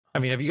I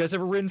mean, have you guys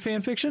ever written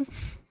fan fiction?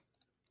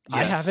 Yes.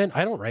 I haven't.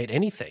 I don't write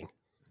anything.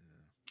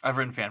 I've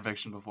written fan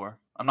fiction before.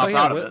 I'm not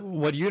proud of it.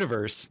 What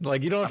universe?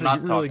 Like, you don't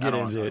have to really get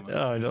into it.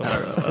 Oh, no.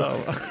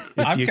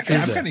 I'm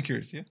kind of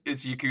curious. Yeah,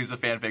 it's Yakuza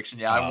fan fiction.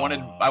 Yeah, I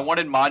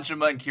wanted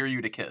Majima and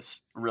Kiryu to kiss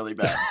really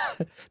bad.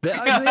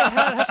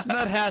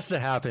 that has to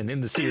happen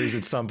in the series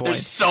at some point.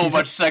 There's so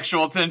much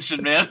sexual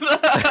tension, man.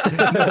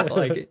 No,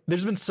 like,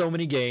 there's been so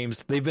many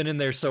games. They've been in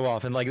there so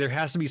often. Like, there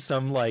has to be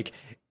some like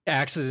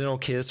accidental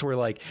kiss where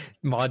like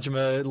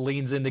Majima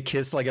leans in to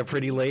kiss like a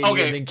pretty lady, and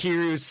then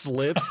Kiryu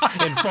slips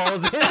and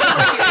falls in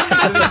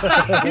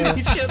and hit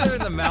each other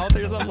in the mouth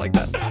or something like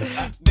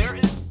that. There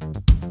is.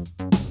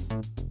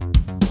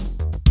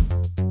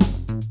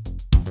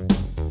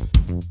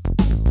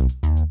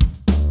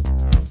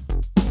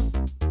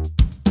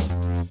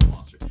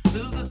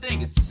 This is the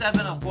thing. It's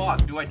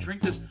 7:00. Do I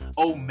drink this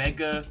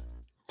Omega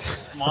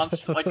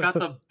monster? I got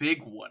the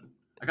big one.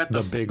 I got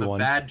the big one.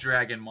 Bad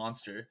dragon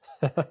monster.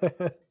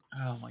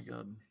 Oh my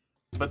god.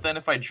 But then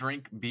if I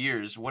drink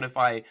beers, what if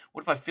I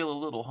feel a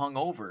little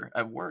hungover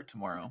at work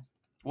tomorrow?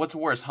 What's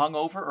worse,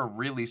 hungover or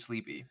really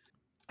sleepy?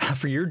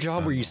 For your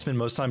job where you spend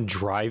most time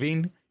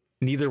driving,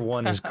 neither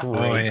one is great.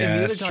 Oh, yeah,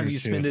 and the other time you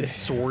spend it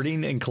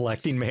sorting and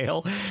collecting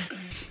mail.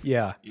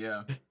 Yeah.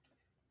 Yeah.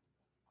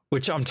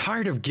 Which I'm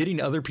tired of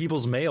getting other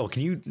people's mail.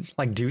 Can you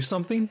like do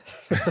something?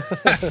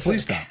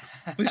 Please stop.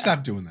 Please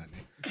stop doing that,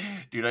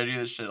 Nate. Dude, I do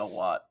this shit a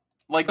lot.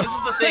 Like, this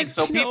is the thing.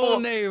 So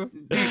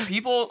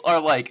people are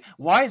like,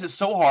 why is it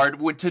so hard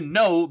to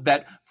know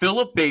that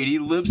Philip Beatty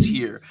lives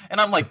here? And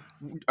I'm like,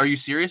 are you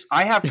serious?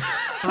 I have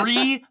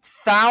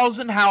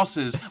 3,000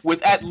 houses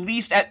with at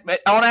least,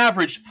 on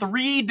average,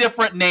 3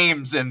 different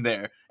names in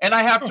there. And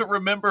I have to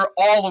remember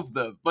all of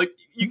them. Like,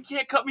 you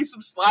can't cut me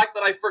some slack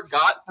that I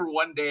forgot for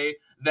one day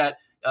that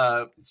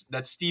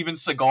Steven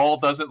Seagal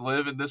doesn't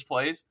live in this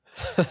place.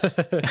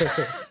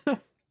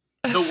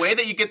 The way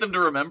that you get them to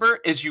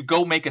remember is you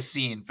go make a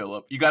scene,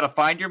 Philip. You got to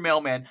find your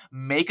mailman,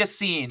 make a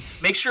scene,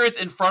 make sure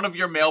it's in front of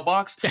your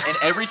mailbox, and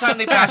every time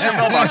they pass your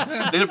mailbox,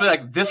 they'll be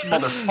like, this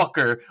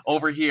motherfucker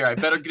over here, I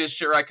better get his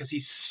shit right because he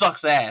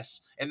sucks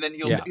ass. And then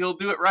he'll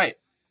do it right.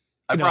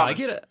 I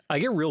promise. I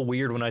get real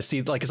weird when I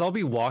see, like, because I'll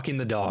be walking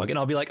the dog, and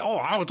I'll be like, oh,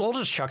 I'll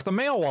just check the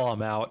mail while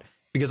I'm out.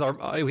 Because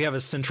we have a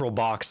central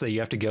box that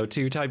you have to go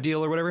to type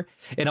deal or whatever.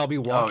 And I'll be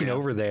walking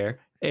over there,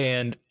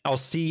 and I'll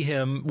see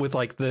him with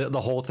like the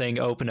whole thing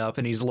open up,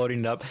 and he's loading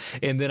it up.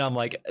 And then I'm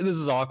like, this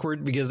is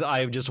awkward because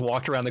I've just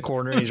walked around the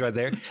corner and he's right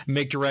there.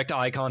 Make direct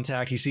eye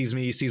contact. He sees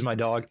me. He sees my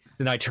dog.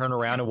 Then I turn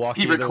around and walk.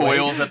 He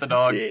recoils at the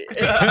dog.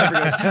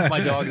 My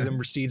dog then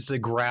proceeds to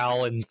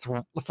growl and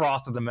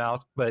froth at the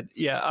mouth. But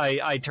yeah,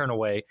 I turn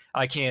away.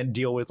 I can't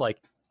deal with like,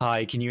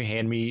 hi, can you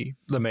hand me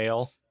the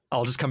mail?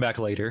 I'll just come back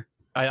later.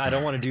 I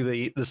don't want to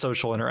do the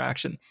social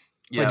interaction.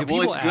 Yeah, like, do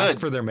people ask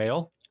for their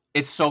mail?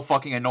 It's so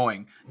fucking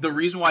annoying. The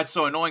reason why it's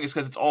so annoying is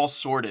because it's all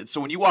sorted.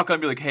 So when you walk up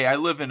and be like, hey, I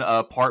live in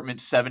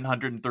apartment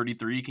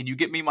 733. Can you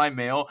get me my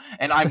mail?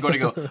 And I'm going to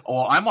go,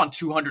 oh, I'm on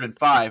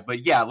 205.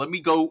 But yeah, let me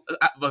go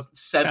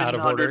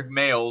 700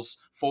 mails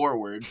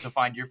forward to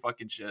find your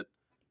fucking shit.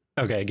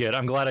 Okay, good.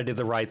 I'm glad I did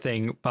the right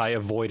thing by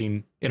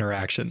avoiding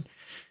interaction.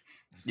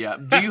 Yeah.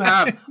 Do you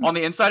have, on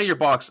the inside of your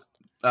box,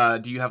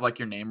 do you have like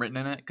your name written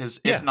in it? Because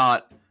if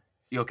not,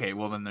 okay,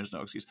 well then there's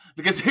no excuse.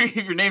 Because if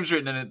your name's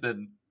written in it,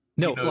 then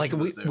no, like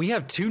we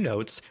have 2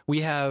 notes.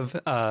 We have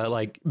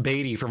like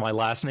Beatty for my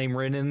last name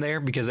written in there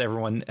because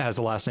everyone has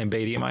the last name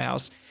Beatty in my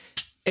house.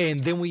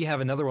 And then we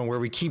have another one where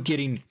we keep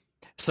getting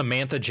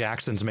Samantha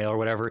Jackson's mail or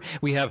whatever.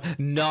 We have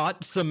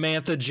not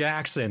Samantha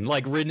Jackson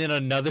like written in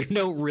another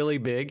note really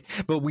big,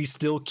 but we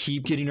still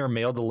keep getting our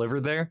mail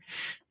delivered there.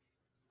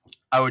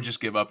 I would just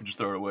give up and just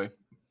throw it away.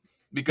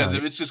 Because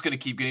if it's just going to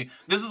keep getting...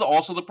 This is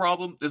also the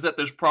problem, is that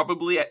there's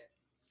probably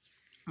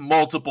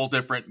multiple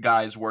different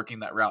guys working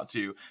that route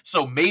too.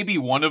 So maybe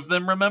one of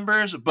them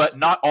remembers, but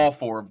not all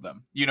 4 of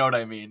them. You know what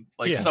I mean?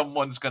 Like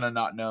someone's going to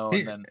not know.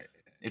 And then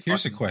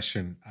here's a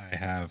question I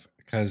have,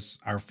 because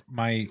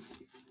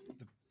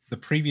the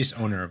previous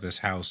owner of this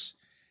house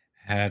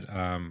had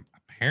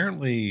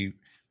apparently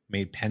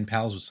made pen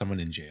pals with someone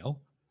in jail.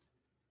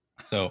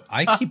 So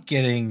I keep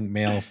getting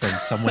mail from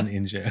someone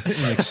in jail,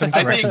 in like some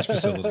corrections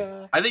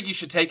facility. I think you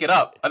should take it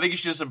up. I think you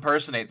should just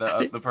impersonate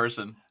the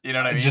person. You know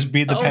what I mean? Just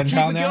be the pen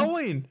pal now?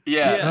 Going.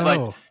 Yeah.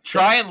 Like,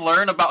 try and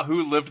learn about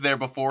who lived there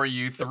before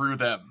you through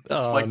them.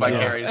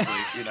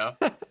 Vicariously, you know?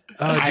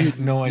 I have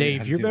no idea.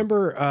 Nave, you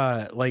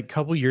remember like a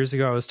couple years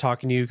ago I was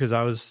talking to you because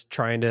I was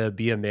trying to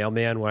be a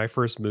mailman when I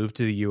first moved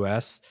to the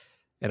US,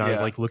 and I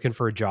was like looking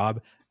for a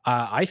job.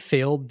 I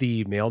failed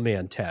the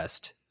mailman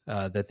test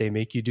that they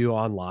make you do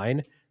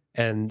online.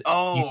 And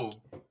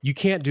you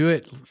can't do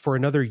it for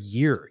another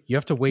year. You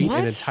have to wait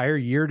an entire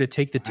year to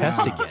take the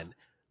test again.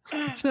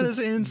 That is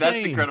insane.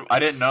 That's incredible. I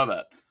didn't know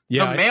that.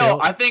 Yeah, the mail,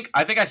 I think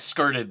I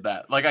skirted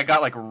that. Like I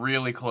got like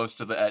really close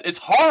to the end. It's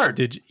hard.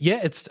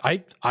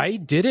 I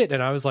did it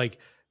and I was like,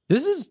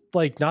 this is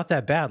like not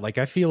that bad. Like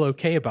I feel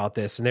okay about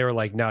this. And they were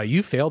like, no,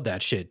 you failed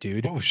that shit,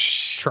 dude. Oh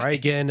shit. Try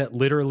again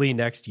literally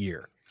next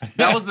year.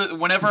 That was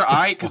whenever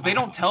because they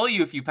don't tell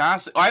you if you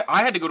pass.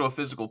 I had to go to a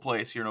physical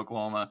place here in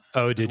Oklahoma.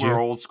 Oh, did you? We're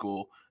old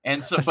school.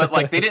 And so, but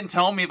like, they didn't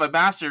tell me if I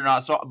passed it or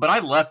not. So, but I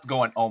left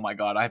going, oh my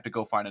God, I have to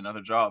go find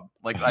another job.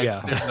 Like,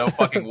 there's no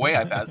fucking way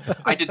I passed.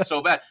 I did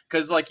so bad.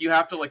 Cause like, you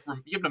have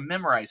to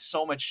memorize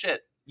so much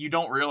shit. You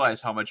don't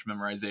realize how much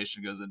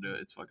memorization goes into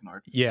it. It's fucking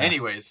hard. Yeah.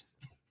 Anyways.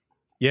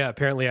 Yeah.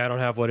 Apparently I don't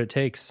have what it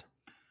takes.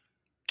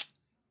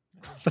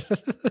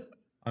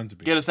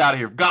 Get us out of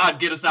here. God,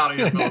 get us out of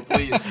here, Philip,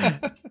 please.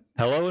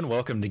 Hello and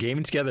welcome to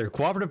Gaming Together,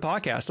 Cooperative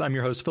Podcast. I'm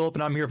your host, Philip,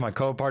 and I'm here with my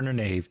co-partner,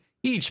 Nave.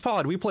 Each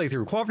pod, we play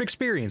through a cooperative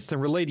experience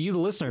and relay to you, the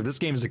listener, if this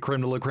game is a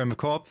creme de la creme of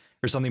co-op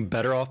or something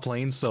better off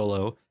playing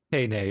solo.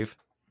 Hey, Nave.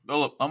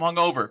 Philip, I'm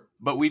hungover,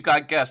 but we've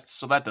got guests,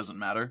 so that doesn't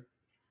matter.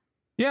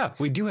 Yeah,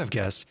 we do have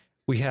guests.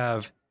 We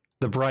have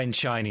the bright and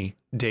shiny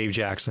Dave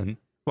Jackson.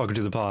 Welcome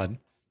to the pod.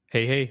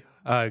 Hey.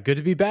 Good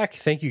to be back.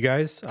 Thank you,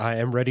 guys. I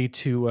am ready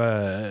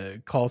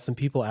to call some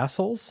people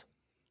assholes.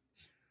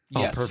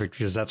 Yes. Oh, perfect,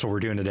 because that's what we're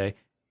doing today.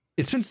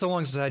 It's been so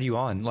long since I had you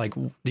on. Like,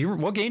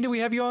 what game did we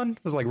have you on?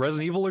 Was it like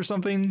Resident Evil or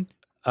something?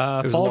 It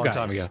was Fall a long Guys.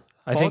 time ago.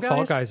 I think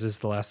Fall Guys is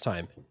the last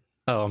time.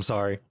 Oh, I'm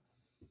sorry.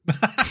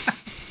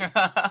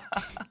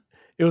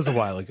 It was a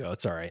while ago.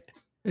 It's all right.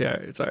 Yeah,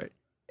 it's all right.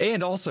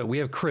 And also, we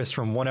have Chris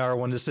from 1 Hour,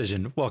 1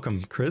 Decision.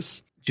 Welcome,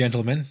 Chris.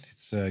 Gentlemen,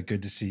 it's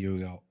good to see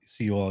you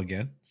all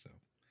again. So.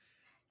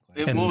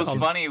 What was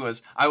funny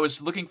was I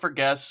was looking for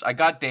guests. I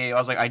got Dave. I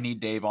was like, I need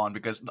Dave on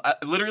because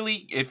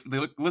literally, if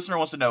the listener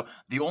wants to know,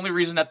 the only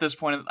reason at this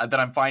point that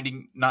I'm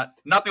finding not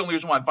the only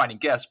reason why I'm finding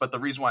guests, but the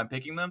reason why I'm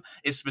picking them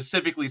is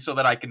specifically so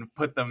that I can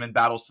put them in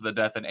battles to the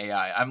death in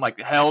AI. I'm like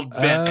hell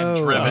bent and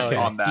driven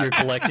on that. You're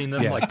collecting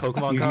them like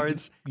Pokemon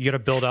cards. You got to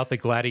build out the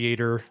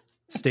gladiator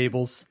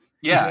stables.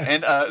 Yeah,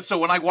 and so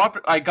when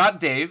I got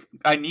Dave,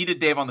 I needed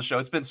Dave on the show.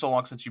 It's been so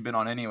long since you've been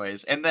on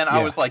anyways. And then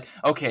I was like,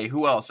 okay,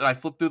 who else? And I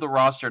flipped through the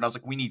roster and I was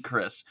like, we need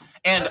Chris.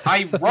 And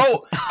I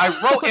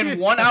wrote in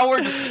 1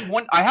 hour,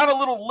 I have a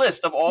little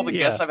list of all the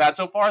guests I've had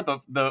so far,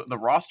 the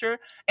roster,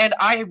 and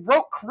I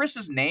wrote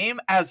Chris's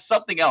name as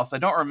something else. I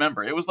don't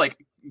remember. It was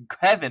like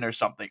Kevin or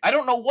something. I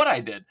don't know what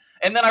I did.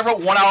 And then I wrote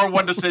 1 hour,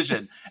 1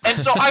 decision. And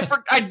so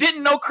I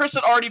didn't know Chris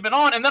had already been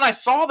on. And then I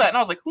saw that and I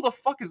was like, who the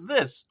fuck is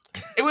this?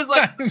 It was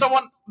like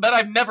someone that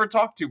I've never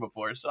talked to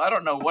before. So I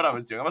don't know what I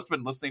was doing. I must have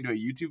been listening to a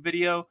YouTube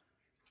video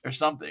or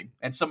something.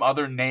 And some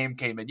other name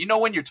came in. You know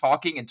when you're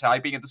talking and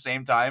typing at the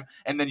same time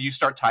and then you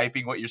start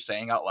typing what you're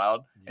saying out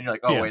loud and you're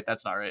like, oh, wait,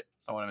 that's not right.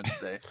 That's not what I meant to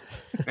say.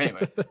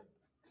 Anyway.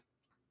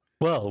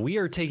 Well, we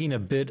are taking a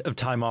bit of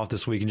time off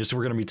this week and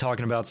we're going to be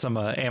talking about some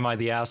Am I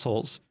the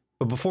Assholes?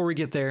 But before we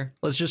get there,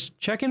 let's just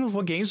check in with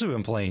what games we've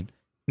been playing.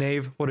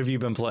 Nave, what have you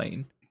been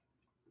playing?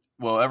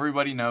 Well,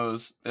 everybody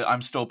knows that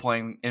I'm still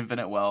playing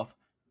Infinite Wealth.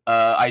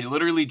 I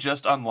literally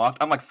just unlocked.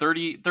 I'm like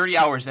 30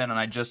 hours in, and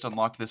I just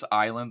unlocked this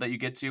island that you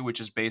get to, which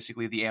is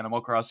basically the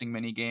Animal Crossing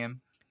mini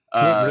game.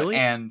 Really?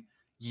 And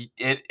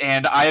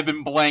I have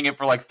been playing it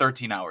for like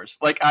 13 hours.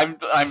 Like I'm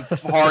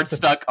hard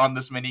stuck on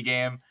this mini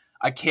game.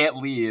 I can't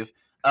leave.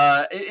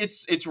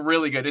 It's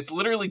really good. It's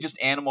literally just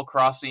Animal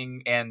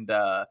Crossing and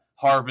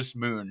Harvest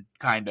Moon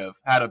kind of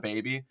had a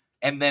baby.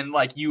 And then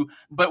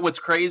but what's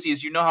crazy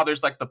is how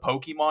there's like the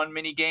Pokemon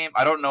mini game.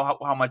 I don't know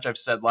how much I've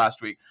said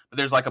last week, but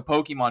there's like a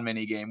Pokemon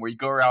mini game where you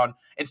go around,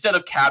 instead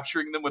of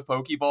capturing them with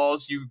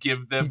Pokeballs, you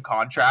give them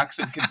contracts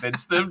and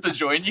convince them to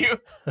join you.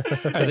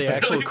 Are they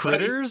actual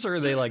critters or are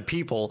they like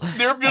people?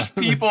 They're just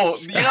people.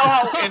 You know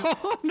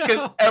how,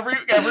 because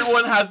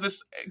everyone has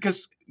this,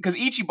 because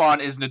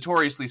Ichiban is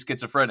notoriously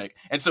schizophrenic.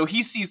 And so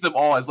he sees them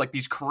all as like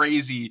these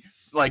crazy,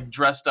 like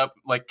dressed up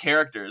like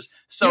characters.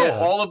 So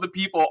all of the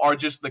people are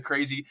just the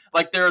crazy,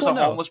 like there's a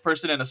homeless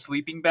person in a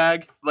sleeping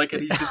bag, like,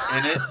 and he's just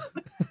in it.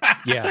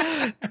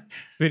 Yeah.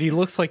 But he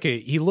looks like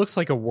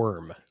a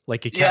worm,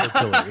 like a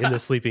caterpillar in the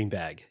sleeping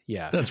bag.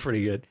 Yeah. That's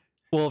pretty good.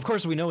 Well, of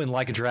course we know in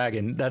Like a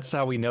Dragon, that's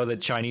how we know that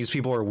Chinese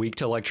people are weak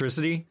to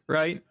electricity,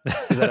 right?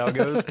 Is that how it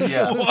goes?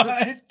 Yeah.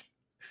 What?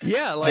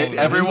 Yeah, like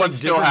everyone like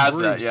still has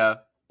groups.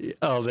 that, yeah.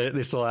 Oh,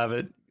 they still have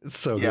it. It's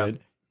so good.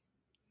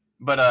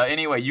 But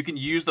anyway, you can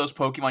use those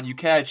Pokemon you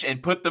catch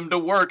and put them to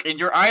work in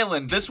your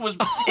island. This was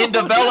in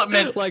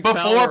development like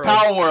before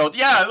Power World.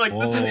 Yeah, like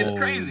it's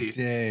crazy.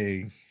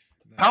 Dang.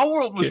 Power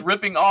World was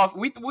ripping off.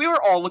 We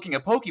were all looking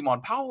at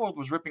Pokemon. Power World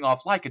was ripping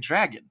off Like a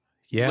Dragon.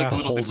 Yeah, like,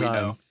 little did we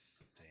know.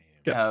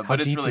 How but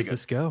it's deep really does good.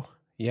 this go?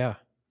 Yeah,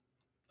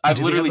 I've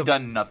literally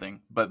done nothing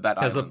but that.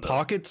 Has the island,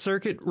 Pocket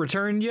Circuit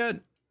returned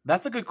yet?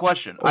 That's a good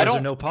question. Or is there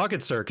no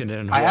Pocket Circuit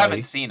in Hawaii? I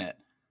haven't seen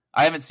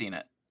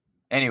it.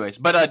 Anyways,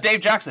 but Dave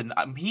Jackson,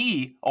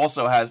 he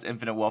also has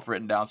Infinite Wealth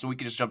written down, so we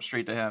can just jump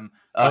straight to him.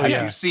 Have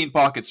you seen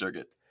Pocket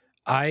Circuit?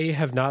 I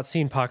have not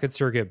seen Pocket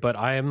Circuit, but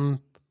I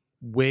am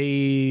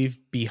way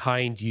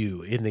behind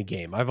you in the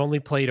game. I've only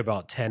played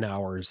about 10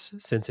 hours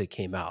since it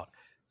came out.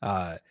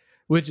 I've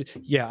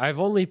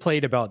only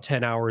played about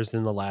 10 hours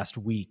in the last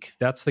week.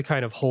 That's the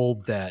kind of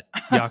hold that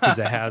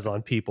Yakuza has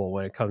on people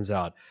when it comes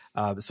out.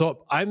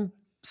 So I'm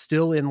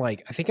still in I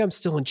think I'm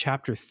still in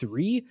chapter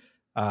 3.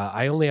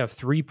 I only have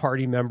 3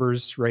 party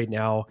members right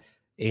now,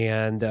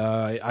 And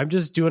I'm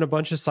just doing a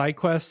bunch of side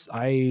quests.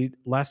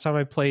 Last time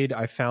I played,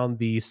 I found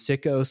the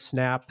Sicko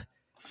Snap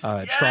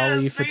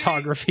trolley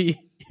photography.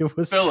 It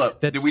was Philip.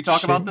 Did we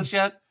talk about this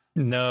yet?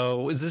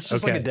 No. Is this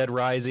just like a Dead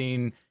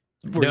Rising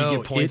where you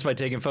get points by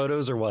taking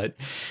photos or what?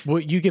 Well,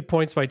 you get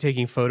points by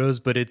taking photos,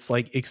 but it's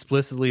like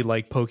explicitly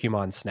like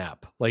Pokemon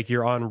Snap. Like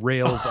you're on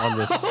rails on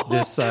this.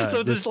 So it's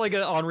just like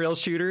an on-rail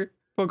shooter?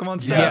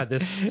 Pokemon Snap? Yeah,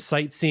 this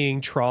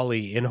sightseeing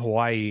trolley in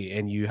Hawaii,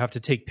 and you have to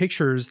take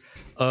pictures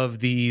of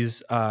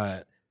these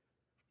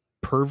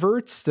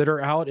perverts that are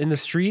out in the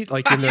street,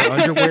 like in their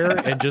underwear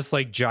and just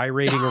like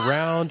gyrating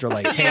around or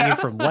like hanging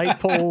from light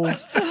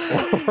poles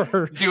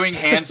or doing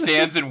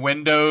handstands in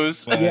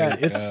windows. Yeah,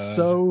 it's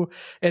so,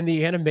 and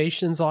the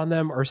animations on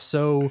them are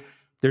so,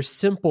 they're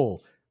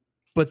simple,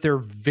 but they're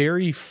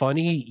very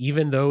funny,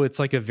 even though it's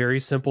like a very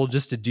simple,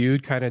 just a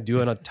dude kind of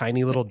doing a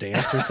tiny little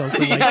dance or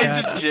something like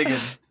that. Just jigging.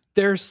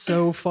 They're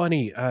so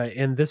funny.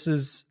 And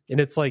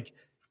it's like,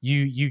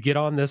 you get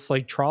on this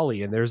like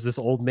trolley and there's this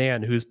old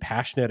man who's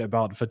passionate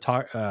about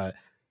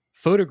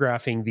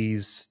photographing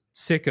these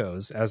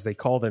sickos, as they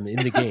call them in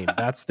the game.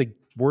 That's the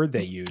word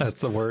they use.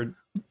 That's the word.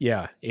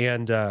 Yeah.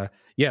 And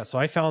so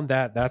I found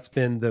that's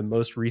been the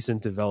most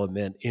recent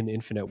development in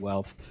Infinite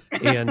Wealth,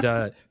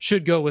 and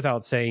should go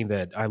without saying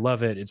that I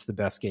love it. It's the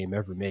best game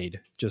ever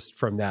made, just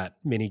from that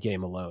mini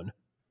game alone.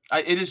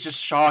 It is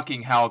just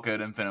shocking how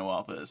good Infinite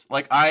Wealth is.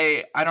 Like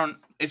I don't,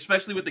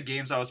 especially with the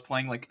games I was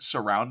playing, like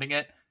surrounding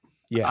it.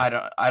 Yeah,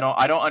 I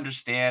don't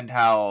understand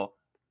how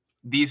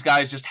these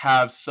guys just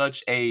have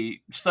such a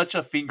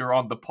finger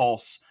on the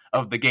pulse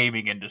of the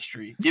gaming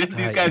industry. You know,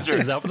 these guys are.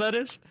 Is that what that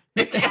is?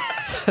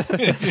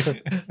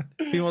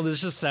 Well,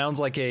 this just sounds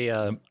like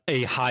a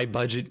high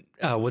budget.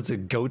 What's a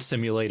Goat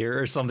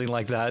Simulator or something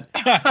like that?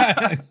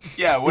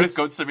 Yeah, what if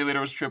Goat Simulator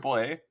was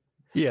AAA?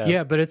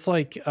 Yeah, but it's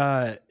like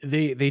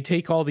they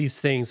take all these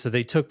things. So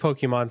they took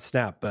Pokemon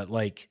Snap, but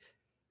like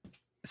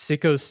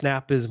Sicko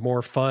Snap is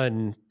more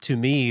fun to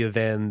me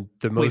than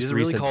the most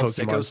recent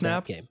Pokemon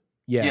Snap game.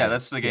 Yeah,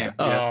 that's the game.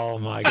 Yeah. Oh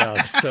my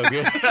god, so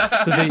good.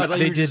 So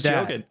they did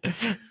that, joking.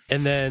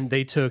 And then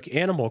they took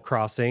Animal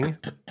Crossing,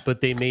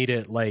 but they made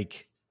it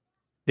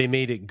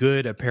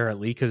good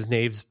apparently, because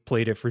Nave's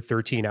played it for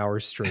 13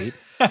 hours straight.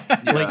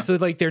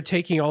 Like they're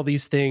taking all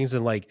these things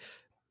and like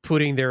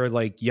putting their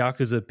like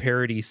Yakuza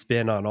parody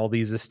spin on all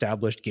these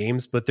established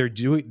games, but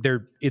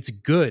it's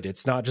good.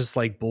 It's not just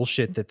like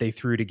bullshit that they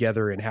threw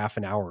together in half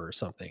an hour or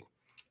something.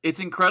 It's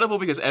incredible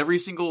because every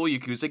single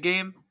Yakuza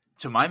game,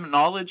 to my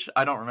knowledge,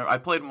 I don't remember. I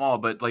played them all,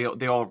 but like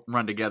they all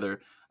run together,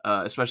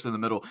 especially in the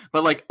middle.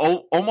 But like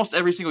almost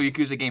every single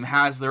Yakuza game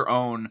has their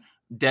own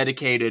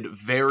dedicated,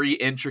 very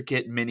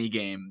intricate mini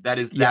game that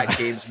is that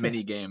game's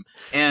mini game.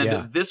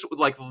 And this,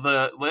 like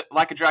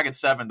a Dragon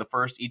 7, the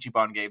first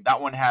Ichiban game,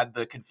 that one had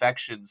the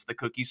confections, the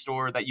cookie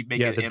store that you make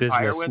an the empire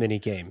business with. Mini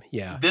game.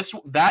 Yeah,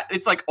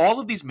 it's like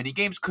all of these mini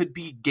games could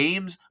be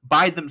games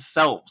by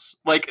themselves.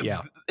 Like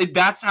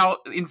that's how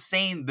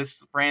insane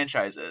this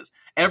franchise is.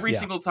 Every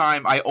single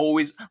time, I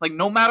always, like,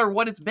 no matter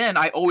what it's been,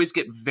 I always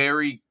get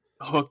very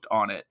hooked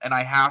on it, and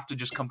I have to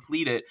just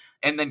complete it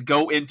and then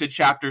go into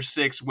chapter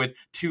 6 with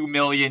 $2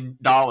 million,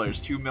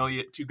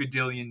 2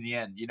 gadillion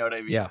yen. You know what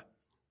I mean?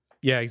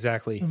 Yeah,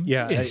 exactly.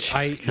 Yeah,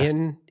 I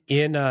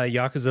in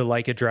Yakuza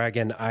Like a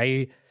Dragon,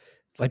 I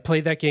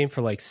played that game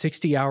for like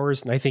 60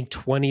 hours, and I think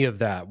 20 of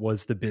that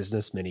was the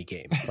business mini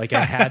game. Like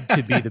I had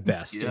to be the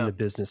best in the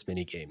business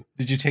mini game.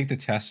 Did you take the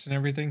tests and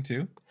everything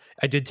too?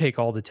 I did take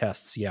all the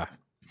tests. Yeah.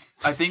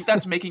 I think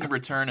that's making a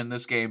return in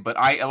this game, but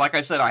like I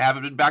said, I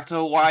haven't been back to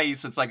Hawaii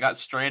since I got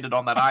stranded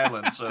on that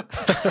island. So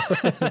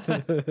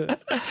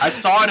I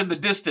saw it in the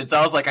distance.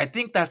 I was like, I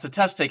think that's a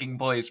test taking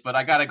place, but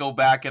I got to go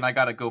back and I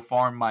got to go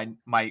farm my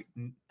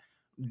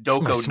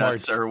Doko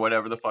nuts or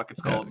whatever the fuck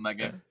it's called in that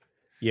game.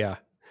 Yeah.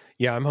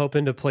 Yeah, I'm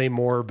hoping to play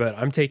more, but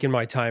I'm taking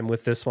my time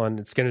with this one.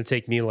 It's going to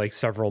take me like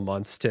several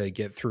months to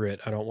get through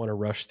it. I don't want to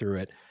rush through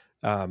it.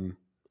 And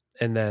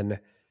then...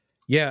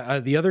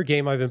 the other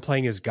game I've been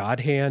playing is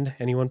God Hand.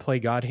 Anyone play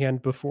God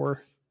Hand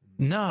before?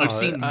 No, I've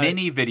seen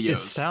many videos. It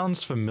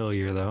sounds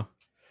familiar though.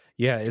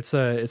 Yeah, it's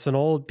an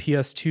old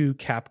PS2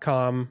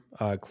 Capcom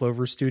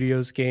Clover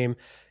Studios game.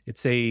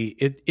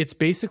 It's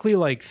basically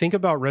like, think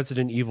about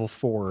Resident Evil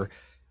 4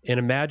 and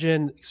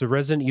imagine, so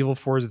Resident Evil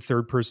 4 is a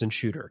third-person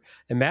shooter.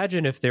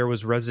 Imagine if there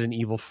was Resident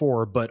Evil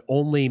 4 but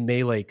only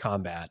melee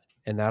combat,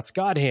 and that's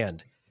God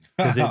Hand.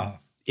 Because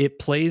it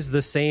plays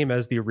the same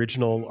as the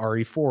original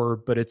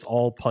RE4, but it's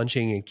all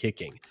punching and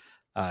kicking.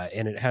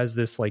 And it has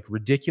this like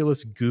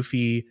ridiculous,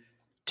 goofy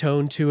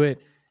tone to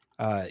it.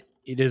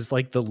 It is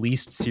like the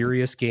least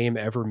serious game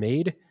ever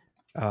made.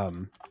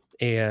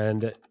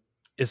 And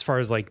as far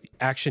as like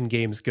action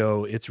games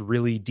go, it's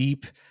really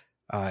deep,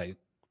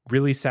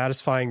 really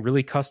satisfying,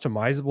 really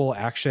customizable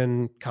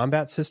action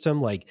combat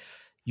system. Like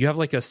you have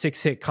like a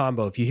 6-hit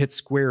combo. If you hit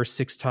square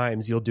 6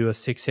 times, you'll do a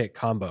 6-hit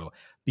combo.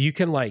 But you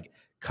can like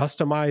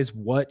customize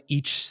what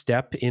each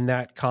step in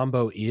that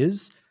combo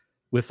is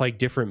with like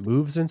different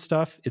moves and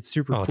stuff. It's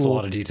super cool. It's a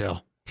lot of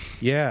detail.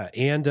 Yeah,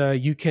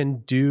 and you can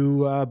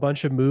do a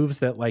bunch of moves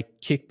that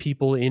like kick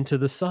people into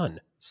the sun.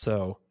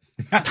 So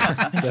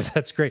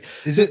that's great.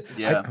 Is it?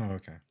 Yeah.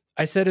 Okay.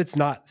 I said it's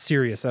not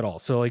serious at all.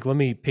 So like, let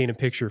me paint a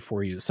picture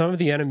for you. Some of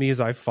the enemies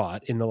I've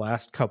fought in the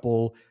last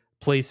couple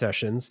play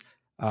sessions,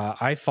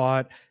 I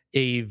fought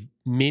a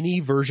mini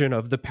version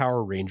of the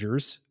Power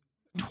Rangers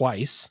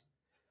twice.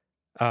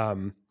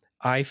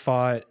 I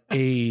fought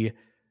a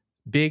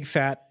big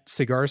fat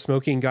cigar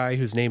smoking guy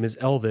whose name is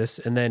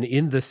Elvis, and then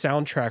in the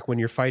soundtrack when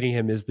you're fighting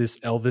him is this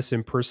Elvis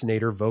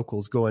impersonator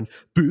vocals going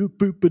boop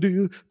boop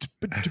ba-doo,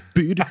 boop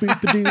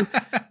boop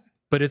ba-doo.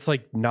 But it's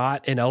like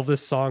not an Elvis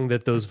song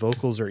that those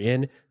vocals are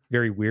in.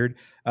 Very weird.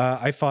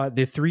 I fought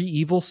the 3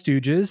 evil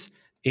stooges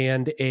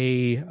and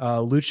a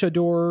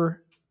luchador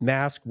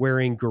mask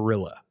wearing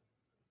gorilla.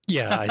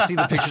 Yeah, I see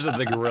the pictures of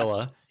the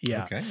gorilla.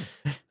 Yeah. Okay.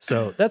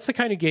 So that's the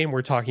kind of game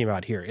we're talking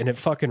about here, and it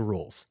fucking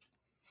rules.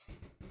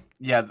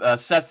 Yeah,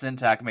 Seth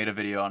Zintak made a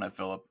video on it,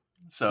 Philip.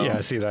 So Yeah,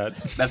 I see that.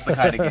 that's the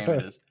kind of game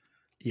it is.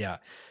 Yeah.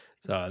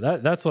 So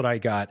that's what I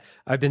got.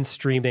 I've been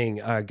streaming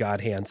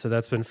God Hand, so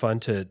that's been fun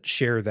to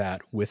share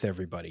that with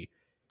everybody.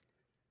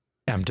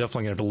 Yeah, I'm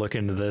definitely going to have to look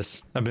into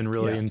this. I've been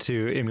really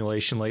into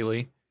emulation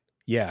lately.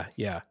 Yeah.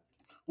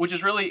 Which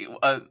is really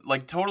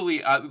like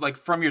totally like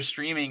from your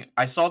streaming.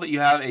 I saw that you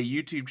have a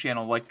YouTube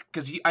channel, like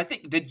because I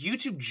think did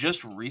YouTube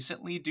just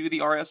recently do the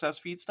RSS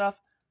feed stuff?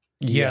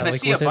 Yeah, I like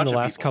see a within bunch the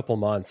of last people. couple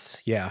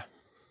months. Yeah.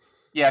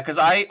 Yeah, because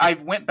I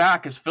went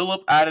back because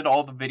Philip added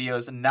all the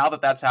videos, and now that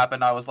that's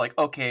happened, I was like,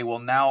 okay, well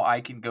now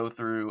I can go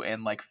through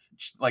and like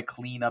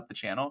clean up the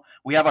channel.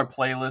 We have our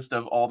playlist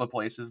of all the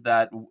places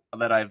that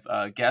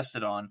I've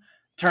guested on.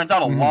 Turns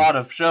out a lot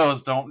of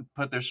shows don't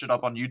put their shit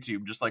up on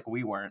YouTube, just like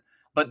we weren't.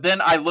 But then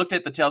I looked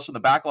at the Tales from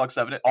the Backlog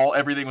stuff, and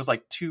everything was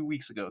like 2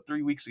 weeks ago,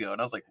 3 weeks ago, and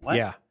I was like, what?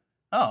 Yeah.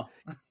 Oh,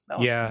 that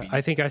was Yeah. convenient.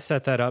 I think I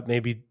set that up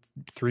maybe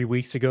 3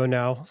 weeks ago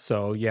now.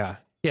 So yeah.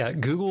 Yeah,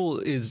 Google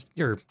is,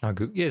 or not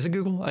Google. Yeah, is it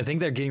Google? I think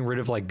they're getting rid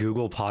of like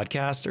Google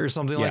Podcast or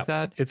something like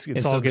that. It's And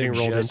all so getting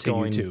they're rolled just into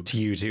going YouTube. To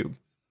YouTube,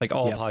 like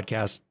all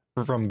podcasts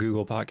from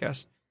Google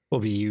Podcasts will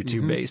be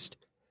YouTube based.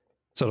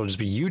 So it'll just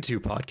be YouTube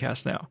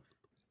podcast now,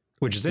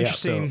 which is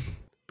interesting. So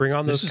bring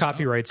on those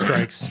copyright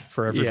strikes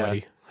for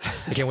everybody.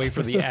 I can't wait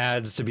for the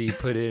ads to be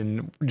put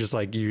in. Just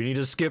like you need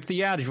to skip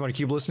the ad if you want to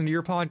keep listening to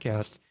your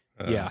podcast.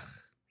 Yeah.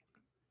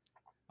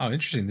 Oh,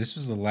 interesting. This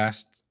was the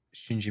last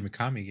Shinji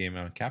Mikami game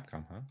on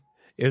Capcom, huh?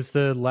 Is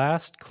the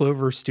last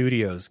Clover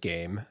Studios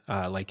game,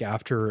 like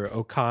after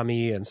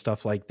Okami and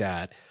stuff like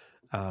that.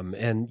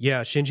 And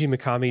yeah, Shinji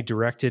Mikami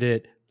directed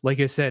it. Like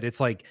I said, it's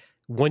like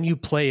when you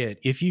play it,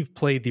 if you've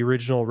played the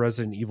original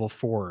Resident Evil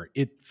 4,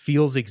 it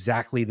feels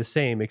exactly the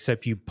same,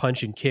 except you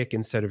punch and kick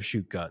instead of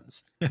shoot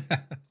guns.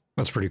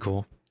 That's pretty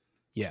cool.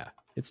 Yeah,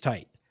 it's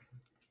tight.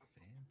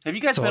 Have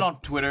you guys been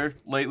on Twitter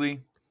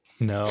lately?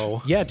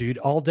 No. Yeah, dude,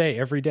 all day,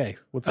 every day.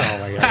 What's up? Oh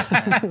my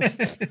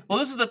god. Well,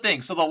 this is the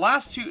thing. So the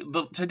last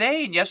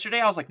today and yesterday,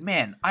 I was like,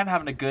 man, I'm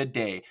having a good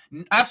day.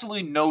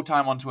 Absolutely no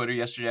time on Twitter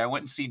yesterday. I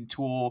went and seen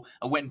Tool.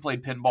 I went and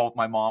played pinball with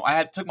my mom.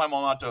 Took my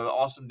mom out to an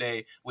awesome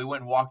day. We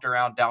went and walked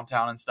around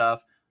downtown and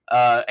stuff.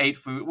 Ate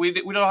food. We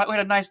had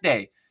a nice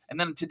day. And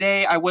then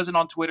today, I wasn't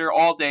on Twitter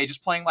all day,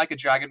 just playing like a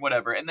dragon,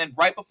 whatever. And then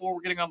right before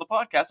we're getting on the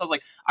podcast, I was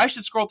like, I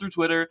should scroll through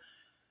Twitter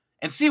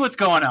and see what's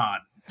going on,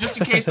 just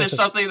in case there's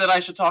something that I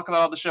should talk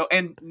about on the show.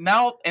 And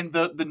now, and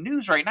the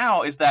news right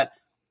now is that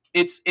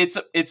it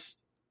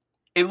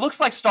looks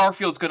like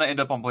Starfield's going to end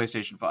up on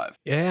PlayStation 5.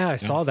 Yeah, I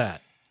saw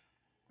that.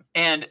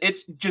 And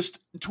it's just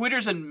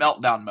Twitter's in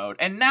meltdown mode.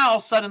 And now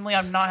suddenly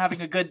I'm not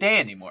having a good day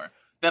anymore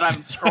that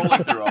I'm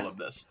scrolling through all of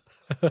this.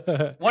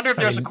 Wonder if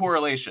there's a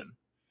correlation.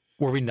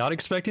 Were we not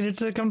expecting it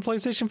to come to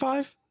PlayStation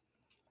 5?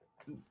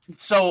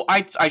 So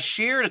I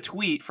shared a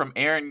tweet from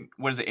Aaron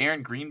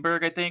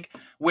Greenberg, I think,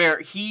 where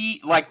he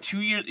like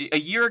a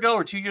year ago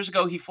or 2 years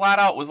ago, he flat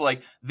out was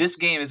like, this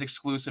game is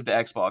exclusive to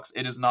Xbox.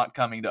 It is not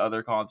coming to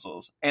other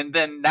consoles. And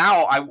then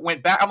now I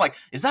went back, I'm like,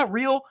 is that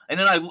real? And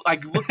then I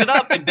looked it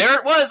up and there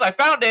it was. I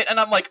found it and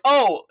I'm like,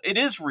 oh, it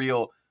is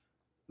real.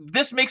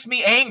 This makes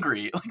me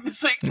angry. Like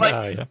this,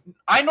 Yeah.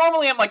 I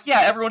normally am like,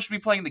 yeah, everyone should be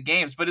playing the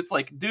games, but it's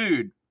like,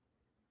 dude,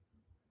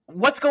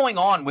 what's going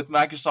on with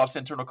Microsoft's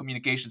internal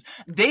communications?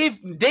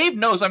 Dave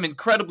knows I'm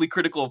incredibly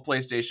critical of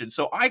PlayStation,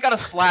 so I got to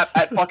slap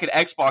at fucking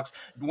Xbox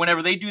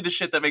whenever they do the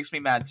shit that makes me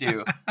mad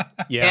too.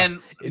 Yeah. And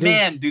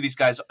man, do these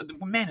guys,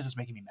 man, is this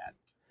making me mad.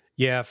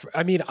 Yeah,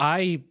 I mean,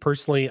 I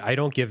personally, I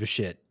don't give a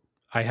shit.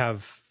 I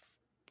have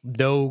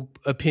no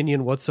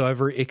opinion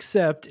whatsoever,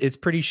 except it's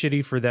pretty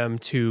shitty for them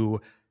to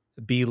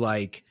be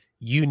like,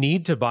 you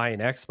need to buy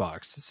an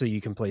Xbox so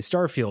you can play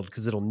Starfield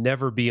because it'll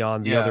never be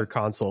on the other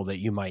console that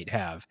you might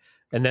have.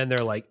 And then they're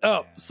like,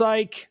 "Oh,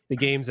 psych! The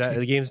game's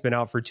been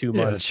out for 2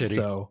 months."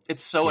 So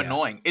it's so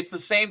annoying. It's the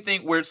same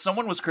thing where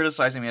someone was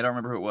criticizing me. I don't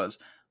remember who it was,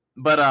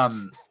 but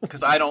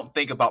because I don't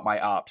think about my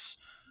ops,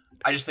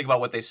 I just think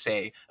about what they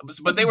say.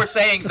 But they were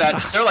saying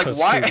that they're like,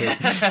 "Why?"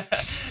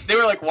 They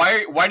were like,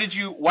 "Why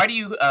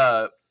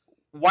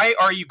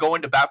are you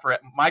going to bat for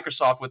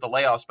Microsoft with the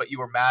layoffs? But you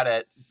were mad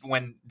at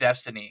when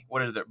Destiny,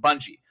 what is it,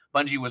 Bungie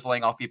Bungie was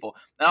laying off people.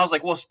 And I was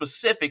like, well,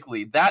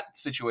 specifically that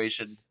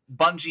situation,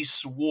 Bungie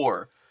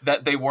swore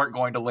that they weren't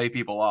going to lay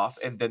people off,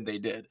 and then they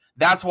did.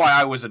 That's why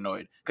I was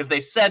annoyed, because they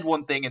said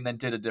one thing and then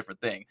did a different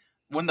thing.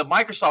 When the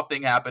Microsoft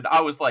thing happened,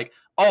 I was like,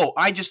 oh,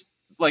 I just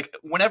like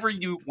whenever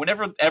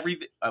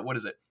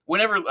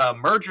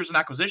mergers and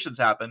acquisitions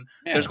happen,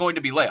 there's going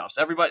to be layoffs.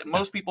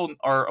 Most people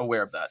are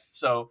aware of that.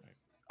 So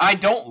I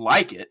don't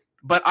like it,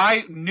 but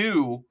I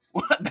knew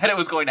that it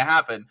was going to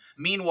happen.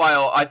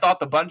 Meanwhile, I thought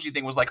the Bungie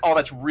thing was like, oh,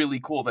 that's really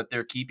cool that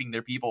they're keeping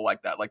their people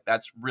like that. Like,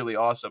 that's really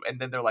awesome. And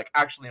then they're like,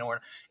 actually, no,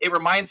 it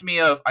reminds me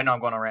of, I know I'm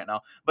going on rant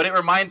now, but it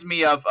reminds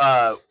me of,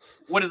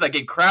 what is that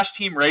game? Crash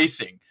Team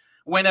Racing.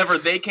 Whenever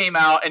they came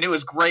out and it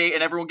was great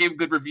and everyone gave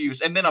good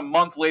reviews, and then a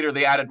month later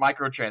they added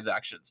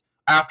microtransactions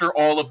after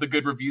all of the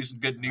good reviews and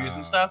good news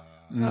and stuff.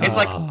 It's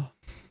like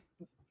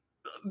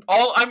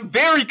I'm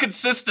very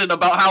consistent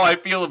about how I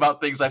feel about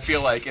things. I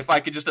feel like if I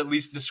could just at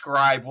least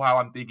describe how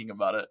I'm thinking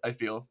about it, I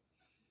feel.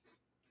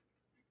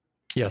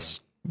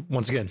 Yes.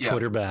 Once again,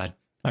 Twitter bad.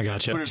 I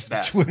gotcha. Twitter's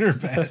bad. Twitter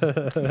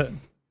bad.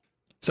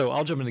 So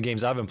I'll jump into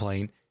games I've been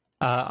playing.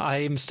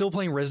 I'm still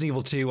playing Resident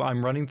Evil 2.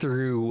 I'm running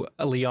through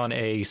Leon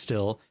A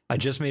still. I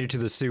just made it to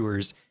the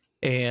sewers,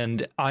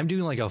 and I'm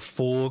doing like a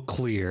full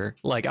clear.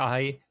 Like,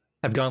 I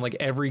have gone like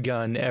every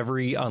gun,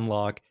 every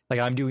unlock. Like,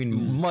 I'm doing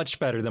much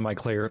better than my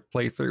Claire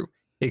playthrough,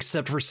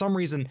 except for some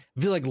reason,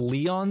 I feel like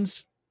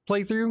Leon's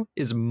playthrough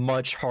is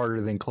much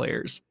harder than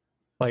Claire's.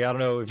 Like, I don't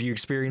know if you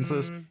experience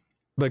this,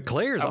 but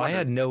Claire's, I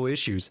had no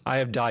issues. I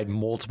have died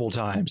multiple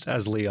times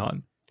as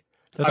Leon.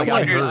 That's like,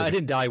 what I heard. I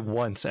didn't die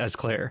once as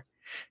Claire.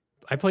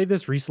 I played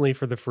this recently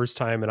for the first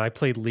time, and I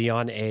played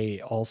Leon A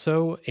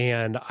also,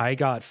 and I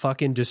got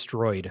fucking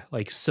destroyed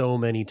like so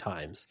many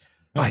times.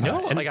 I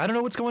know. And like, I don't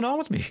know what's going on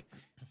with me.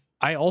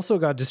 I also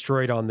got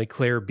destroyed on the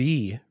Claire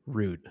B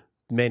route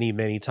many,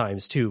 many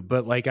times too.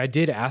 But like, I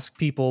did ask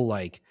people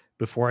like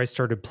before I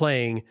started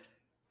playing,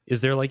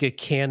 is there like a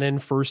canon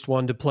first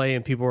one to play?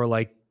 And people were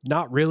like,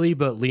 not really,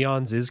 but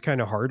Leon's is kind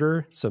of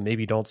harder. So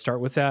maybe don't start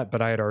with that.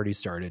 But I had already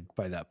started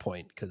by that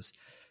point because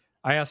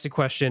I asked a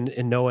question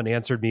and no one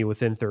answered me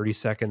within 30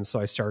 seconds. So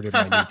I started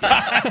my new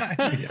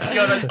game.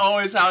 Yo, that's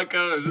always how it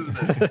goes, isn't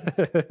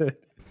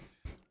it?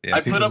 Yeah,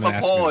 I put up a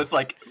poll. It's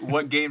like,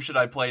 what game should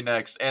I play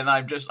next? And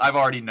I've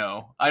already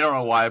know. I don't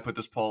know why I put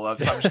this poll up,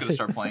 so I'm just going to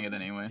start playing it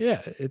anyway.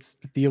 Yeah, it's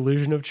the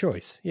illusion of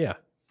choice. Yeah.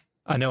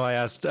 I know I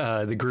asked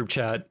the group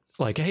chat,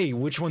 like, hey,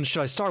 which one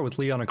should I start with,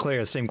 Leon or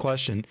Claire? Same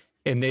question.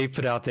 And they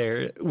put out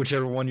there,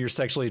 whichever one you're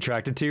sexually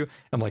attracted to.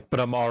 I'm like,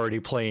 but I'm already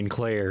playing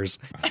Claire's.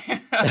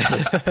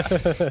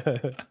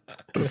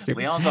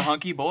 Leon's a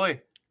hunky boy.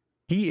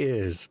 He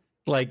is.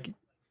 Like,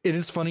 it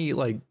is funny.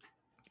 Like,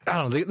 I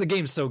don't know. The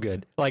game's so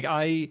good. Like,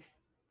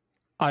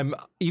 I'm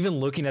even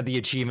looking at the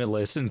achievement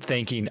list and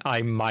thinking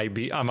I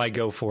might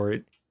go for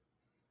it.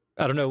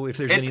 I don't know if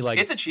there's any like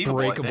it's achievable,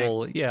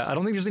 breakable. Yeah, I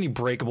don't think there's any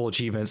breakable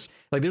achievements.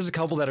 Like, there's a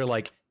couple that are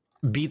like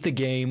beat the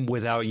game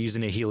without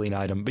using a healing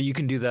item, but you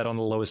can do that on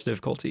the lowest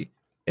difficulty.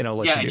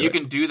 You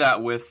can do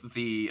that with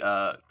the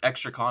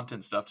extra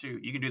content stuff too.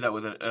 You can do that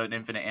with an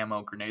infinite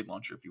ammo grenade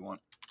launcher if you want.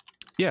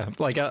 Yeah,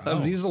 like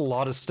there's a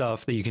lot of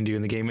stuff that you can do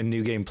in the game in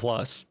New Game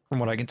Plus, from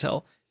what I can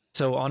tell.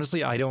 So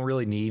honestly, I don't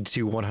really need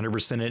to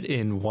 100% it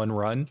in one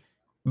run,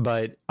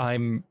 but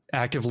I'm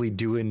actively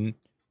doing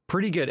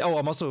pretty good. Oh,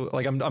 I'm also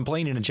like I'm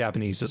playing it in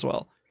Japanese as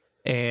well,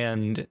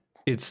 and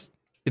it's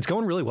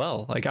going really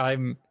well. Like,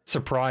 I'm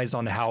surprised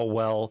on how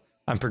well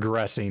I'm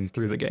progressing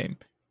through the game.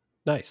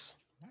 Nice.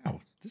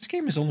 Wow, this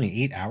game is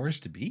only 8 hours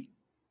to beat.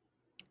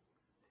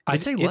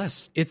 I'd say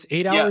less. It's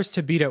 8 hours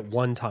to beat at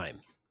one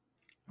time.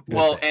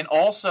 Well, and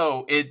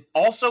also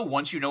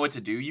once you know what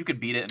to do, you can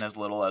beat it in as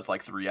little as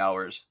like 3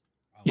 hours.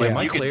 Yeah, like,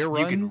 my you Claire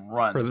run, you can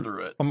run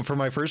through it. For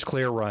my first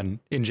Claire run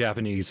in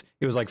Japanese,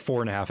 it was like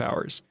 4.5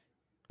 hours.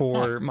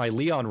 For my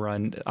Leon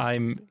run,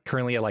 I'm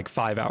currently at like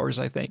 5 hours,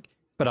 I think.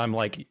 But I'm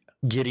like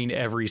getting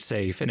every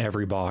safe in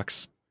every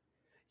box.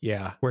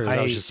 Yeah. Whereas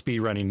I was just speed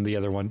running the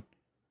other one.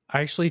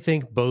 I actually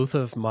think both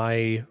of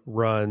my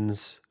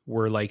runs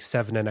were like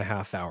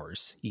 7.5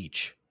 hours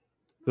each.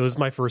 It was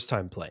my first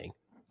time playing.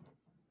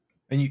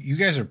 And you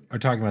guys are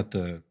talking about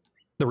the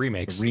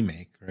remakes. The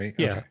remake, right?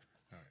 Yeah. Okay.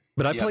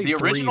 But I played the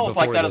originals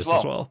like that as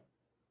well.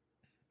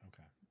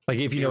 Okay. Like,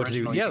 if you know what to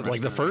do,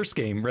 like the first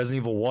game,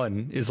 Resident Evil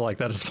 1 is like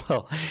that as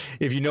well.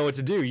 If you know what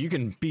to do, you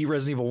can beat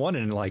Resident Evil 1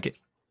 in like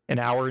an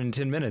hour and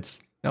 10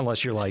 minutes,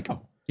 unless you're like,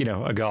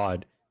 a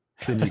god.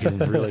 Then you can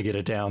really get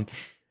it down.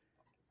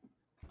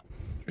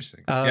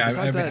 Interesting.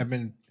 I've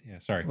been. Yeah,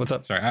 sorry. What's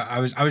up? Sorry, I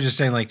was just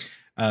saying, like,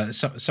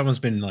 someone's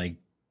been like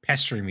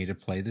pestering me to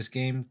play this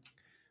game.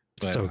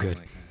 But so good.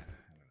 Like, I don't know.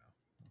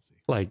 We'll see.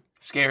 Like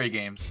scary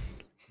games.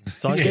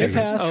 It's on Game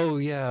Pass. Oh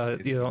yeah,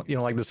 you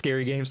know, like the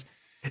scary games,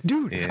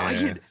 dude. Yeah. I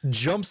get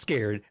jump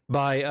scared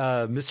by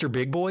Mr.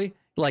 Big Boy.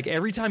 Like,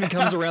 every time he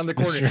comes around the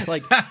corner,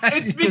 like,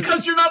 it's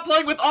because you're not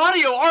playing with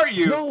audio, are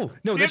you?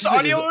 No. There's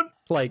audio.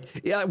 Like,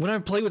 yeah, when I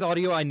play with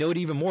audio, I know it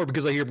even more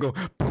because I hear him go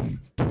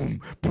boom,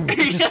 boom, boom.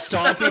 just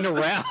stomping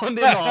around in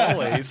the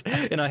hallways.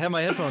 And I have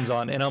my headphones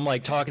on, and I'm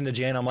like talking to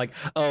Jan. I'm like,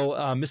 oh,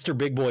 Mr.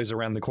 Big Boy's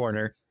around the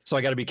corner, so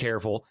I got to be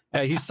careful.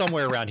 He's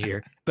somewhere around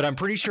here, but I'm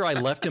pretty sure I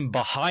left him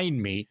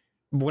behind me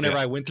whenever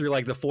I went through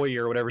like the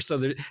foyer or whatever.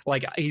 So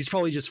like he's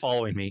probably just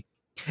following me.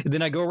 And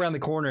then I go around the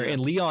corner, and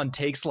Leon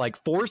takes like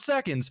 4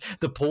 seconds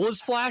to pull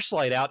his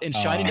flashlight out and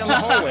shine it down the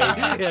hallway.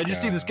 And I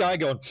just see this guy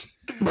going,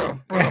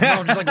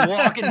 I'm just like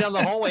walking down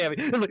the hallway.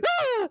 I'm like,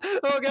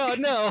 oh God,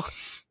 no.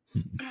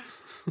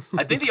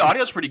 I think the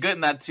audio's pretty good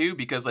in that too,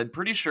 because I'm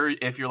pretty sure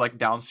if you're like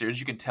downstairs,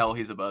 you can tell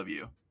he's above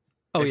you.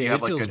 Oh yeah,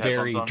 it feels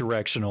very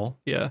directional.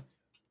 Yeah,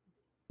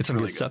 it's some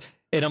really good stuff.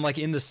 And I'm like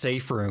in the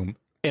safe room,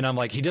 and I'm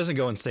like, he doesn't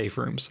go in safe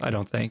rooms, I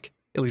don't think.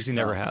 At least he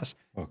never has.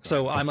 Okay.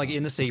 So I'm like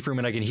in the safe room,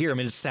 and I can hear him,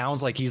 and it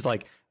sounds like he's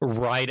like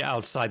right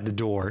outside the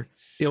door.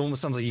 It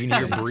almost sounds like you can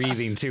hear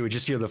breathing too.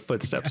 Just hear the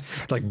footsteps,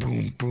 like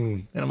boom,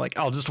 boom. And I'm like,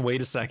 I'll just wait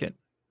a second.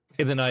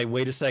 And then I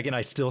wait a second.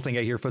 I still think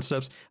I hear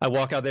footsteps. I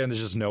walk out there, and there's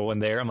just no one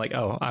there. I'm like,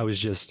 oh, I was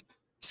just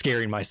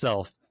scaring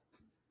myself.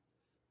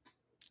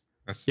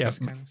 That's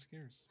kind of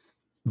scares.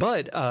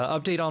 But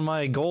update on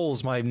my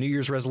goals. My New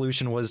Year's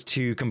resolution was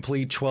to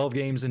complete 12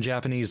 games in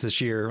Japanese this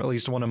year, at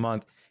least one a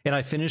month. And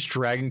I finished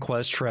Dragon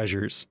Quest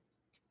Treasures.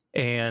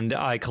 And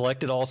I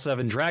collected all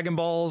 7 Dragon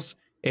Balls.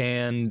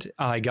 And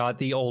I got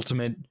the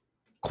ultimate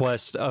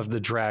quest of the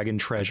Dragon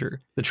Treasure.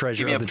 The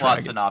treasure of the dragon. Give me a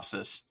plot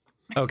synopsis.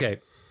 Okay.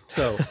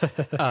 So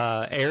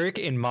Eric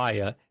and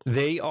Maya,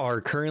 they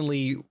are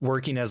currently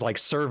working as like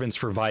servants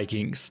for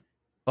Vikings.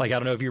 Like, I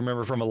don't know if you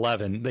remember from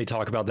 11, they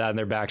talk about that in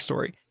their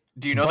backstory.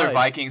 Do you know they're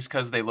Vikings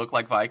because they look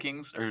like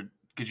Vikings, or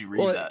could you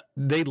read that?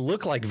 They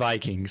look like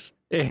Vikings.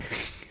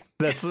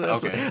 That's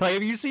okay. Like,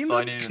 have you seen them? All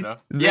I need to know.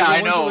 Yeah, I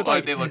know what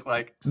like, they look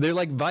like. They're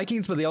like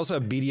Vikings, but they also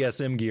have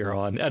BDSM gear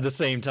on at the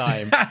same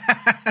time.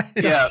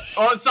 Yeah.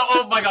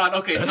 Oh my God.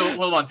 Okay, so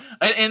hold on.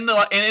 In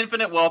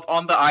Infinite Wealth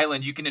on the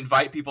island, you can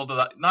invite people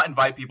to not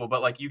invite people,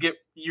 but like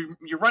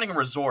you're running a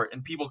resort,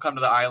 and people come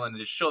to the island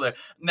and just chill there.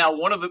 Now,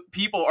 one of the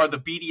people are the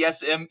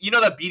BDSM. You know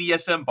that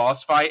BDSM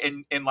boss fight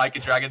in like a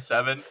Dragon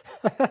 7.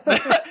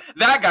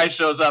 That guy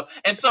shows up,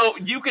 and so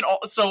you can.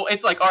 So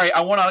it's like, all right,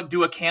 I want to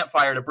do a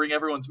campfire to bring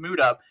everyone's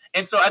mood up.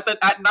 And so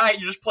at night,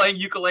 you're just playing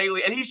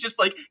ukulele, and he's just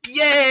like,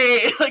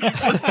 yay! Like,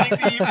 listening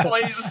to you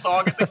play the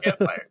song at the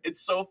campfire. It's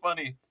so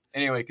funny.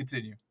 Anyway,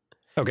 continue.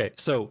 Okay,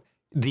 so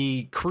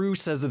the crew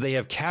says that they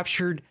have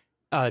captured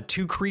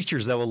 2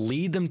 creatures that will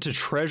lead them to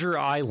Treasure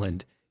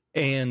Island,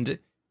 and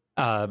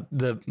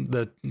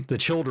the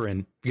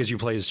children, because you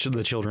play as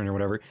the children or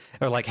whatever,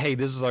 are like, hey,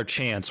 this is our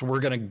chance. We're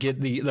going to get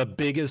the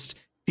biggest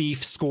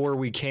thief score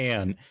we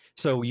can.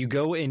 So you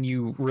go and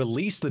you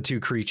release the 2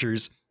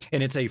 creatures,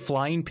 and it's a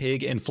flying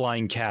pig and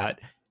flying cat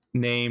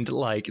named,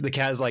 like, the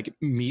cat is like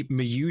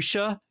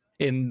Miyusha,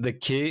 and the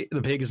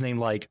pig is named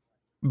like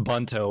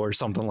Bunto or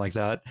something like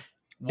that.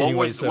 What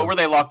were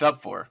they locked up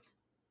for?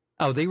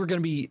 Oh, they were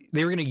going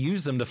to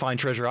use them to find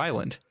Treasure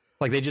Island.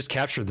 Like, they just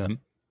captured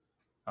them.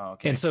 Oh,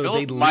 okay. And so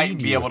Philip they might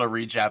be able to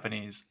read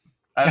Japanese.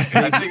 I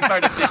think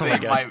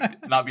they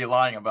might not be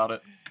lying about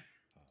it.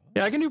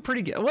 Yeah, I can do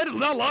pretty good. What?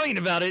 Not lying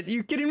about it?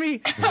 You kidding me?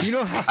 You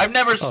know, I've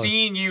never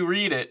seen you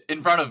read it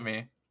in front of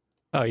me.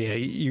 Oh yeah,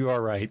 you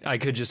are right. I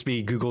could just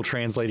be Google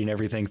translating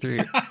everything through.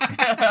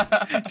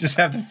 Just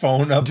have the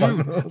phone up.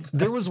 Dude,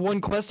 there was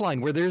one quest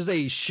line where there's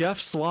a chef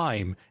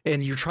slime,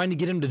 and you're trying to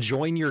get him to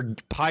join your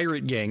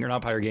pirate gang, or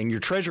not pirate gang, your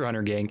treasure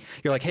hunter gang.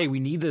 You're like, hey, we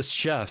need this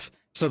chef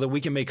so that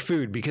we can make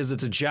food, because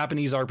it's a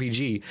Japanese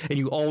RPG, and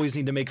you always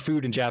need to make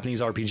food in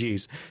Japanese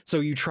RPGs.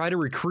 So you try to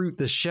recruit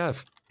this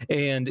chef,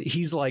 and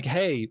he's like,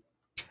 hey,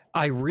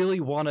 I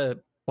really want to,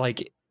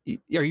 like,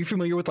 are you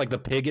familiar with like the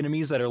pig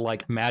enemies that are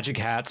like magic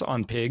hats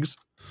on pigs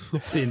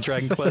in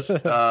Dragon Quest?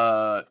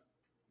 I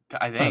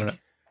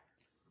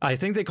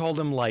think they called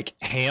them like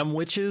ham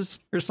witches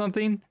or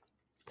something.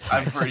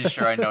 I'm pretty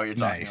sure I know what you're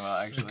talking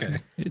about, actually. Okay.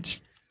 It's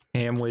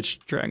ham witch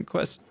Dragon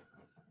Quest.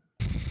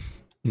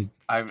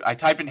 I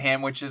typed in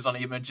ham witches on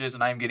images,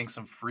 and I am getting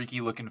some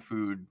freaky looking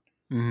food.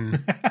 Mm.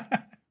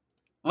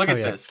 Look at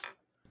this.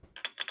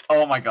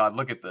 Oh my God,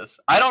 look at this.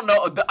 I don't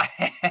know.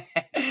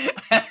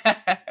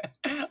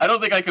 I don't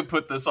think I could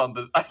put this on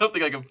the. I don't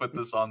think I can put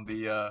this on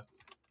the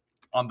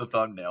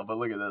thumbnail. But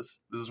look at this.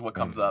 This is what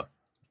comes up.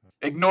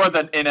 Ignore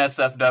the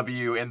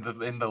NSFW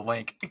in the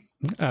link.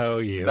 Oh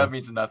yeah, that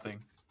means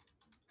nothing.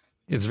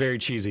 It's very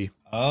cheesy.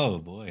 Oh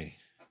boy.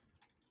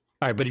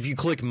 All right, but if you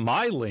click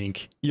my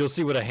link, you'll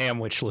see what a ham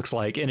witch looks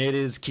like, and it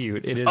is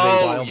cute. It is a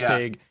wild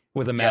pig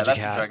with a magic hat.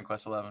 Yeah, that's in Dragon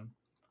Quest 11.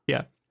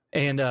 Yeah,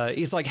 and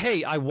he's like,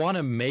 "Hey, I want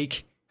to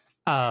make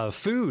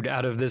food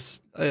out of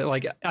this."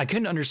 Like, I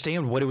couldn't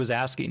understand what it was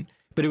asking,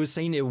 but it was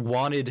saying it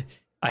wanted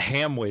a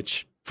ham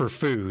witch for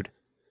food,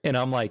 and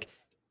I'm like,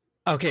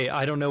 "Okay,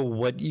 I don't know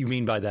what you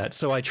mean by that."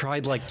 So I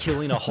tried like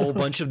killing a whole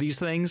bunch of these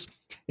things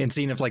and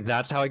seeing if like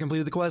that's how I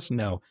completed the quest.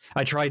 No,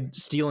 I tried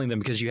stealing them,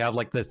 because you have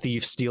like the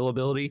thief steal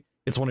ability.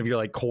 It's one of your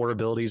like core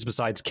abilities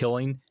besides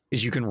killing,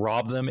 is you can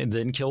rob them and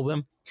then kill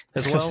them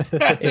as well.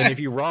 And if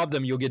you rob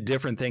them, you'll get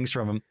different things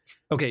from them.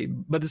 Okay,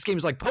 but this game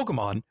is like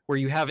Pokemon, where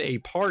you have a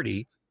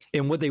party,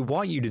 and what they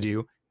want you to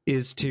do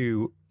is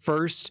to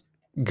first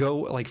you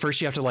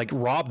have to like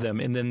rob them,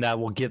 and then that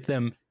will get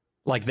them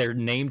like their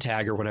name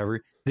tag or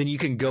whatever. Then you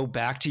can go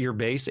back to your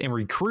base and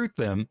recruit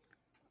them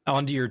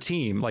onto your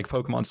team, like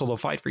Pokemon, so they'll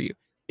fight for you.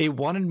 It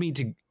wanted me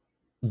to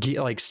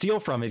steal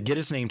from it, get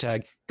its name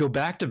tag, go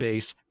back to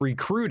base,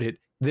 recruit it,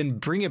 then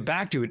bring it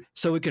back to it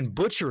so it can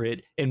butcher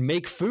it and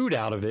make food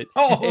out of it.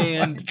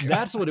 And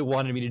that's what it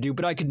wanted me to do,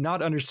 but I could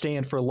not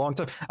understand for a long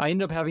time. I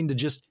ended up having to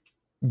just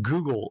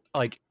Google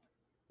a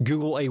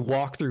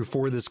walkthrough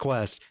for this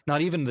quest,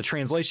 not even the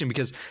translation,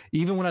 because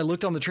even when I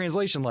looked on the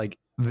translation, like,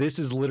 this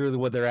is literally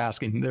what they're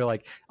asking. They're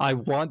like, I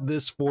want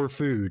this for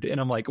food. And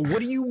I'm like, what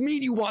do you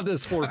mean you want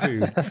this for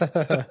food?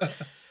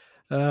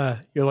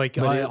 You're like,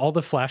 all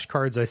the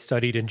flashcards I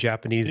studied in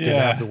Japanese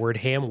didn't have the word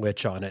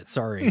hamwich on it.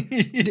 Sorry.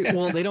 Dude,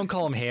 well, they don't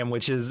call them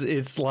hamwiches.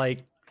 It's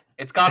like,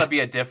 it's got to be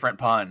a different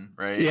pun,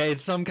 right? Yeah,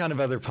 it's some kind of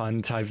other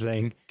pun type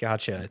thing.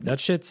 Gotcha.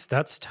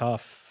 That's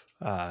tough.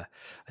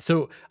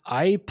 So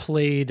I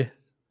played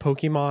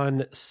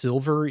Pokemon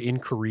Silver in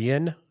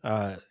Korean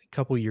a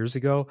couple years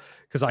ago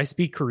because I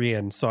speak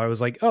Korean. So I was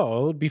like,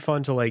 oh, it would be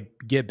fun to like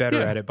get better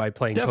at it by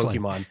playing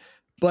Pokemon.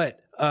 But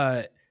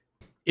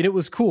it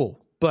was cool.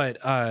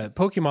 But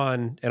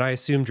Pokemon, and I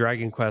assume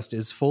Dragon Quest,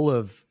 is full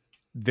of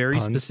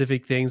very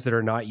specific things that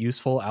are not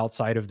useful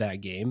outside of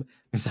that game.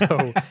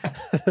 So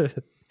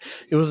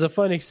it was a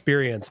fun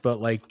experience,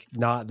 but like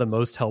not the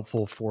most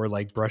helpful for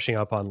like brushing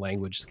up on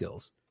language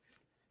skills.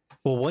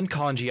 Well, one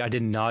kanji I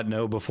did not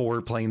know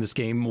before playing this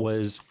game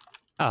was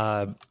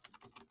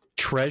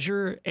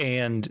treasure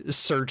and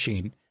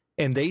searching.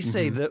 And they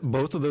say that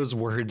both of those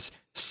words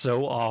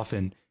so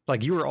often.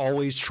 Like, you are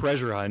always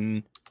treasure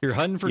hunting. You're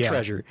hunting for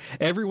treasure.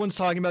 Everyone's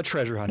talking about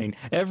treasure hunting.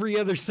 Every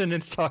other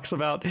sentence talks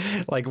about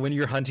like when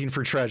you're hunting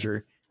for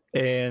treasure,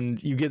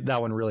 and you get that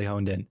one really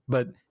honed in.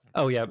 But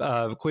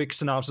quick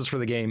synopsis for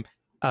the game.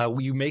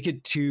 You make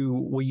it to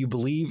what you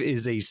believe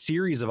is a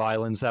series of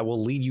islands that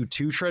will lead you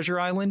to Treasure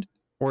Island,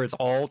 or it's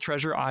all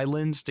Treasure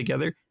Islands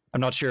together.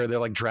 I'm not sure. They're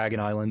like Dragon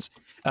Islands.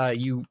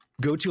 You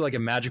go to like a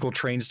magical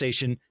train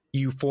station.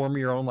 You form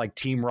your own like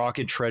Team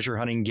Rocket treasure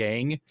hunting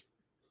gang,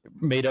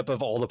 made up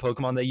of all the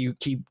Pokemon that you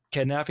keep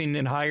kidnapping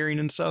and hiring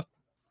and stuff.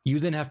 You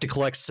then have to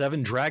collect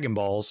 7 Dragon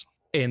Balls,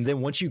 and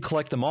then once you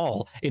collect them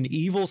all, an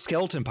evil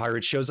skeleton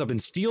pirate shows up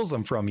and steals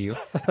them from you.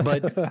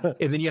 And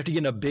then you have to get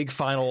in a big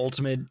final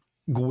ultimate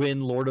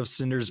Gwyn Lord of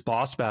Cinder's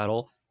boss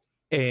battle,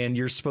 and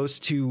you're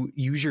supposed to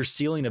use your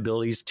sealing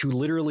abilities to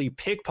literally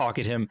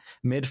pickpocket him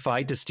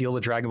mid-fight to steal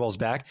the Dragon Balls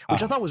back,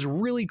 which I thought was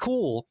really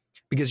cool,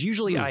 because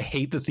usually I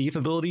hate the thief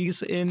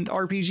abilities in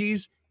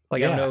RPGs.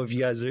 Like, I don't know if you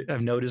guys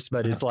have noticed,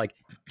 but it's like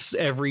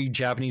every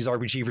Japanese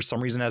RPG for some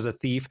reason has a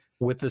thief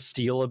with the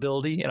steal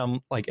ability. And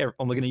I'm like,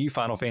 I'm looking at you,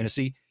 Final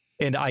Fantasy,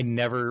 and I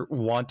never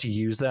want to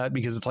use that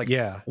because it's like,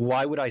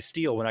 why would I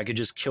steal when I could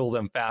just kill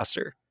them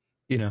faster?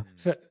 You know?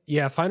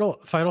 Yeah, Final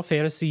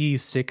Fantasy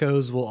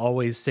sickos will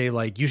always say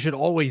like, you should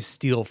always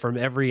steal from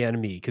every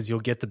enemy because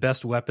you'll get the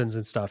best weapons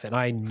and stuff. And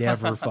I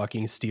never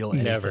fucking steal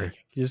anything. Never.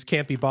 You just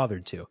can't be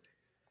bothered to.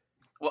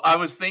 Well, I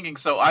was thinking,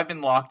 so I've been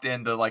locked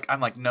into like,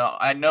 I'm like, no,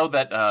 I know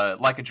that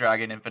Like a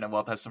Dragon Infinite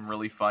Wealth has some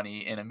really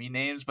funny enemy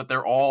names, but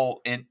they're all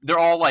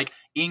like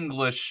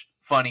English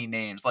funny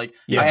names. Like,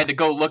 I had to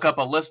go look up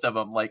a list of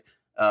them. Like,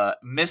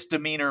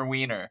 Misdemeanor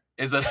Weiner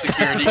is a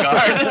security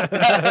guard.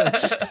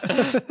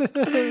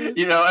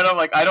 You know, and I'm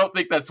like, I don't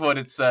think that's what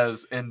it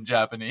says in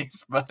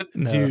Japanese. But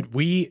no. Dude,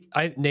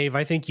 Nave,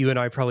 I think you and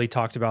I probably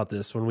talked about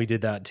this when we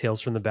did that Tales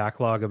from the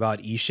Backlog about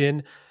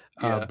Ishin.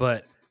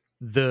 But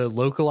the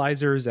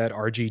localizers at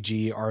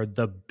RGG are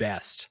the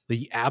best,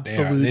 the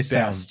absolute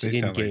best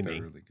in gaming.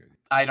 Like really good.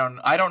 I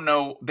don't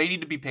know. They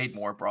need to be paid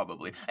more,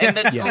 probably. And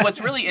that's,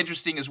 what's really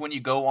interesting is when you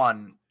go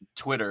on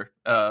Twitter,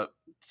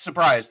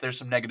 surprise, there's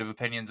some negative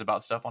opinions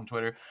about stuff on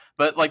Twitter,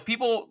 but like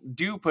people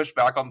do push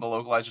back on the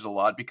localizers a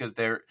lot because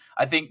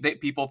I think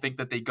that people think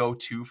that they go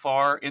too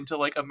far into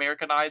like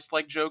Americanized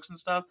like jokes and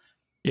stuff.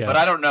 Yeah. But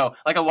I don't know.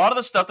 Like a lot of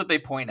the stuff that they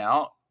point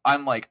out,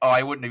 I'm like, oh,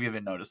 I wouldn't have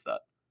even noticed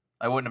that.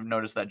 I wouldn't have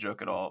noticed that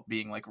joke at all,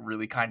 being like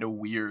really kind of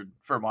weird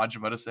for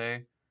Majima to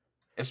say,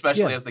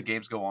 especially as the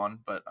games go on.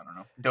 But I don't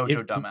know.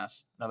 Dojo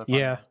dumbass. Another fun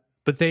one.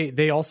 But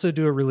they also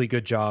do a really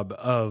good job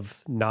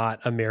of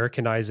not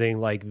Americanizing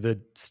like the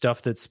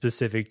stuff that's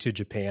specific to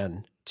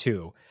Japan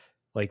too.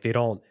 Like they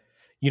don't,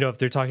 if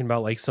they're talking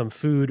about like some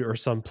food or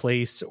some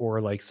place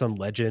or like some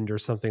legend or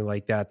something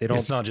like that, they don't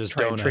it's not just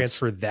try donuts. And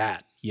transfer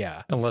that.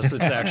 Yeah. Unless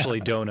it's actually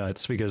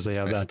donuts, because they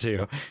have that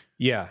too.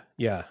 Yeah.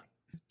 Yeah.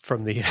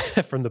 From the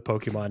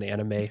Pokemon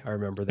anime, I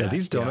remember that. Yeah,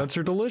 these donuts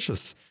are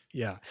delicious.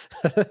 Yeah.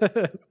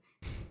 I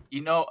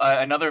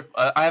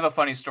have a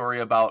funny story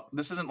about,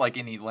 this isn't like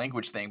any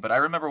language thing, but I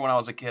remember when I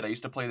was a kid, I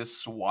used to play this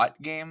SWAT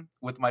game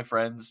with my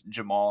friends,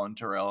 Jamal and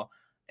Terrell.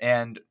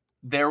 And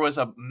there was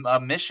a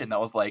mission that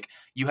was like,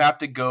 you have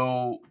to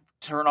go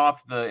turn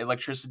off the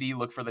electricity,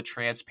 look for the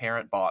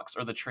transparent box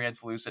or the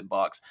translucent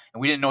box. And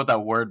we didn't know what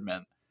that word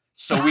meant.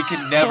 So we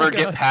could never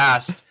get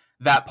past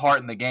that part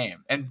in the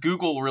game. And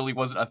Google really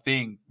wasn't a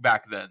thing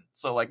back then.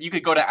 So like you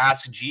could go to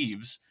Ask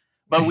Jeeves,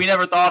 But we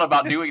never thought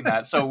about doing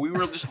that. So we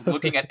were just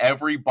looking at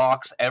every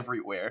box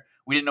everywhere.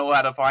 We didn't know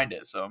how to find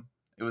it. So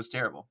it was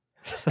terrible.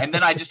 And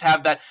then I just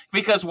have that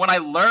because when I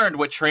learned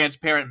what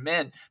transparent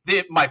meant,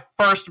 my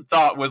first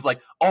thought was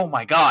like, oh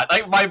my God,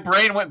 like my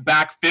brain went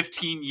back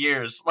 15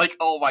 years. Like,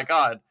 oh my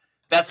God,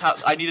 that's how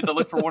I needed to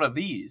look for one of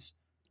these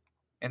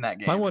in that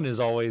game. My one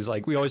is always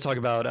like, we always talk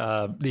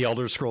about the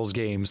Elder Scrolls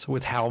games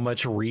with how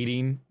much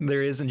reading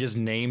there is and just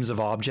names of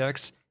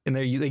objects. And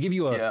they give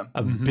you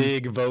a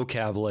big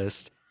vocab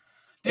list.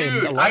 Dude,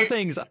 and a lot of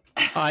things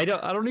I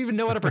don't even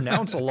know how to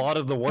pronounce a lot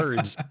of the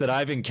words that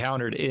I've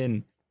encountered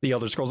in the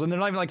Elder Scrolls, and they're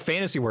not even like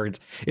fantasy words.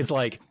 It's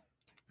like,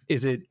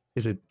 is it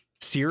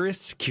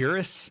Cirrus,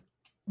 Curus,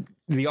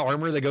 the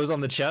armor that goes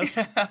on the chest?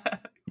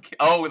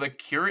 Oh, the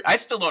curious. I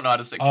still don't know how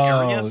to say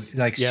curious.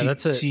 Like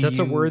that's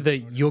a word that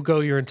you'll go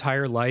your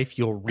entire life.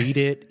 You'll read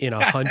it in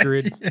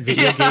 100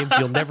 video games.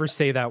 You'll never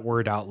say that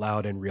word out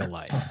loud in real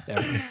life.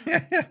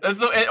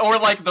 Ever. Or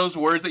like those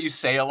words that you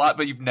say a lot,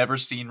 but you've never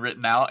seen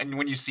written out, and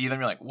when you see them,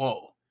 you're like,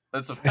 "Whoa,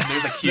 there's a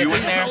Q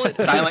in there,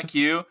 silent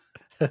Q."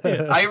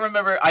 I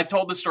remember I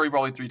told this story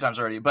probably 3 times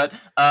already, but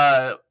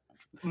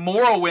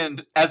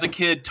Morrowind as a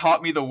kid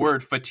taught me the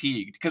word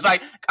fatigued because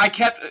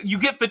you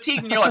get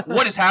fatigued and you're like,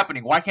 what is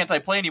happening? Why can't I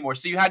play anymore?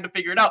 So you had to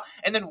figure it out.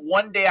 And then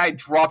one day I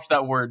dropped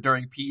that word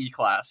during PE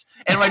class,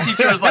 and my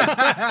teacher was like,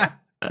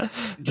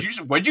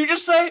 what'd you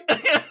just say?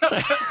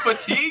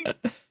 Fatigued?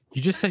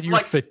 You just said you're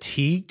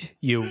fatigued,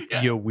 you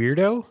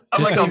weirdo.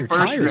 I'm just like a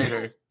first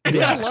grader.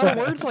 Yeah, a lot of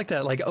words like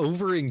that, like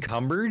over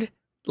encumbered.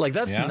 Like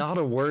that's not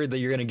a word that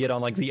you're gonna get on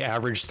like the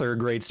average 3rd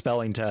grade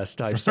spelling test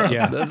type stuff.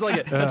 Yeah, that's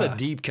like that's a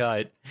deep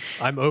cut.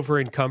 I'm over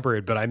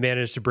encumbered, but I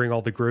managed to bring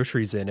all the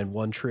groceries in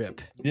one trip.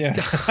 Yeah.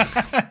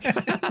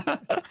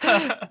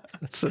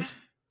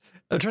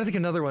 I'm trying to think of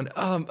another one.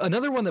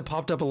 Another one that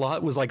popped up a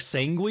lot was like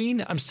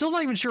sanguine. I'm still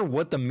not even sure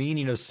what the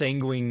meaning of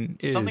sanguine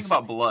is. Something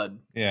about blood.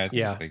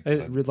 Yeah,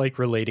 like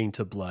relating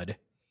to blood.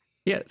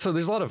 Yeah, so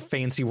there's a lot of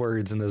fancy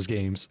words in those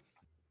games.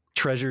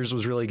 Treasures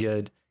was really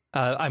good.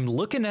 I'm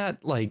looking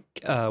at like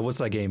what's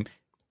that game?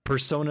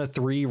 Persona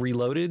 3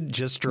 Reloaded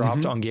just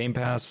dropped on Game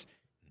Pass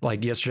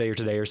like yesterday or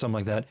today or something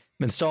like that.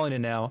 I'm installing it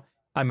now.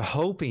 I'm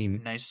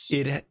hoping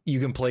you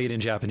can play it in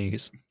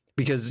Japanese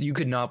because you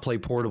could not play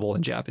Portable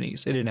in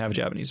Japanese. It didn't have a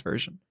Japanese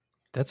version.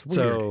 That's weird.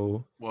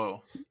 So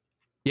whoa.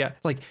 Yeah,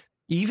 like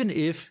even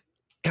if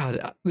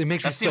God, it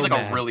makes me so seems like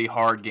mad. A really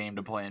hard game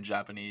to play in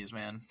Japanese,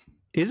 man.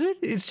 Is it?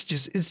 It's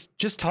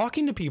just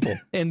talking to people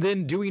and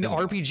then doing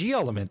RPG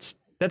elements.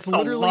 That's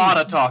literally a lot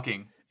of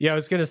talking. Yeah, I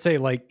was going to say,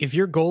 like, if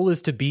your goal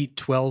is to beat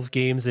 12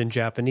 games in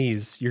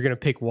Japanese, you're going to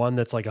pick one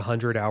that's like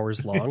 100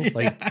 hours long.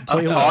 Like,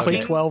 play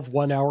 12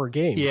 1-hour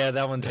games. Yeah,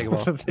 that one take a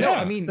while. No,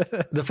 I mean,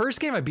 the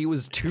first game I beat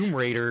was Tomb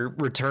Raider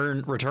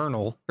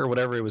Returnal, or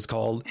whatever it was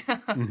called.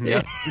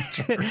 Yeah.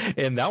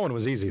 And that one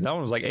was easy. That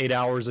one was like 8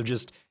 hours of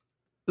just,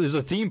 there's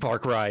a theme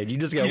park ride. You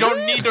just go, you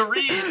don't need to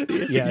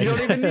read. Yeah, you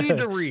don't even need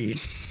to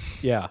read.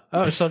 Yeah.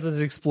 Oh,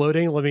 something's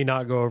exploding. Let me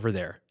not go over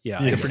there. Yeah.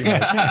 Pretty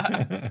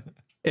much.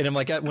 And I'm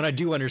like, when I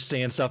do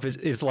understand stuff,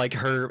 it's like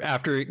her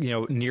after,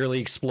 nearly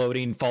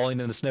exploding, falling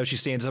in the snow, she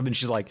stands up and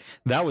she's like,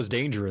 that was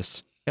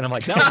dangerous. And I'm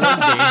like,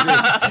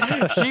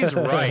 that was dangerous. She's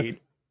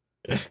right.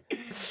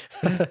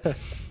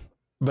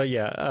 But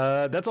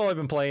yeah, that's all I've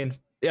been playing.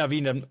 Yeah, I've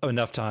eaten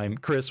enough time.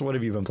 Chris, what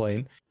have you been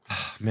playing?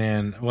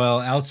 Man, well,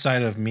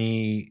 outside of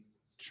me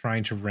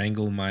trying to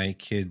wrangle my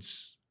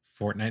kids'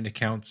 Fortnite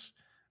accounts,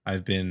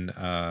 I've been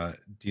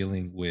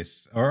dealing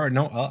with,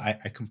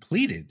 I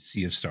completed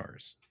Sea of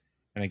Stars.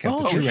 And I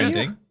got the true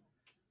ending.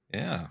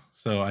 Yeah.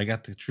 So I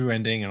got the true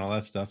ending and all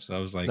that stuff. So I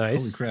was like, holy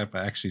crap,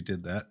 I actually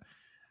did that.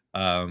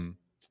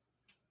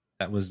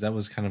 That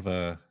was kind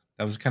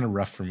of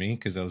rough for me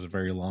because that was a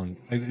very long,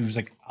 it was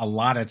like a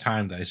lot of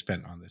time that I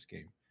spent on this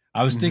game.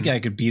 I was thinking I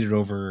could beat it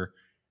over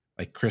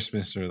like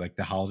Christmas or like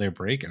the holiday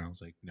break. And I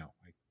was like, no,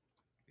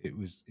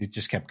 it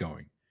just kept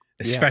going,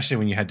 especially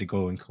when you had to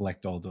go and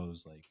collect all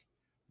those like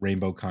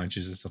rainbow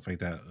conches and stuff like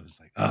that. It was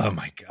like, oh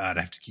my God,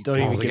 I have to keep Don't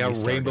even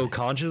get rainbow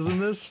conches in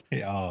this?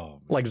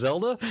 Like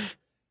Zelda?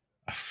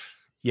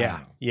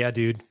 Yeah,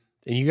 dude.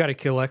 And you got to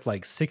collect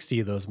like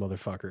 60 of those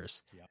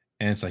motherfuckers. Yeah.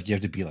 And it's like you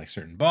have to be like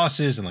certain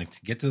bosses and like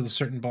to get to the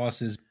certain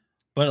bosses.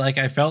 But like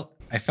I felt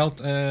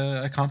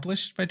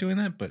accomplished by doing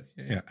that. But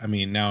yeah, I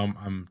mean, now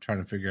I'm trying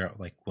to figure out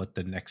like what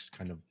the next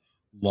kind of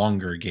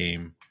longer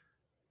game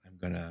I'm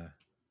gonna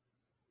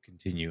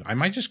continue. I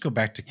might just go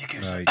back to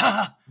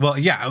well,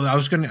 yeah, I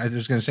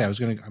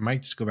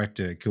might just go back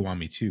to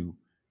Kiwami 2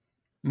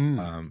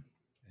 and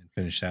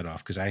finish that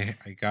off because I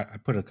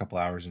put a couple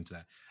hours into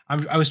that.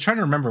 I was trying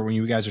to remember when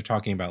you guys are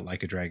talking about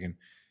Like a Dragon.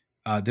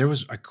 There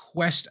was a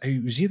quest.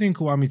 It was either in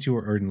Kiwami 2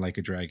 or in Like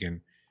a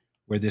Dragon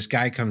where this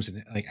guy comes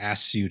and like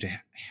asks you to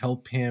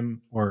help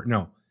him, or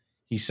no,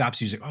 he stops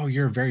you. He's like, "Oh,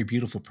 you're a very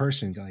beautiful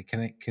person. Like,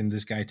 can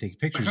this guy take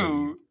pictures of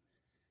you?"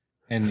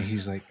 And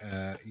he's like,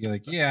 you're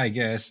like, yeah, I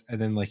guess.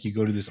 And then like you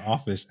go to this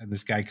office and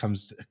this guy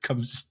comes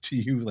to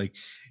you like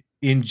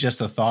in just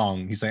a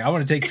thong. He's like, I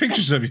want to take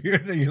pictures of you.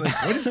 And you're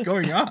like, what is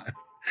going on?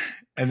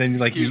 And then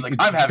like he's like,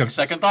 I'm having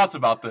second thoughts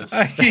about this.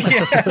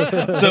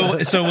 Yeah.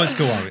 So what's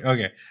Kiwami?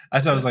 Okay,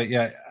 that's what I was like.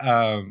 Yeah,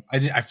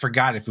 I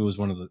forgot if it was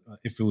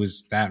if it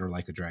was that or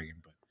like a dragon,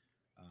 but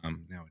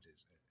now it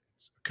is.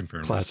 It's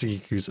confirmed. Classic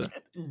Yakuza.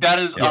 That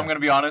is, I'm going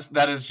to be honest.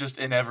 That is just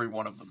in every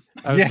one of them.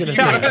 I was going to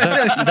say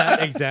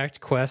that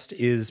exact quest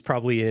is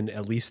probably in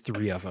at least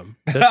 3 of them.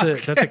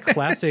 That's a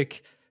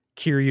classic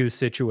Kiryu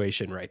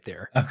situation right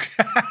there.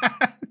 Okay.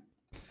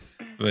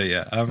 But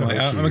yeah, I'm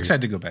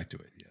excited to go back to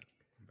it.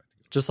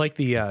 Just like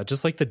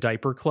the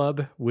diaper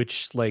club,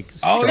 which like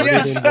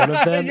started in one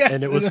of them,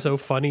 and it was so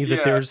funny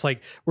that they're just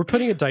like, we're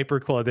putting a diaper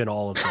club in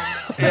all of them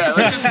now. Yeah,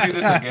 let's just do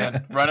this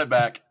again. Run it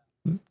back.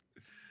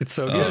 It's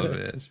so good.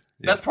 Man. Yeah.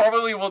 That's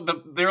probably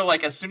what they're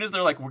like. As soon as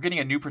they're like, we're getting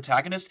a new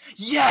protagonist.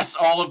 Yes,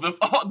 all of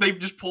they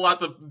just pull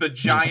out the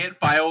giant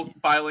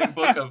filing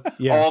book of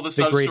all the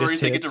sub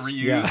stories they get to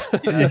reuse.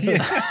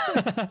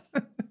 Yeah.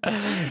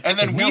 And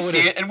then we see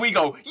it and we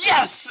go,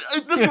 yes,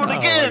 this one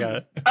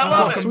again. I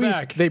love it.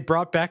 Sweet. They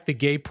brought back the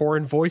gay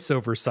porn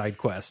voiceover side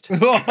quest. Oh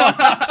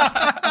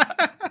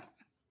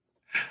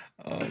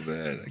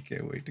man, I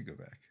can't wait to go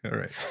back. All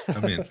right,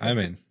 I'm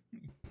in.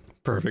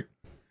 Perfect.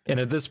 And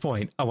at this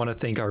point, I want to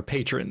thank our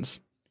patrons: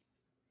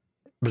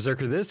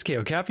 Berserker This,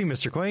 KO Cappy,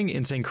 Mr. Quang,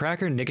 Insane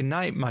Cracker, Nick and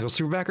Knight, Michael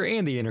Superbacker,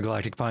 and the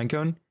Intergalactic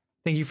Pinecone.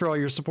 Thank you for all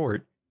your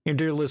support. And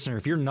dear listener,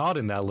 if you're not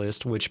in that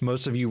list, which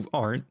most of you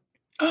aren't,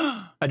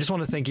 I just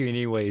want to thank you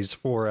anyways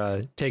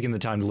for taking the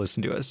time to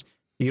listen to us.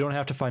 You don't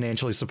have to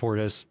financially support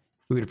us.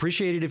 We would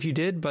appreciate it if you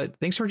did, but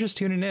thanks for just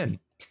tuning in.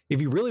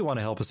 If you really want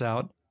to help us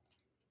out,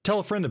 tell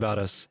a friend about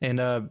us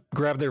and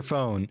grab their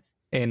phone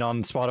and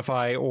on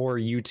Spotify or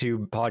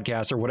YouTube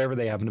podcasts or whatever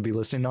they happen to be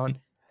listening on,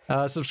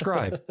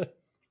 subscribe.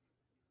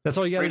 That's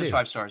all you got to do.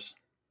 5 stars.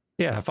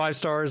 Yeah, 5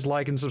 stars,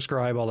 like and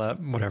subscribe, all that,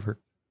 whatever.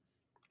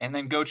 And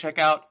then go check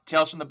out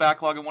Tales from the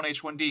Backlog and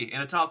 1H1D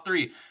in a top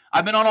 3.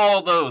 I've been on all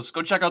of those.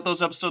 Go check out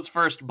those episodes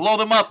first. Blow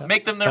them up.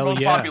 Make them their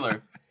most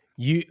popular.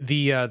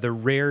 The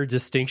rare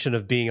distinction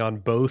of being on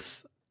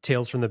both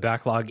Tales from the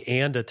Backlog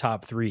and a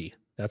top 3.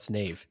 That's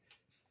Nave.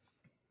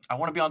 I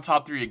want to be on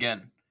top 3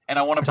 again. And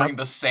I want to bring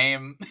the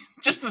same,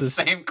 just the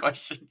same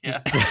question.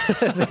 Yeah.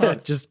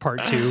 Just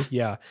part 2.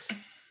 Yeah.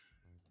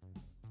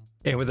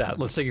 And with that,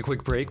 let's take a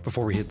quick break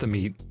before we hit the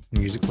meat.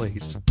 Music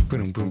plays.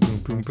 Boom, boom, boom,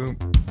 boom, boom.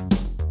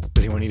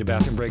 Does anyone need a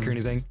bathroom break or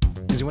anything?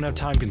 Does anyone have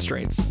time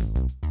constraints?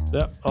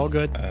 Yep, all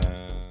good.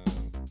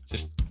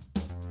 Just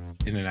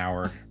in an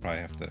hour,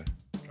 probably have to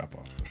drop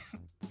off.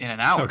 In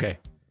an hour? Okay,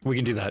 we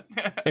can do that.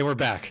 And we're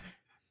back.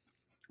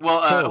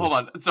 Well, hold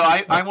on. So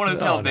I want to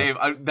tell Dave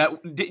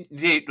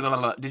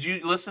did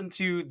you listen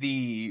to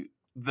the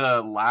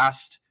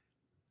last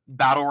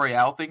Battle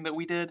Royale thing that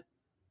we did?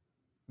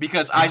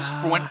 Because I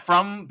went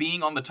from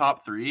being on the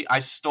top 3, I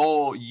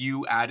stole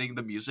you adding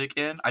the music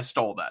in. I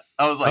stole that.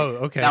 I was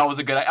like, that was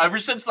a good. Ever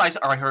since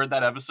I heard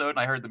that episode and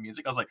I heard the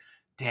music, I was like,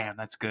 damn,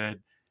 that's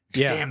good.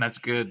 Yeah. Damn, that's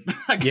good.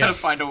 I gotta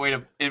find a way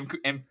to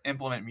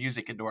implement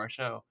music into our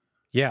show.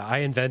 Yeah, I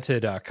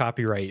invented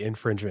copyright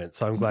infringement,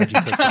 so I'm glad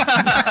you took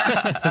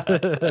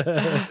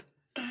that.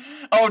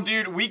 Oh,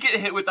 dude, we get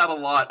hit with that a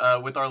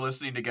lot with our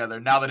listening together.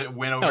 Now that it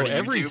went over to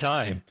every YouTube.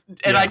 time,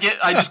 and I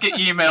just get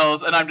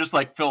emails, and I'm just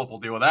like, Philip will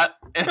deal with that,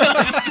 and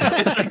I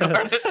just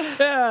disregard it.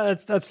 Yeah,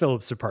 that's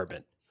Philip's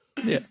department.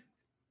 Yeah.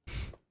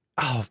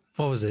 Oh,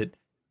 what was it?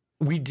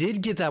 We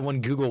did get that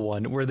one Google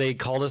one where they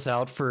called us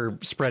out for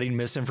spreading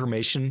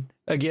misinformation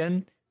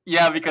again.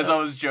 Yeah, because I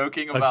was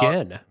joking about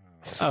again.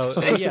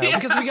 Oh, yeah,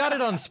 because we got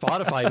it on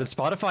Spotify, but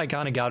Spotify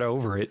kind of got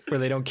over it, where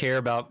they don't care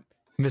about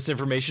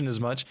misinformation as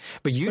much.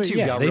 But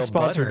YouTube got real they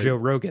sponsor butthurt. Joe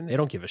Rogan. They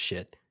don't give a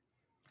shit.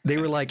 They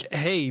were like,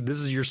 hey, this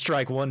is your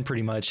strike one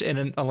pretty much,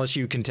 and unless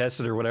you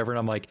contest it or whatever. And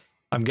I'm like,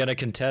 I'm gonna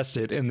contest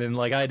it. And then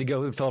like I had to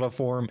go and fill out a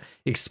form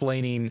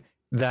explaining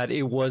that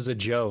it was a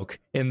joke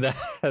and that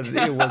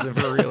it wasn't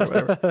for real or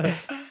whatever.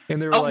 And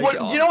they were like,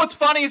 you know what's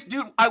funny is,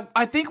 dude,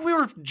 I think we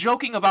were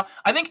joking about,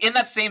 I think in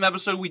that same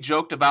episode we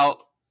joked about,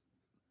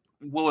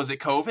 what was it,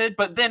 COVID?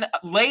 But then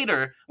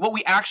later, what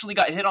we actually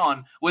got hit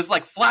on was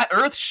like flat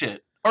Earth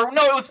shit. Or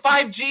no, it was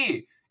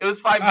 5G. It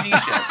was 5G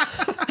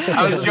shit.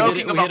 I was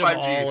joking about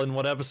 5G. All in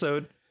one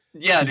episode.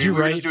 Yeah,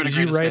 dude. Did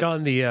you write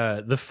on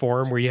the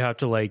form where you have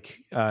to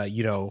like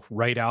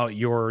write out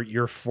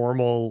your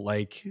formal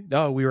like,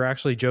 oh, we were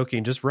actually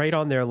joking. Just write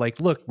on there like,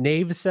 look,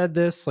 Nave said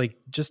this. Like,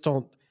 just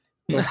don't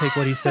take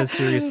what he says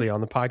seriously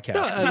on the podcast.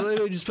 No, I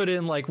literally just put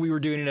in like we were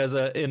doing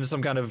it in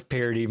some kind of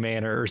parody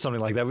manner or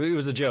something like that. It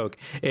was a joke,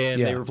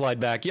 and they replied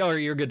back, "Yo,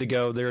 you're good to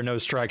go. There are no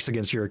strikes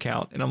against your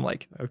account." And I'm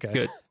like, okay,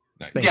 good.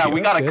 Yeah, we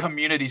got a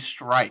community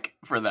strike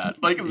for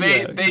that. Like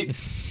they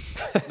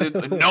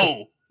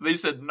no, they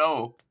said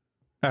no.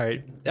 All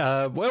right,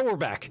 well, we're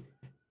back.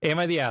 Am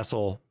I the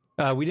asshole?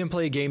 We didn't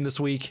play a game this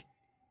week.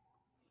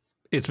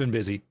 It's been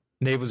busy.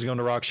 Nave was going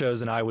to rock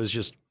shows, and I was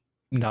just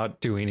not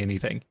doing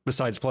anything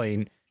besides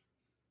playing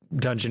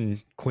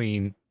Dungeon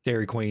Queen,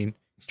 Dairy Queen,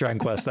 Dragon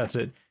Quest. That's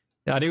it.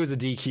 I knew it was a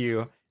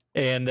DQ,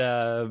 and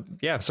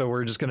so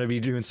we're just going to be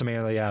doing some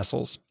Am I the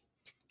Assholes.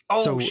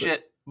 Oh,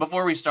 shit.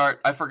 before we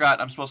start, I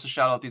forgot I'm supposed to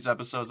shout out these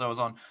episodes I was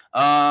on.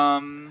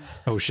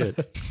 Oh shit!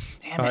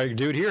 Damn it. All right,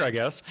 do it here, I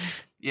guess.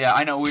 Yeah,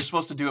 I know we were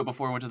supposed to do it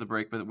before we went to the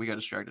break, but we got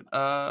distracted.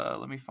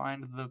 Let me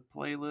find the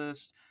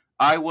playlist.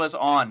 I was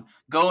on.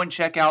 Go and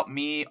check out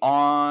me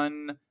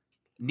on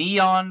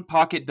Neon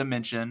Pocket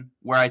Dimension,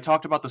 where I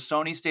talked about the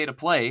Sony State of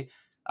Play.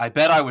 I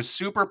bet I was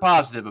super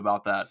positive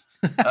about that.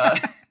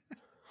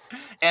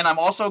 And I'm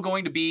also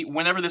going to be,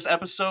 whenever this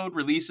episode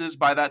releases,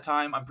 by that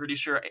time, I'm pretty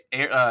sure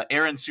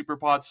Aaron's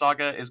Superpod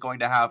Saga is going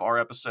to have our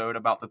episode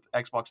about the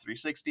Xbox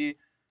 360.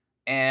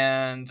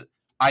 And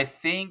I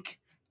think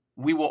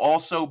we will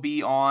also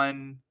be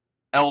on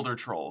Elder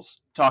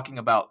Trolls, talking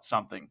about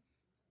something.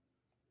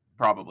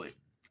 Probably.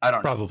 I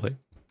don't know. Probably.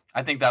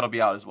 I think that'll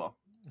be out as well.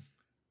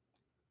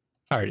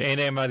 All right, and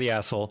am I the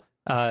asshole?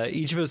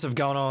 Each of us have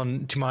gone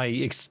on to my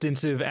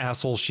extensive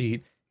asshole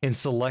sheet and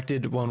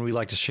selected one we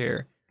like to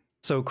share.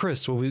 So,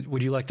 Chris,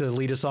 would you like to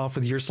lead us off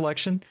with your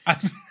selection?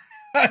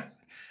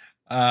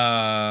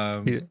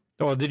 Or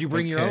did you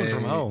bring your own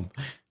from home?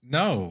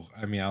 No,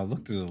 I mean, I'll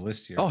look through the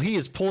list here. Oh, he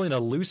is pulling a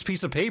loose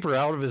piece of paper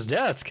out of his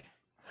desk.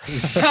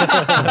 This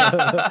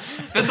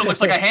one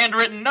looks like a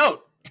handwritten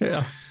note.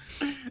 Yeah.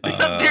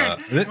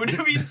 Dude, would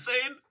it be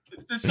insane?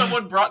 Did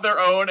someone brought their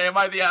own? Am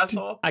I the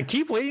asshole? I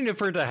keep waiting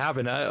for it to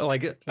happen.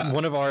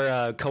 One of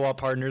our co-op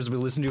partners we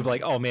listen to,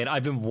 like, oh man,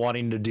 I've been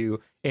wanting to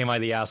do Am I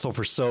the Asshole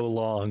for so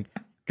long.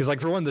 Because,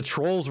 like, for one, the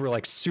trolls were,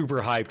 like, super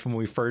hyped when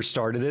we first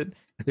started it.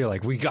 They're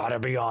like, we gotta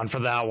be on for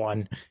that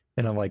one.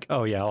 And I'm like,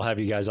 oh, yeah, I'll have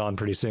you guys on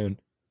pretty soon.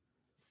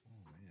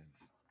 Oh, man.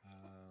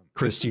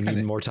 Chris, do you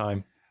need more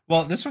time?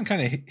 Well, this one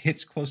kind of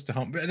hits close to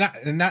home, but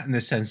not in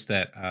the sense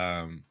that...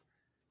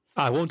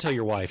 I won't tell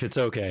your wife. It's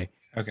okay.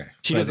 Okay.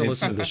 She doesn't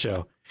listen to the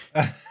show.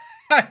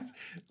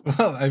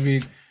 Well, I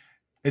mean,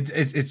 it's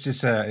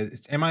just...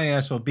 it's Am I the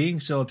Asshole being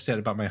so upset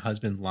about my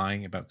husband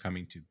lying about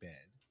coming to bed?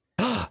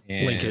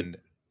 And... Link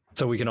it.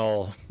 So we can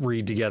all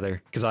read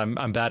together, because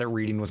I'm bad at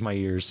reading with my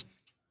ears.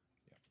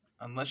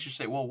 Unless you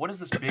say, well, what is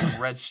this big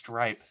red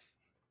stripe?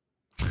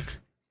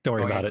 Don't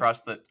worry about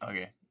across it.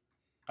 Okay.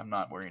 I'm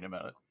not worried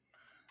about it.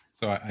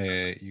 So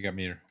you want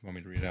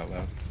me to read it out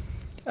loud?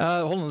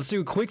 Hold on, let's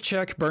do a quick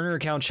check, burner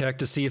account check,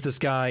 to see if this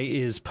guy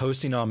is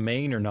posting on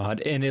main or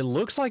not. And it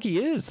looks like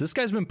he is. This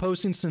guy's been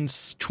posting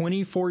since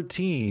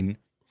 2014,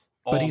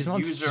 but he's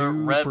not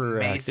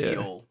super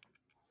active.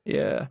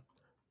 Yeah.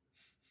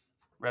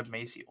 Reb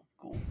Maciel.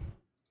 Cool.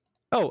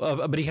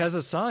 Oh, but he has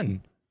a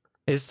son.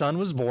 His son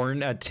was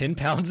born at 10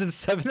 pounds and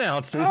 7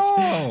 ounces.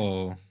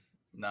 Oh.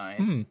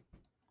 Nice.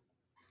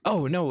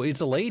 Oh, no,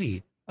 it's a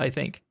lady, I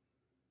think.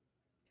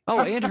 Oh,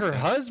 and her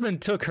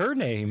husband took her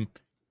name.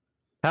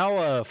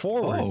 How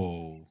forward.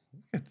 Oh,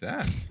 look at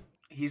that.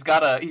 He's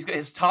got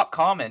his top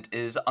comment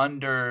is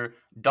under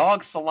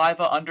dog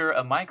saliva under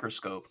a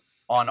microscope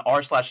on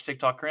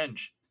r/TikTok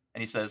cringe.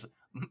 And he says,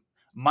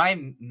 my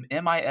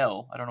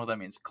MIL, I don't know what that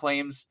means,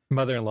 claims...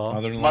 Mother-in-law.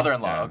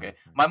 Mother-in-law, okay.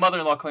 My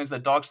mother-in-law claims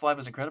that dog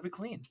saliva is incredibly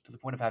clean to the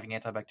point of having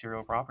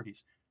antibacterial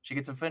properties. She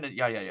gets offended.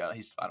 Yeah.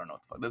 I don't know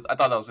what the fuck. I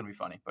thought that was going to be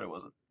funny, but it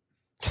wasn't.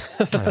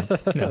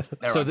 No.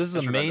 So this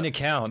is a main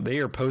account. They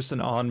are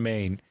posting on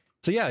main.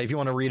 So yeah, if you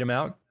want to read them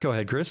out, go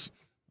ahead, Chris.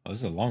 Oh, this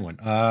is a long one.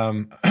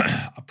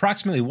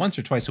 Approximately once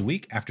or twice a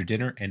week after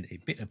dinner and a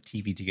bit of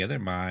TV together,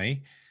 my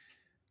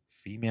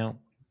female...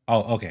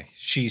 Oh, okay.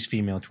 She's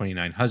female,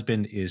 29.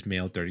 Husband is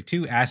male,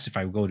 32. Asks if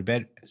I will go to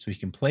bed so he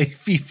can play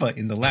FIFA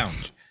in the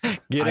lounge.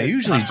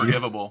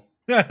 Unforgivable.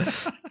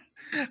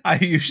 I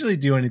usually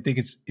do, and I think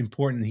it's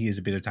important that he has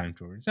a bit of time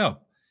for himself.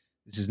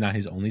 This is not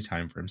his only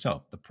time for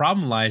himself. The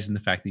problem lies in the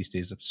fact that he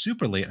stays up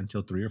super late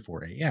until 3 or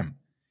 4 a.m.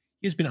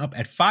 He has been up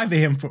at 5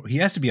 a.m. He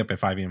has to be up at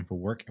 5 a.m. for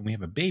work, and we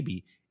have a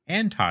baby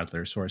and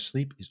toddler, so our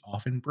sleep is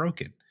often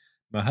broken.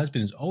 My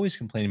husband is always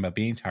complaining about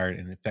being tired,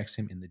 and it affects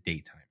him in the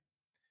daytime.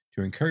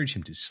 To encourage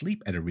him to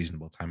sleep at a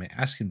reasonable time, I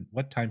ask him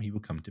what time he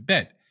will come to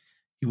bed.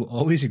 He will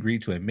always agree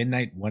to a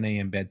midnight 1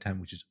 a.m. bedtime,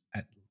 which is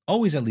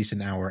always at least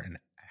an hour and a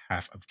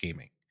half of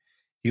gaming.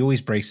 He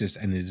always breaks this,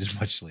 and it is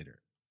much later.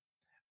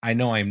 I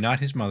know I am not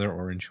his mother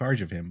or in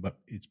charge of him, but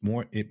it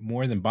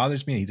more than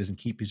bothers me, and he doesn't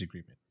keep his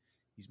agreement.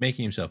 He's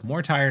making himself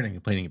more tired and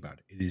complaining about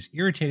it. It is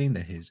irritating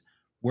that his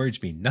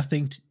words mean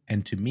nothing,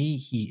 and to me,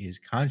 he is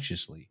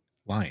consciously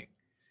lying.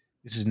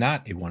 This is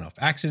not a one-off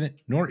accident,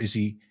 nor is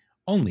he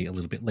only a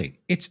little bit late.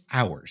 It's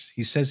hours.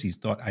 He says he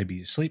thought I'd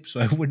be asleep,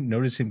 so I wouldn't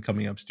notice him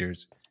coming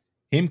upstairs.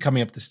 Him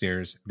coming up the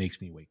stairs makes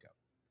me wake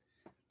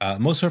up.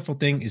 Most hurtful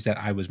thing is that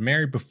I was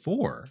married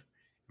before.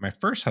 My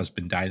first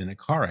husband died in a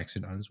car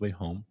accident on his way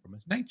home from a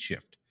night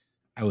shift.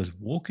 I was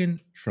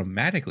woken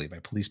traumatically by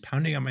police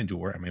pounding on my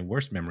door, and my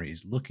worst memory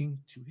is looking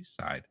to his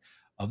side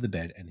of the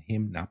bed and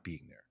him not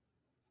being there.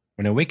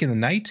 When I wake in the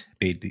night,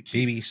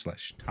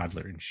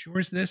 baby/toddler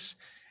ensures this,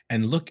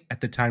 and look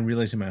at the time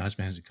realizing my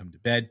husband hasn't come to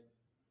bed.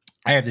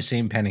 I have the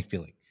same panic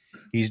feeling.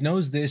 He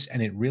knows this,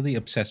 and it really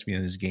upsets me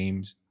that his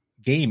game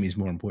is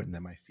more important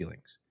than my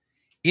feelings.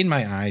 In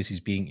my eyes, he's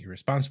being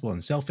irresponsible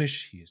and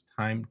selfish. He has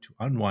time to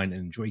unwind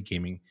and enjoy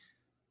gaming,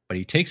 but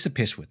he takes the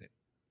piss with it.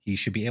 He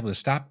should be able to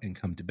stop and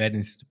come to bed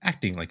instead of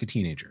acting like a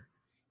teenager.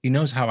 He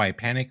knows how I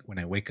panic when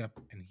I wake up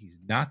and he's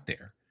not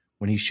there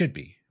when he should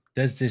be.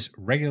 Does this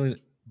regularly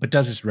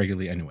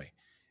anyway.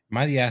 Am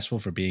I the asshole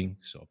for being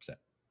so upset?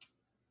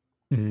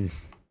 You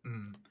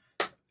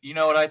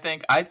know what I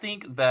think? I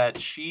think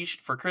that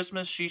for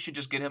Christmas, she should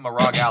just get him a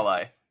ROG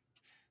Ally.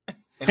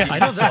 I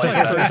know that's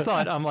my first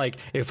thought. I'm like,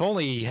 if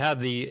only he had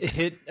the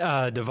hit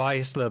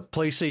device, the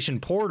PlayStation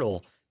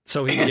Portal,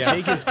 so he could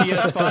take his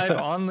PS5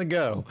 on the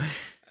go.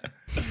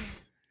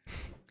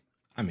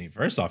 I mean,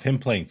 first off, him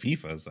playing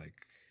FIFA is like,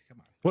 come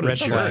on. What a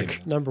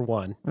jerk. Number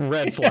one.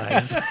 Red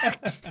flags.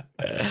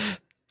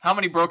 How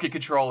many broken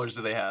controllers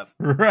do they have?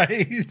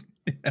 Right.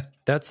 Yeah.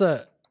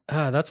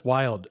 That's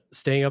wild.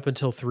 Staying up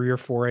until 3 or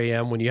 4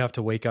 a.m. when you have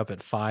to wake up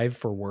at 5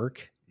 for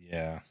work.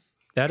 Yeah.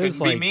 That Couldn't is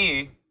be like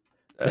me.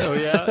 Oh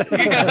yeah.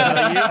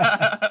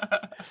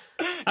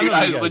 Dude,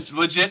 I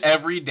legit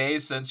every day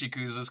since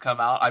Yakuza's come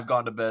out, I've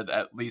gone to bed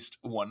at least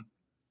 1.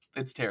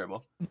 It's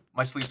terrible.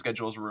 My sleep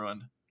schedule is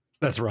ruined.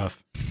 That's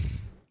rough.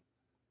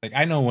 Like,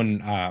 I know when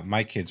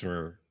my kids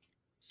were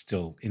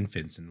still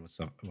infants and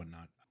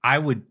whatnot, I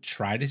would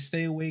try to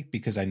stay awake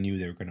because I knew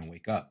they were going to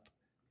wake up.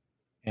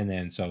 And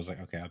then, so I was like,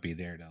 okay, I'll be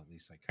there to at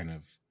least like kind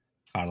of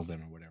coddle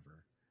them or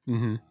whatever.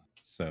 Mm-hmm.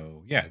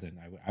 So yeah, then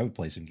I would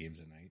play some games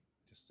at night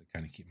just to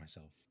kind of keep my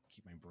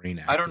brain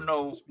active. I don't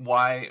know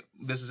why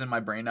this is in my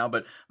brain now,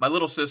 but my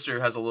little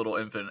sister has a little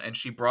infant, and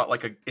she brought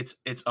like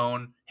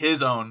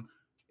his own.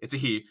 It's a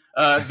he.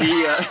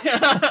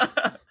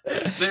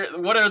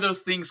 What are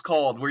those things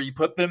called where you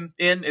put them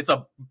in? It's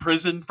a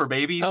prison for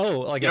babies.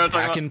 Oh, like a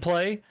pack and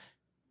play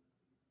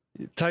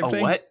type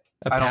thing. What?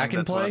 A pack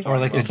and play, or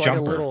like a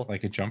jumper,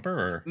 like a jumper,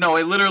 or no?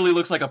 It literally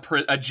looks like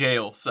a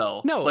jail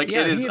cell. No, like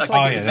yeah, it is. It's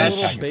Like a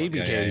little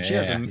baby cage.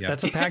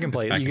 That's a pack and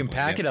play. You can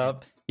pack it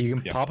up. You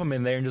can pop them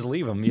in there and just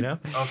leave them. You know.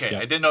 Okay,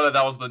 I didn't know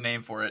that was the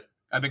name for it.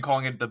 I've been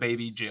calling it the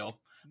baby jail.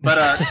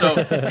 But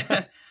so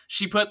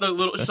she put the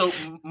little. So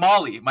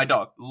Molly, my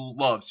dog,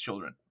 loves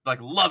children. Like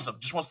loves them.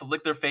 Just wants to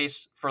lick their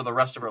face for the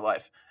rest of her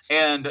life.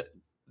 And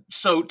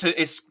so to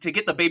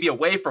get the baby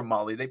away from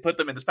Molly, they put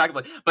them in this pack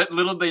and play. But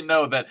little they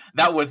know that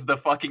was the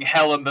fucking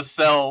Hell in the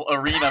Cell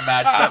arena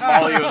match that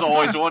Molly was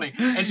always wanting,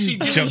 and she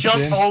just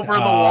jumped over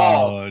the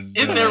wall in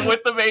there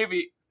with the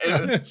baby.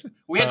 And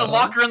we had to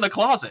lock her in the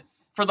closet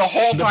for the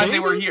whole time they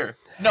were here.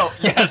 No,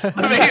 yes,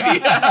 the baby.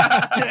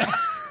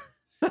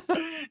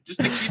 Just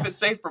to keep it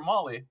safe for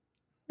Molly.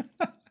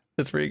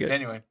 That's pretty good.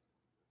 Anyway.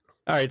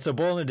 All right, so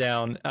boiling it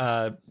down,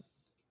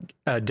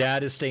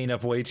 Dad is staying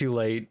up way too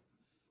late,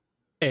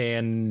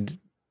 and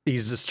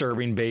he's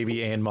disturbing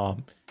baby and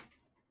mom.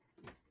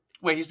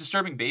 Wait, he's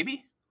disturbing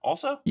baby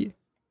also? Yeah,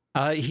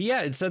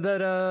 it said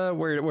that,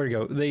 where'd it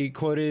go? They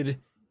quoted,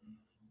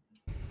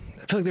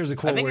 I feel like there's a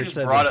quote where it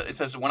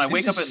says, when I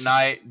wake up at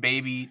night,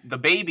 the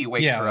baby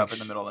wakes her up in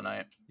the middle of the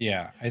night.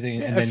 Yeah, I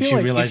think, and then she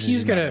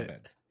realizes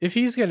if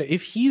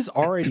he's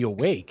already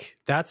awake,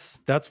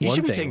 that's he one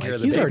should be thing. Taking care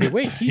of he's the baby. already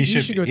awake. He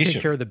should go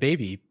take care of the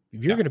baby.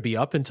 If you're going to be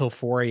up until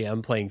 4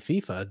 a.m. playing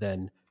FIFA,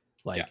 then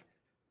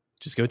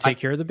just go take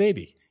care of the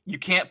baby. You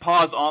can't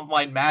pause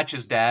online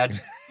matches, Dad.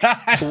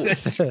 I've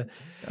played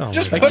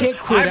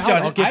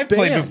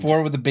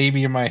before with a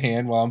baby in my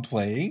hand while I'm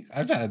playing.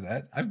 I've had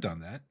that. I've done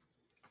that.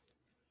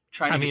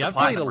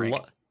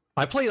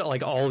 I played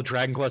like all of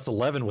Dragon Quest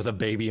XI with a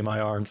baby in my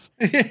arms.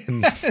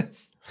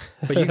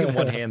 But you can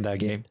one hand that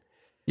game.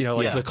 You know,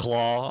 like the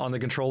claw on the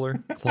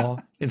controller,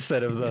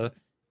 instead of the.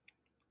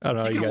 I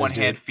don't know. You can one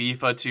hand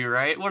FIFA too,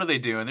 right? What are they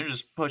doing? They're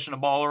just pushing a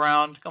ball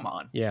around. Come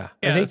on. Yeah,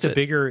 I think the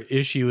bigger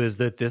issue is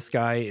that this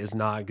guy is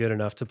not good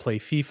enough to play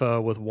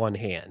FIFA with one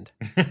hand.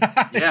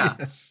 Yeah,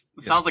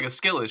 sounds like a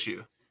skill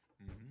issue.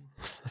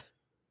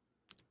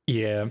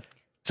 Yeah.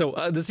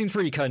 So this seems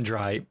pretty cut and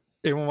dry.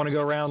 Everyone want to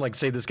go around like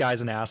say this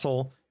guy's an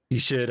asshole? He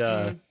should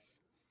go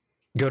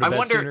to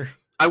bed sooner.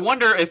 I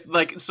wonder if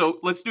so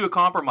let's do a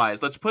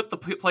compromise. Let's put the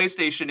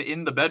PlayStation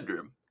in the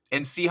bedroom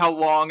and see how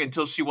long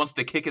until she wants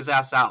to kick his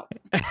ass out.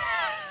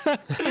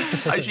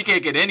 She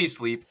can't get any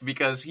sleep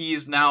because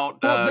he's now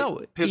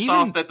pissed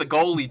off that the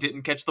goalie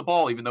didn't catch the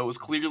ball, even though it was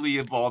clearly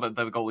a ball that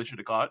the goalie should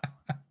have caught.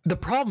 The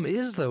problem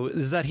is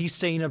that he's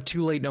staying up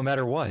too late no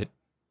matter what.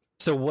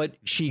 So what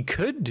she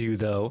could do,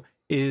 though,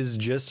 is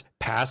just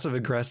passive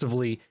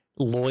aggressively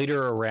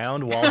loiter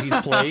around while he's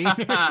playing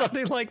or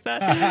something like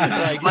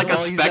that. Like a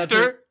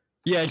specter?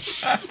 Yeah,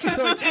 just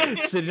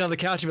sitting on the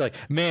couch and be like,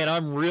 "Man,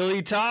 I'm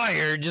really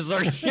tired." Just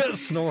like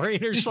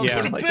snoring or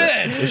something like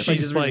that.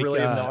 She's just like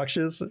really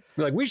obnoxious.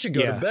 Like, we should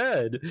go to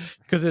bed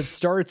because it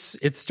starts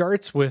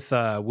with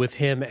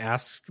him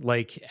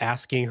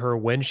asking her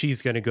when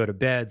she's going to go to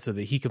bed so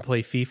that he can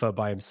play FIFA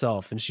by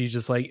himself, and she's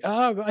just like,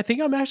 I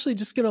think I'm actually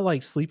just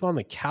gonna sleep on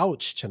the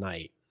couch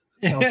tonight.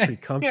 It sounds pretty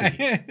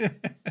comfy.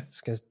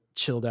 Just gonna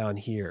chill down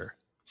here.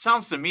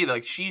 Sounds to me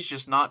like she's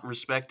just not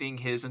respecting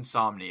his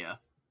insomnia.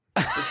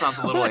 This sounds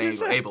a little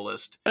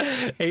ableist.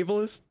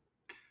 Ableist?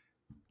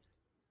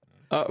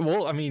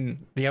 Well, I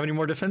mean, do you have any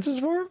more defenses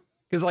for him?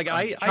 Because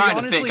I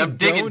honestly I'm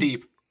digging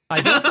deep.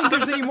 I don't think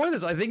there's any more of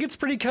this. I think it's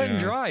pretty cut and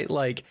dry.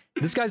 Like,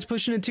 this guy's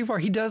pushing it too far.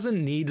 He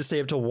doesn't need to stay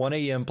up till 1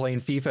 a.m.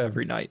 playing FIFA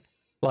every night.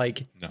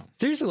 Like, No.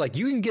 seriously, like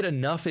you can get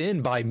enough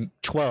in by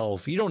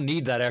 12. You don't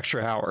need that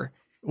extra hour.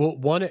 Well,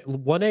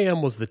 1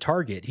 a.m. was the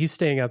target. He's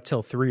staying up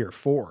till 3 or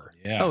 4.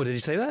 Yeah. Oh, did he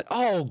say that?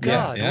 Oh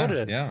God, what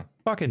a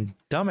fucking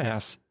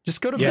dumbass.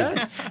 Just go to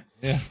bed.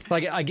 Yeah.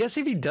 Like, I guess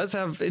if he does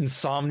have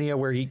insomnia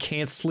where he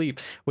can't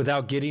sleep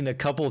without getting a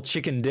couple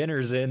chicken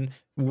dinners in,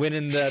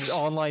 winning that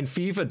online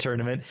FIFA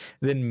tournament,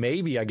 then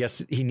maybe I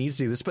guess he needs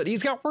to do this. But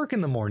he's got work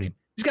in the morning.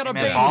 He's got a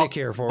baby to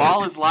care for.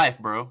 Ball is life,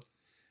 bro.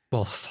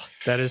 Ball is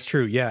life. That is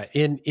true. Yeah.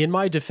 In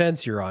my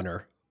defense, Your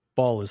Honor,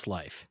 ball is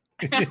life.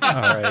 All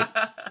right.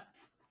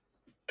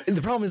 And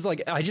the problem is,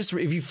 like,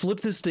 if you flip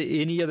this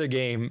to any other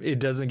game, it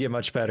doesn't get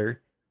much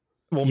better.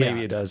 Well,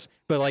 maybe it does,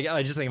 but like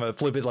I just think about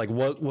flip it. Like,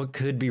 what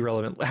could be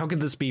relevant? How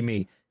could this be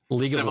me?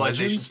 League of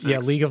Legends? 6. Yeah,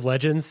 League of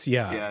Legends.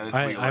 Yeah,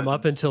 I'm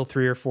up until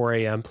 3 or 4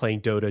 a.m.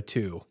 playing Dota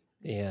 2,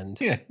 and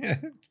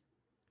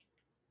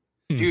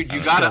dude,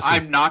 you gotta.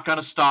 I'm not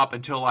gonna stop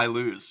until I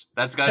lose.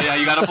 You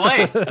gotta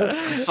play.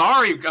 I'm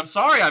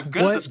sorry. I'm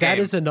good at this game. That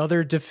is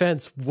another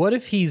defense. What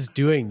if he's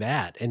doing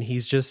that and he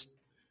just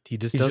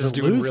doesn't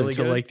lose really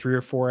until like 3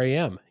 or 4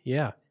 a.m.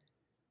 Yeah.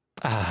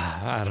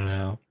 I don't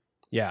know.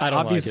 Yeah,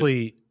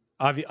 obviously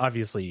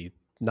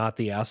not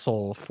the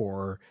asshole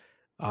for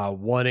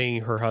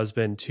wanting her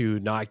husband to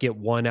not get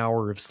 1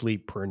 hour of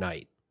sleep per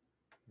night.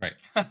 Right.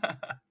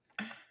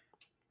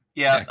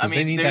 Yeah, I mean,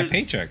 they need that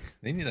paycheck.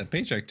 They need that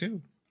paycheck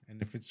too. And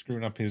if it's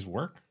screwing up his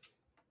work.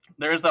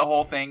 There's that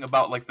whole thing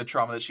about like the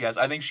trauma that she has.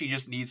 I think she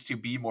just needs to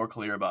be more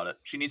clear about it.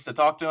 She needs to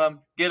talk to him,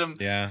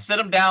 sit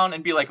him down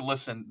and be like,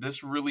 listen,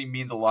 this really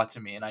means a lot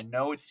to me. And I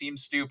know it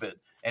seems stupid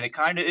and it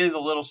kind of is a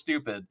little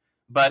stupid,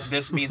 but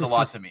this means a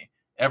lot to me.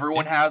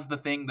 Everyone has the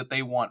thing that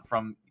they want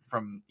from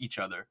each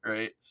other,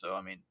 right? So,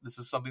 I mean, this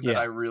is something that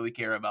I really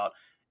care about.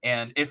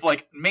 And if,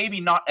 like, maybe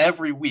not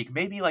every week,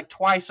 maybe, like,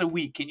 twice a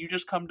week, can you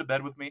just come to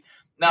bed with me?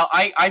 Now,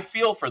 I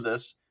feel for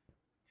this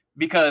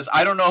because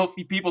I don't know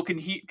if people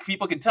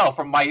can tell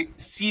from my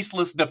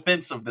ceaseless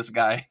defense of this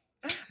guy.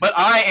 But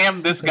I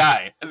am this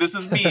guy. This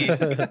is me.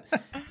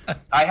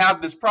 I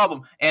have this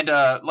problem. And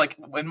like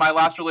in my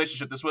last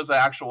relationship, this was an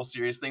actual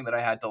serious thing that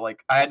I had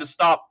to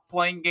stop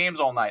playing games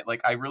all night.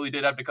 Like I really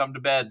did have to come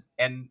to bed.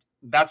 And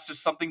that's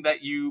just something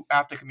that you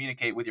have to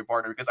communicate with your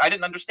partner because I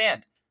didn't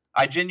understand.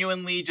 I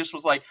genuinely just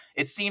was like,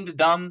 it seemed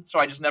dumb, so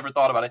I just never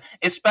thought about it.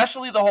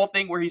 Especially the whole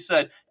thing where he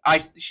said,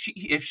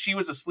 if she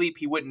was asleep,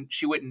 she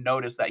wouldn't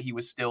notice that he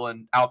was still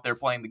out there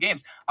playing the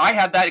games. I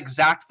had that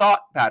exact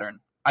thought pattern.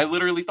 I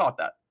literally thought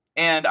that.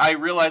 And I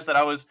realized that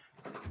I was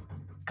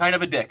kind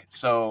of a dick.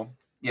 So,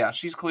 yeah,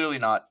 she's clearly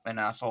not an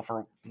asshole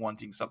for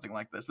wanting something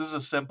like this. This is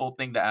a simple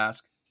thing to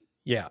ask.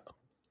 Yeah.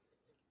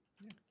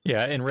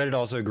 Yeah, and Reddit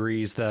also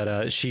agrees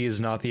that she is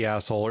not the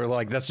asshole, or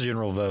like that's a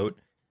general vote.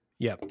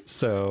 Yep.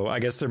 So I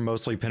guess they're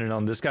mostly pinning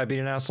on this guy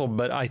being an asshole,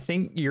 but I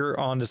think you're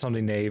onto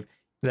something, Nave,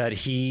 that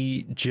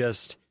he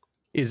just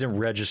isn't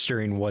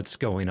registering what's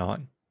going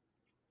on.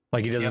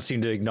 Like he doesn't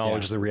seem to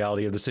acknowledge the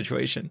reality of the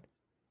situation.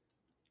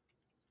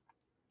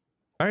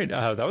 All right,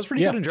 that was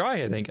pretty good and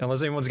dry, I think.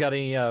 Unless anyone's got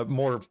any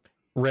more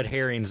red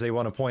herrings they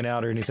want to point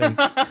out or anything.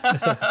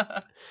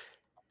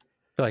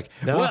 Like,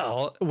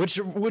 well, which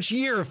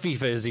year of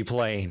FIFA is he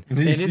playing? And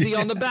is he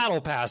on the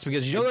battle pass?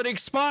 Because you know that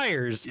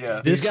expires.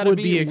 Yeah, this would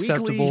be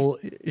acceptable.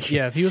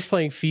 Yeah, if he was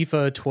playing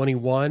FIFA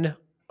 21,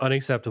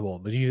 unacceptable.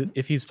 But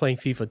if he's playing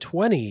FIFA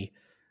 20,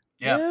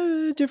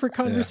 different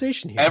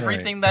conversation here.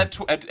 Everything that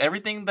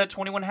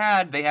 21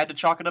 had, they had to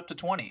chalk it up to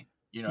 20.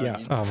 You know what I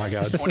mean? Oh my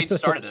god, 20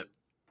 started it.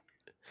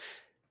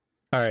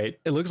 All right,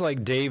 it looks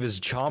like Dave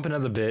is chomping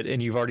at the bit,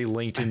 and you've already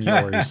linked in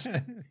yours.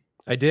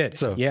 I did.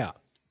 So yeah.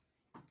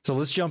 So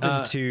let's jump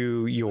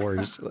into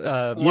yours.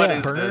 What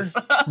is this?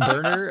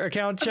 Burner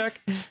account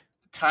check?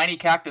 Tiny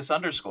Cactus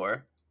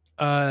 _.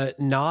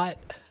 Not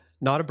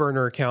a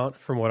burner account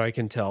from what I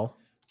can tell.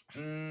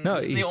 No,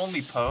 it's the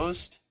only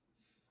post.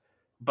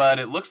 But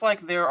it looks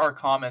like there are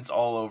comments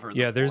all over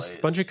the there's place. a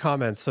bunch of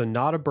comments, so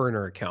not a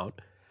burner account.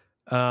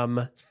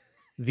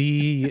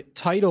 The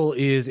title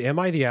is, "Am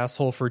I the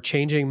asshole for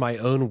changing my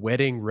own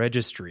wedding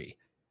registry?"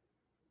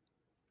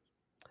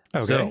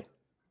 Okay. So,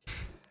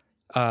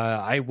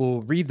 I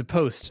will read the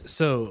post.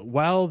 So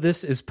while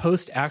this is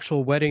post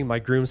actual wedding, my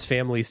groom's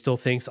family still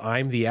thinks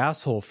I'm the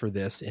asshole for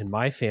this, and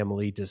my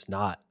family does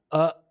not.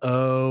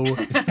 Uh-oh.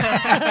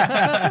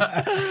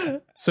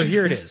 So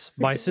here it is.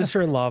 My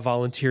sister-in-law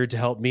volunteered to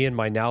help me and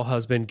my now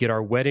husband get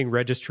our wedding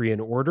registry in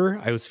order.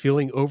 I was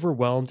feeling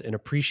overwhelmed and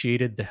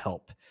appreciated the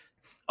help.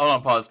 Hold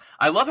on, pause.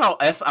 I love how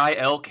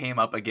SIL came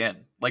up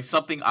again. Like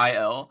something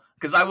IL.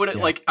 Because I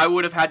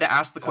would have had to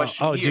ask the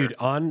question. Oh, dude,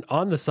 on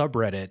the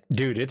subreddit,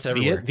 dude, it's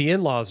everywhere. The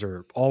in-laws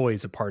are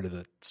always a part of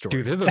the story.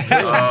 Dude, they're the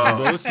villains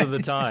most of the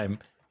time.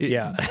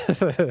 Yeah.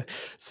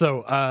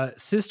 So,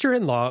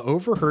 sister-in-law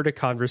overheard a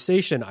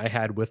conversation I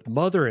had with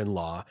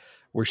mother-in-law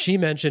where she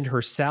mentioned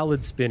her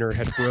salad spinner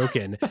had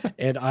broken,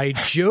 and I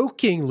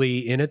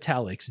jokingly, in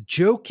italics,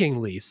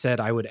 said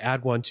I would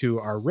add one to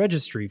our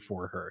registry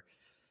for her.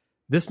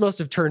 This must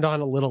have turned on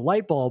a little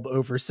light bulb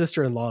over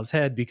sister-in-law's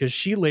head because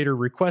she later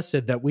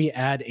requested that we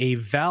add a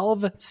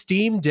Valve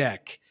Steam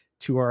Deck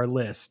to our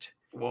list.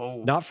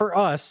 Whoa. Not for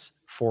us,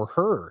 for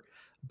her.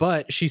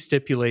 But she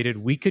stipulated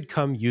we could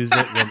come use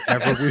it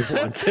whenever we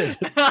wanted.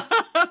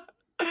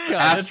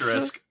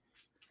 Asterisk.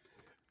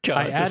 God,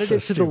 I added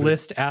it to the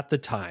list at the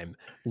time.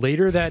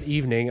 Later that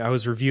evening, I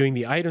was reviewing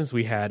the items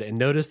we had and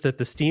noticed that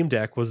the Steam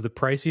Deck was the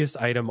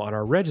priciest item on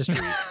our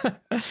registry.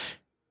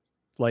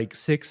 Like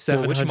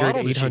 $600,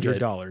 $700,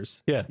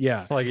 $800.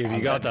 Yeah. Like if you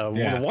got the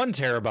 1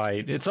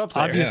 terabyte, it's up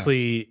there.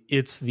 Obviously,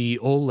 it's the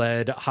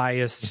OLED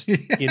highest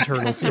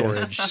internal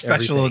storage.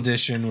 Special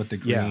edition with the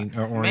green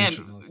or orange.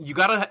 Man, you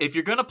gotta, if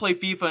you're gonna play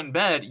FIFA in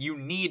bed, you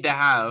need to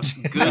have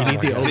good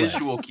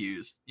visual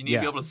cues. You need to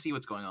be able to see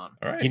what's going on.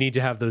 Right. You need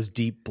to have those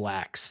deep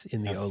blacks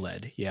in the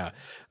OLED. Yeah.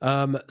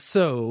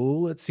 So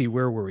let's see,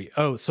 where were we?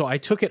 Oh, so I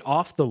took it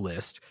off the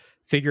list.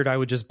 Figured I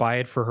would just buy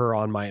it for her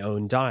on my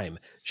own dime.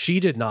 She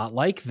did not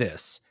like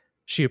this.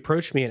 She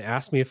approached me and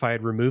asked me if I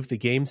had removed the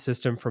game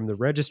system from the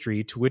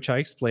registry, to which I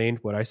explained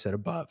what I said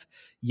above.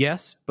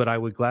 Yes, but I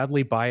would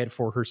gladly buy it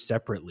for her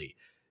separately.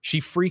 She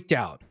freaked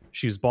out.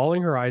 She was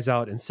bawling her eyes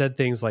out and said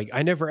things like,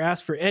 I never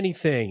asked for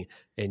anything,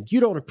 and you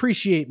don't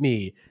appreciate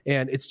me,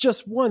 and it's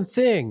just one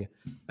thing.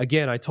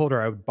 Again, I told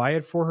her I would buy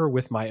it for her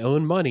with my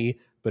own money,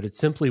 but it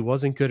simply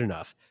wasn't good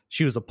enough.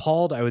 She was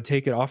appalled I would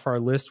take it off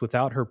our list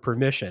without her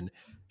permission.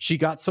 She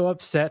got so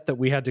upset that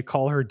we had to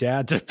call her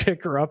dad to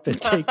pick her up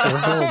and take her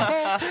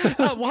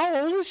home. Well,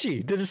 how old is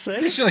she? Did it say?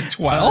 Is she like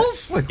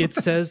 12? It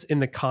says in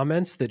the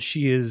comments that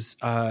she is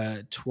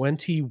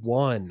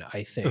 21,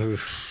 I think.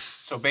 Oof.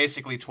 So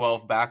basically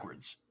 12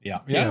 backwards. Yeah.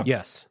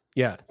 Yes.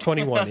 Yeah.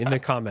 21 in the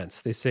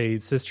comments. They say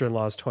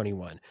sister-in-law is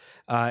 21.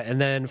 And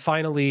then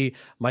finally,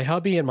 my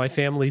hubby and my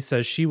family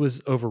says she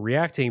was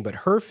overreacting, but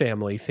her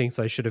family thinks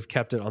I should have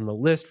kept it on the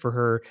list for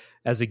her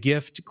as a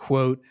gift,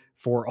 quote,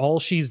 for all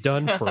she's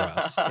done for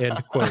us,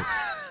 end quote.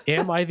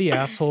 Am I the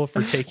asshole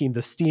for taking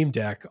the Steam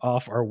Deck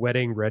off our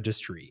wedding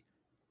registry?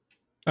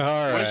 All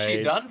right. What has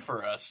she done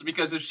for us?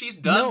 Because if she's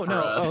done for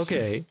us...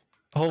 Okay.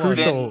 Hold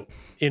crucial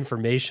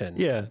information.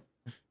 Yeah.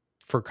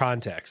 For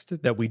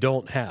context that we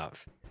don't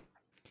have.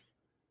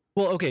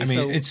 Well, okay. I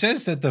mean, it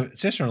says that the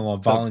sister-in-law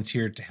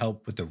volunteered to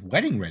help with the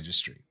wedding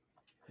registry.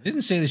 It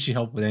didn't say that she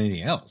helped with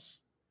anything else.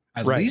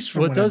 At least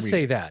from it does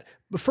say that.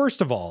 But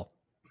first of all,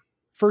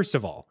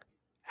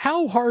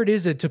 how hard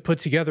is it to put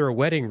together a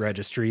wedding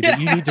registry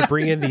that you need to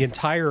bring in the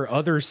entire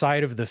other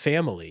side of the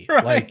family?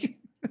 Right. Like,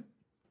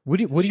 what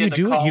do you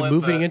do? You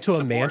moving into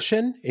a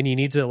mansion and you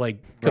need to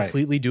like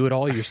completely do it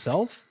all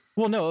yourself?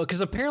 Well, no,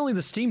 because apparently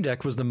the Steam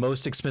Deck was the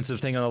most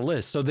expensive thing on the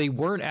list, so they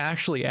weren't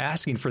actually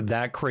asking for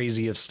that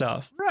crazy of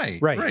stuff.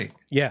 Right.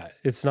 Yeah,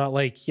 it's not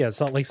like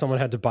someone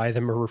had to buy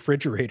them a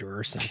refrigerator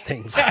or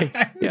something. Like,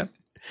 yeah.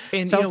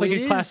 And sounds like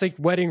a classic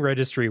wedding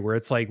registry where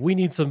it's like, we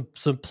need some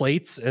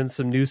plates and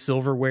some new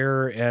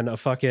silverware and a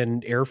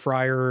fucking air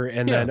fryer.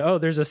 And then,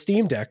 there's a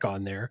Steam Deck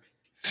on there.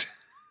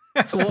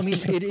 Well, I mean,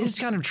 it is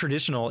kind of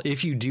traditional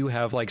if you do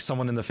have like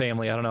someone in the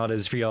family. I don't know how it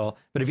is for y'all,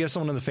 but if you have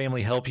someone in the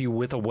family help you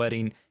with a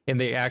wedding and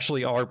they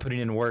actually are putting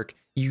in work,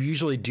 you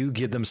usually do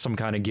give them some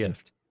kind of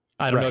gift.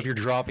 I don't know if you're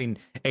dropping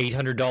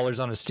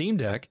 $800 on a Steam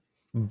Deck,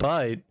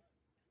 but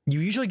you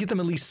usually get them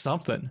at least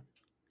something.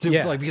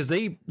 Like, because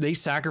they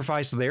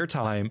sacrifice their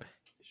time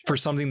for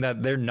something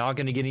that they're not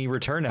going to get any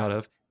return out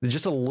of.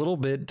 Just a little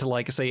bit to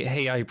like say,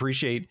 hey, I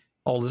appreciate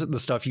all the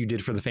stuff you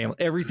did for the family,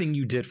 everything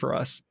you did for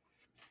us.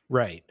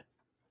 Right.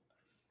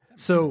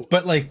 So,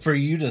 but like for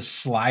you to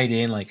slide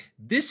in, like,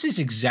 this is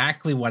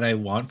exactly what I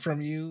want from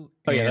you.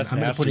 Oh yeah, that's I'm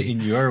nasty. Gonna put it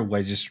in your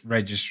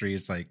registry.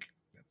 It's like,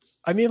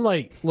 I mean,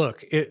 like,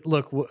 look, at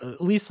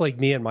least like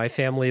me and my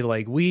family,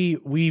 like we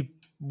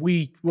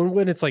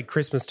when it's like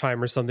Christmas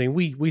time or something,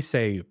 we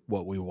say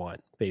what we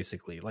want,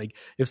 basically. Like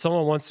if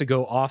someone wants to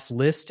go off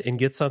list and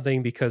get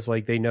something because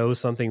like they know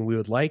something we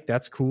would like,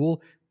 that's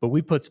cool. But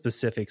we put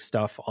specific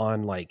stuff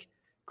on like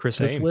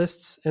Christmas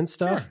lists and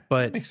stuff. Sure.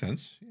 But makes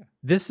sense. Yeah.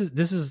 This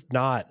is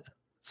not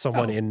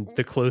someone in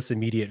the close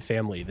immediate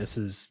family. This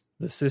is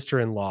the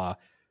sister-in-law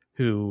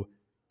who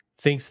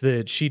thinks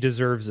that she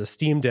deserves a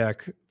Steam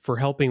Deck for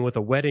helping with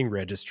a wedding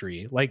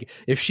registry. Like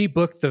if she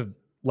booked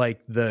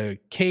the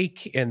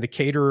cake and the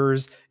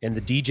caterers and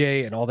the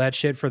DJ and all that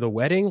shit for the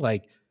wedding,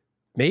 like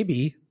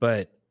maybe,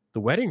 but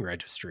the wedding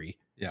registry.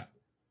 Yeah.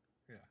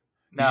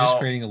 Now, you're just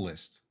creating a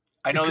list.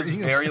 I know this is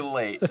very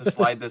late to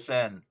slide this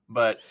in,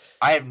 but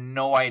I have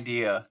no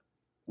idea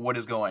what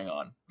is going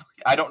on.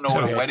 I don't know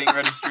what a wedding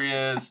registry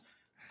is.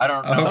 I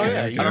don't know.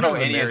 I don't know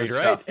any of this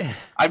stuff.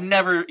 I've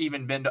never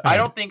even been to. I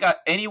don't think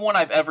anyone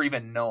I've ever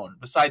even known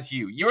besides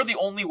you. You're the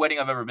only wedding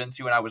I've ever been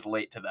to, and I was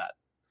late to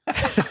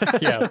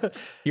that. Yeah,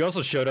 you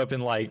also showed up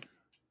in like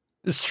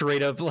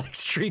straight up like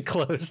street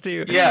clothes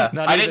too. Yeah,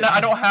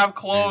 I don't have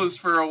clothes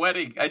for a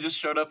wedding. I just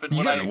showed up in.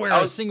 You gotta wear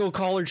a single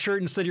collared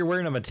shirt instead. You're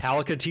wearing a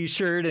Metallica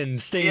t-shirt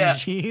and stained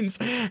jeans.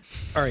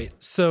 All right,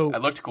 so I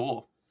looked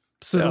cool.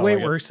 So the way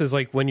it works is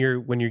like when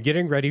you're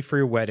getting ready for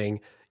your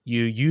wedding,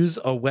 you use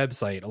a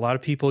website. A lot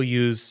of people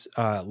use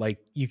like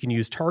you can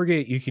use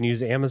Target, you can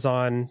use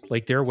Amazon,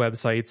 like their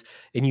websites,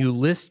 and you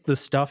list the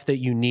stuff that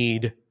you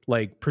need,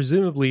 like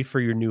presumably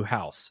for your new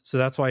house. So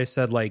that's why I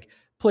said like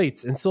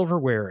plates and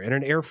silverware and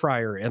an air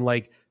fryer and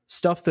like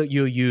stuff that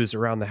you'll use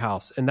around the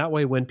house. And that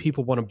way, when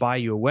people want to buy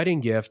you a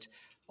wedding gift,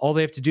 all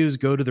they have to do is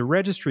go to the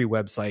registry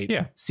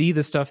website, see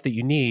the stuff that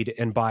you need,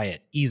 and buy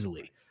it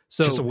easily.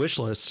 So just a wish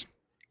list.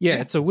 Yeah,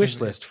 it's a wish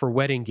list for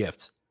wedding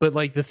gifts. But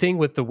like the thing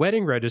with the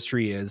wedding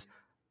registry is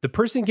the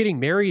person getting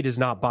married is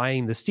not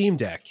buying the Steam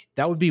Deck.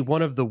 That would be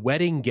one of the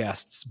wedding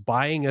guests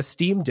buying a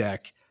Steam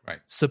Deck,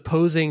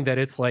 supposing that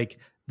it's like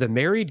the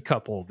married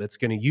couple that's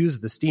going to use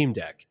the Steam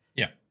Deck.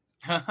 Yeah.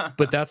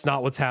 But that's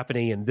not what's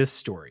happening in this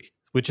story,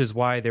 which is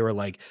why they were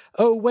like,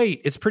 oh,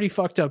 wait, it's pretty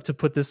fucked up to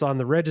put this on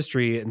the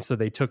registry. And so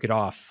they took it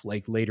off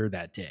like later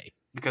that day.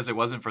 Because it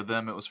wasn't for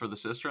them, it was for the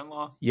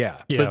sister-in-law?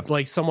 Yeah. But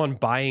like someone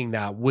buying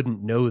that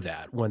wouldn't know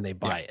that when they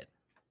buy it.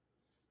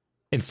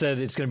 Instead,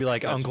 it's going to be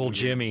like that's Uncle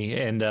Jimmy,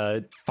 and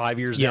 5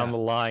 years down the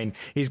line,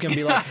 he's going to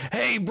be like,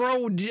 "Hey,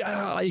 bro,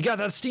 you got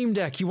that Steam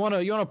Deck? You want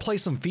to play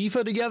some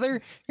FIFA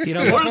together? You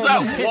know, what is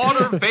that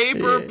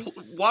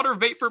water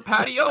vapor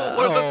patio?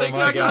 What are the things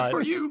I got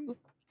for you?"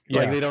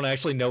 Like they don't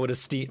actually know what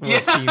Steam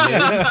is. Oh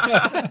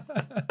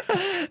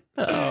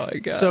my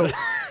god! So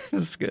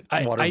that's good.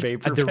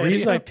 The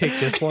reason I picked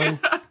this one,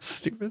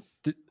 stupid.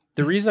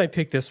 The reason I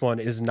picked this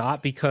one is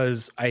not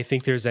because I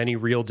think there's any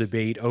real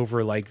debate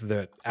over like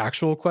the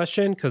actual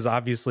question, because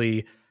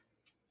obviously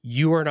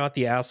you are not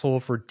the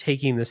asshole for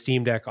taking the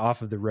Steam Deck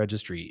off of the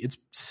registry. It's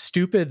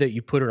stupid that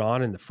you put it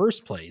on in the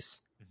first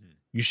place. Mm-hmm.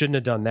 You shouldn't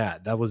have done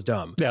that. That was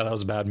dumb. Yeah, that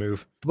was a bad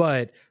move.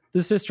 But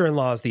the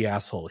sister-in-law is the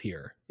asshole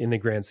here in the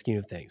grand scheme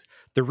of things.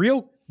 The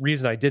real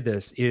reason I did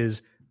this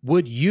is,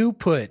 would you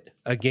put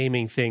a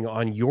gaming thing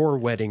on your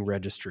wedding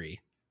registry?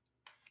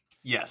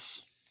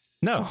 Yes.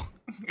 No.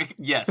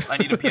 Yes, I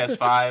need a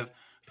PS5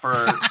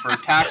 for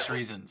tax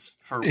reasons,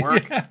 for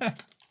work.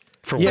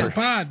 For work.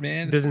 Pod,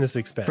 man. Business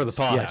expense. For the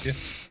pod. Yeah.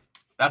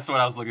 That's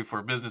what I was looking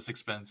for, business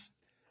expense.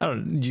 I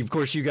don't know. Of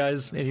course, you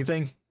guys,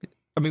 anything?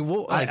 I mean,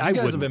 you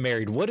guys have been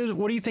married. What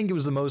do you think it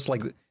was the most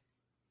like? Do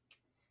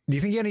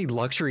you think you had any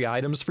luxury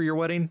items for your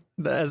wedding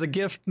as a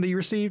gift that you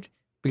received?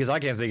 Because I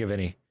can't think of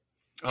any.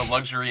 A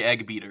luxury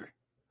egg beater.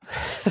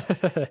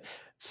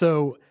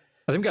 So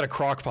I think we got a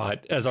crock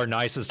pot as our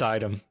nicest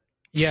item.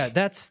 Yeah,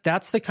 that's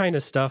the kind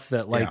of stuff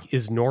that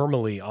is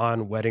normally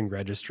on wedding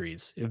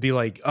registries. It'd be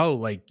like, oh,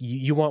 like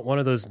you want one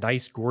of those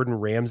nice Gordon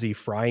Ramsay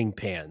frying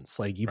pans.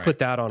 Like you put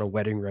that on a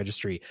wedding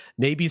registry.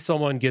 Maybe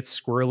someone gets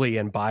squirrely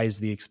and buys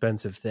the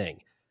expensive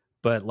thing.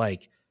 But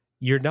like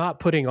you're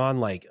not putting on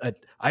like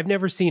I've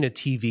never seen a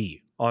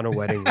TV on a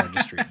wedding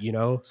registry,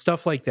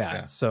 stuff like that.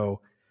 Yeah.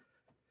 So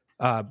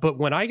but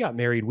when I got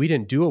married, we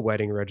didn't do a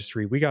wedding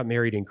registry. We got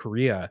married in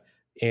Korea,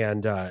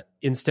 and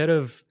instead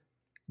of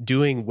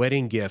doing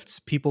wedding gifts,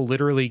 people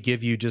literally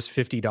give you just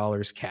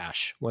 $50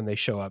 cash when they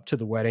show up to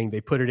the wedding.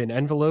 They put it in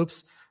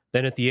envelopes.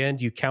 Then at the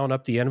end, you count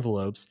up the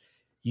envelopes.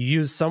 You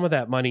use some of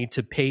that money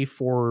to pay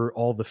for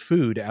all the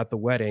food at the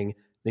wedding.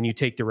 Then you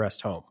take the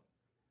rest home.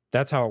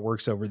 That's how it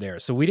works over there.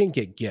 So we didn't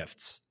get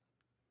gifts.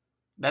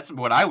 That's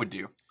what I would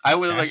do. I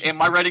would and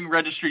my wedding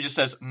registry just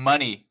says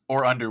money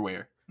or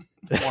underwear.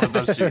 One of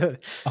those two.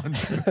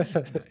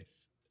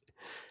 Nice.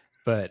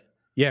 But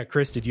yeah,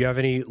 Chris, did you have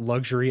any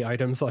luxury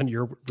items on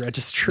your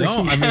registry?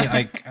 No, I mean,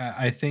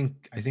 I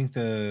think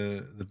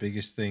the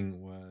biggest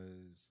thing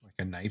was like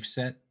a knife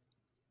set.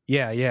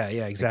 Yeah,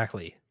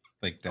 exactly.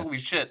 Like that's, holy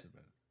shit!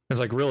 It's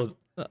like real.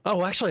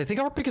 Oh, actually, I think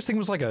our biggest thing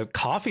was like a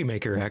coffee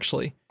maker.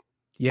 Actually,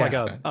 yeah, like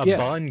a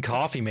bun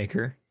coffee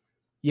maker.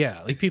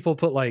 Yeah, like people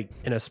put like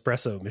an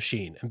espresso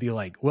machine and be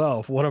like, well,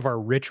 if one of our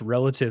rich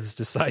relatives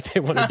decide they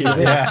want to do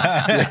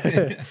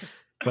this,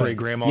 great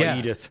grandma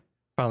Edith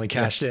finally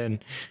cashed in.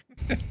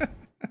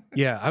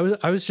 Yeah,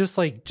 I was just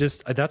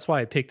that's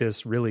why I picked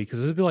this really,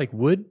 because it'd be like,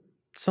 would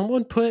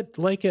someone put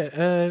like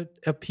a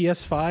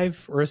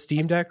PS5 or a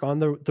Steam Deck on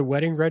the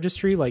wedding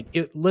registry? Like,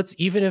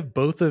 even if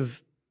both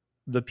of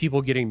the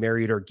people getting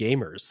married are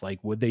gamers, like,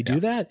 would they do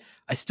that?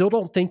 I still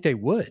don't think they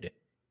would.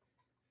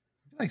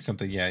 Like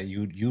something,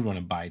 you'd want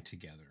to buy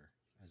together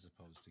as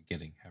opposed to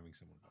having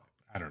someone buy.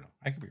 I don't know.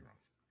 I could be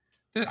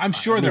wrong. I'm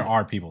sure there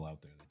are people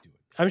out there that do it.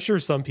 I'm sure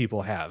some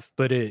people have,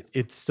 but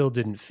it still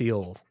didn't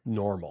feel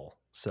normal.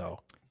 So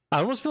I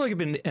almost feel like I've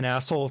been an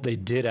asshole if they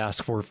did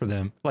ask for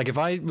them. Like if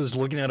I was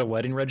looking at a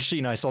wedding registry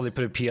and I saw they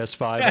put a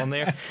PS5 on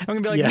there, I'm gonna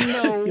be like,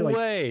 no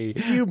way,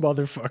 you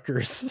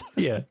motherfuckers.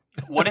 Yeah.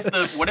 What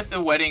if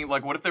the wedding,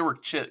 like, what if there were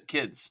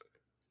kids,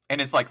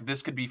 and it's like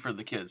this could be for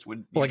the kids?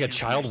 Would like a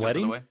child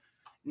wedding?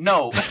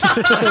 No.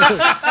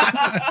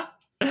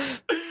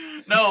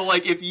 No,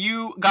 like if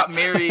you got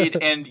married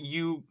and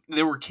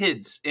there were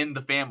kids in the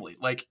family,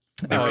 like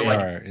they were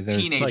like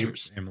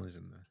teenagers. Like,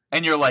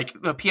 and you're like,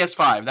 the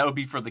PS5, that would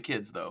be for the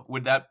kids, though.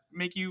 Would that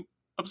make you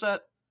upset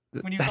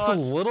when you saw it? That's a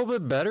little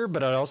bit better,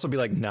 but I'd also be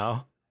like,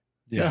 no.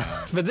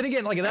 Yeah. But then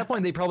again, like at that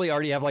point, they probably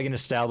already have like an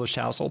established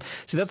household.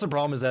 See, that's the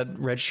problem, is that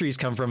registries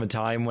come from a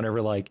time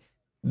whenever like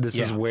this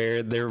is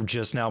where they're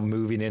just now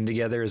moving in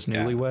together as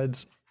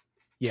newlyweds.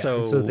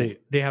 Yeah, so they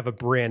have a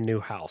brand new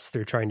house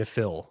they're trying to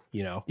fill,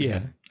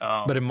 Yeah.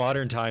 But in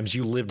modern times,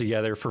 you live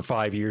together for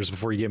 5 years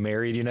before you get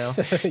married,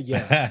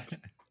 Yeah.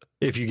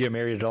 if you get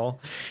married at all.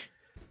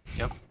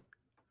 Yep.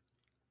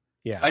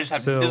 Yeah. I just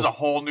have this is a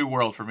whole new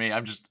world for me.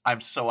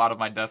 I'm so out of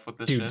my depth with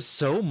this shit.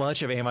 So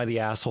much of Am I the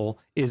Asshole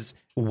is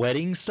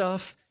wedding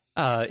stuff,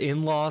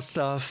 in-law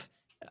stuff.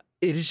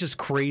 It is just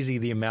crazy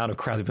the amount of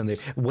crowd that's been there.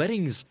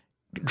 Weddings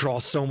draw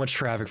so much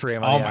traffic for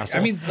Am I the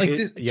Asshole. I mean,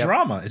 like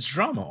drama. It's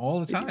drama all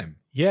the time.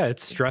 Yeah,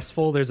 it's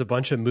stressful. There's a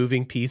bunch of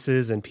moving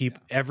pieces, and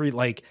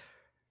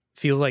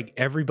feel like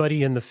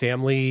everybody in the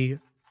family,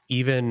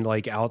 even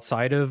like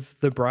outside of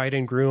the bride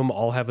and groom,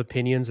 all have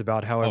opinions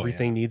about how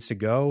everything needs to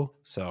go.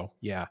 So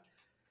yeah,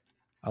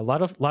 a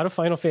lot of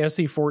Final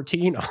Fantasy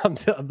 14 on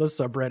the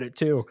subreddit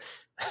too.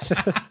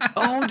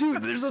 Oh,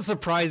 dude, there's a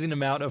surprising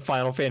amount of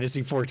Final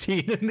Fantasy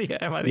 14 in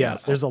the Am I the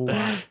Asshole? There's a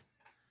lot.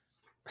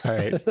 All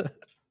right.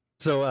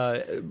 So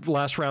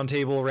last round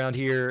table around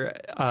here,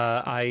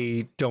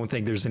 I don't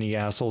think there's any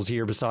assholes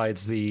here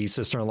besides the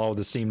sister-in-law with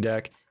the Steam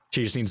Deck.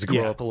 She just needs to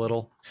grow up a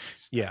little.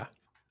 Yeah.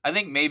 I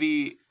think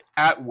maybe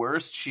at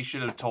worst she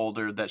should have told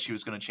her that she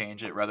was going to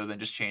change it rather than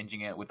just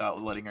changing it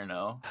without letting her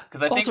know.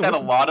 Because I think that a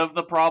lot of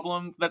the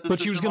problem that the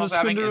sister-in-law is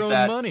having is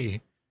that...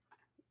 money.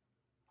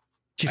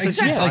 She said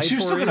she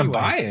was still going to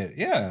buy it.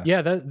 Yeah.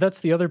 Yeah,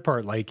 that's the other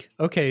part. Like,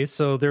 okay,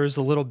 so there's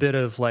a little bit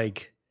of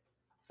like...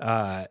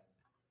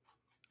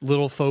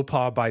 little faux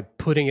pas by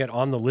putting it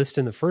on the list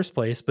in the first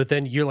place, but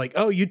then you're like,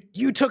 oh,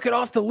 you took it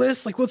off the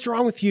list, like what's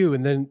wrong with you?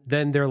 And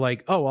then they're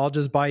like, oh, I'll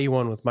just buy you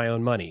one with my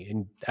own money.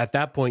 And at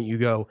that point you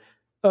go,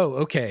 oh,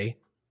 okay,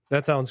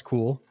 that sounds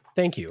cool,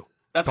 thank you.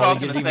 That's what I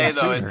was going to say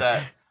though, is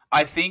that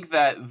I think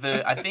that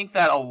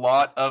a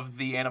lot of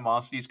the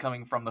animosity is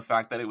coming from the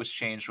fact that it was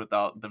changed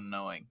without them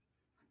knowing.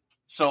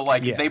 So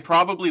like they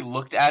probably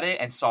looked at it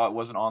and saw it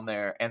wasn't on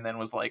there and then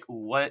was like,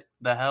 what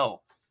the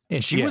hell?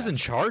 And she was in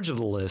charge of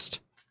the list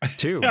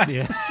too.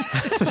 Yeah.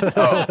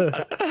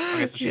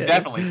 Okay, so she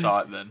definitely saw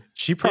it then.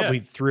 She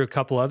probably threw a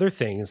couple other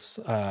things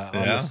on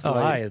the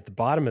sly at the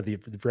bottom of the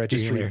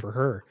registry for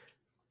her.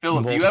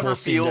 Philip, do you ever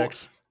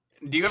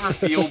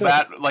feel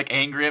bad, like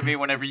angry at me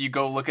whenever you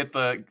go look at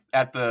the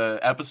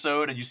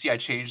episode and you see I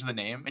changed the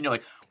name and you're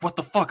like, what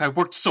the fuck? I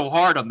worked so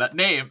hard on that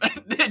name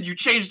and then you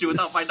changed it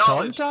without my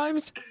knowledge.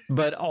 Sometimes,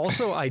 but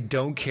also I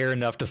don't care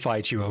enough to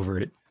fight you over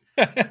it.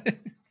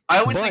 I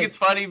always think it's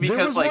funny because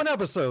there was one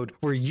episode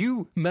where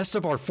you messed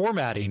up our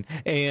formatting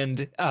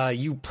and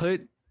you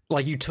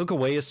took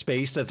away a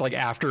space that's like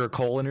after a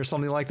colon or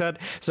something like that.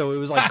 So it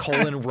was like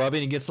colon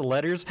rubbing against the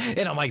letters.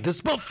 And I'm like, this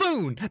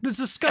buffoon, this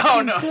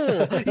disgusting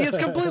fool, he is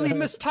completely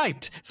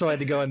mistyped. So I had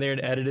to go in there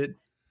and edit it.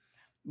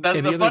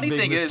 The funny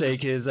thing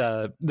mistake is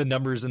the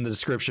numbers in the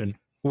description.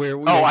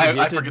 Where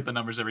I forget the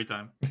numbers every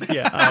time.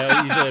 Yeah,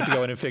 I usually have to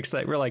go in and fix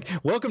that. We're like,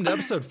 welcome to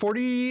episode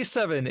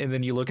 47. And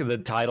then you look at the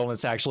title and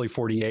it's actually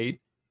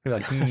 48. You're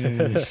like,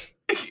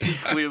 He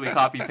clearly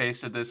copy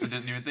pasted this and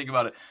didn't even think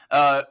about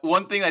it.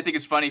 One thing I think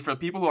is funny for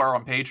people who are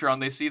on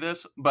Patreon, they see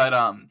this, but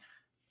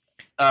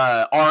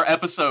our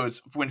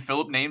episodes, when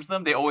Philip names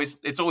them,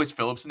 it's always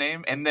Philip's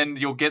name, and then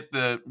you'll get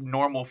the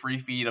normal free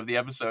feed of the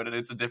episode and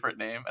it's a different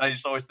name. And I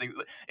just always think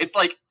it's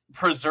like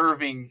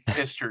preserving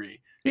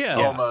history.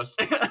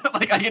 Almost.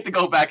 Like I get to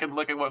go back and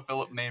look at what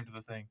Philip named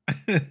the thing.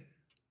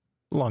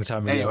 Long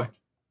time ago. Anyway,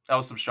 that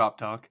was some shop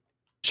talk.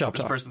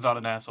 This person's not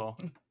an asshole.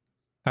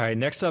 All right,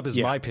 next up is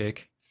my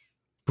pick.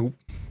 Boop.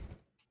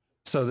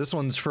 So this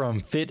one's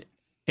from Fit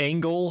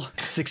Angle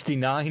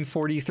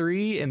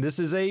 6943, and this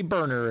is a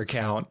burner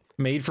account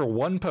made for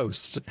one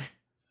post.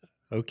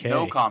 Okay.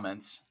 No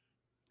comments.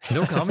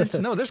 No comments?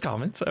 No, there's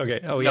comments.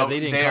 Okay. Oh yeah, they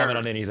didn't comment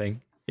on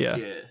anything. Yeah.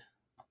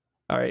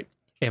 All right.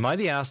 Am I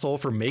the asshole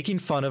for making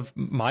fun of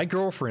my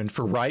girlfriend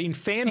for writing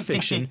fan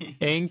fiction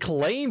and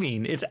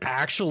claiming it's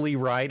actually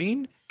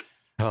writing?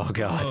 Oh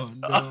God. Oh,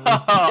 no.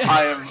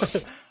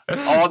 I am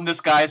on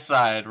this guy's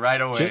side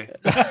right away.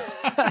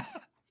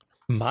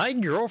 My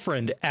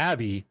girlfriend,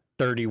 Abby,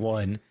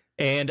 31,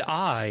 and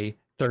I,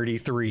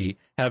 33,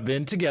 have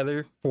been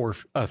together for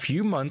a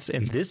few months,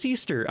 and this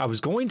Easter, I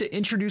was going to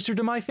introduce her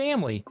to my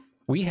family.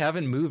 We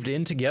haven't moved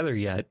in together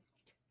yet.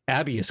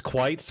 Abby is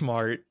quite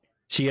smart.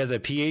 She has a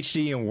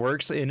PhD and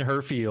works in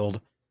her field.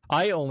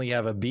 I only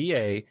have a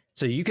BA,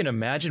 so you can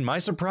imagine my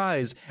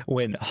surprise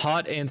when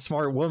hot and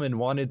smart woman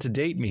wanted to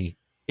date me.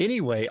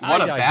 Anyway,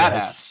 what a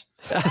badass.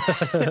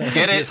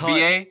 Get it,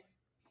 BA?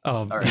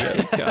 Oh,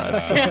 right. God.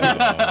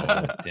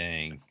 Oh,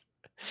 dang.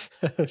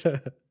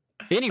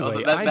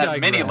 Anyway, I digress.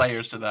 Many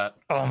layers to that.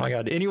 Oh my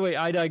God. Anyway,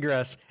 I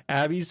digress.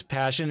 Abby's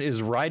passion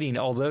is writing,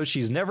 although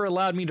she's never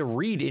allowed me to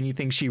read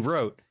anything she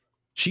wrote.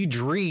 She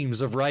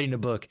dreams of writing a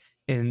book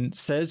and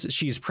says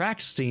she's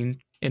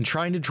practicing and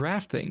trying to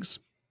draft things.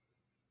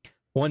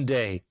 One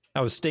day,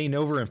 I was staying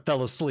over and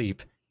fell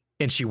asleep,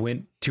 and she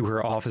went to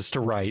her office to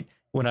write.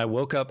 When I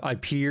woke up, I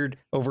peered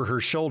over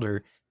her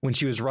shoulder when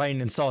she was writing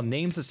and saw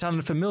names that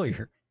sounded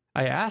familiar.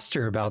 I asked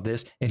her about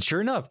this, and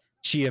sure enough,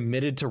 she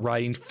admitted to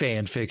writing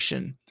fan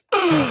fiction.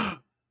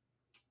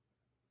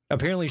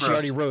 Apparently, she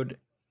already wrote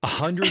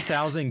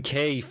 100,000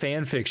 K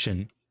fan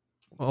fiction.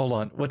 Hold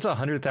on, what's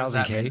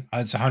 100,000 K?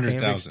 It's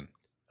 100,000.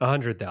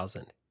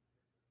 100,000.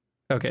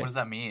 Okay. What does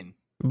that mean?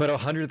 But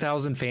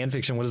 100,000 fan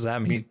fiction, what does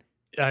that mean?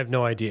 I have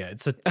no idea.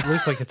 It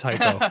looks like a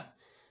typo.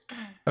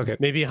 Okay,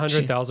 maybe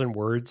 100,000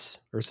 words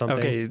or something.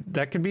 Okay,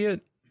 that could be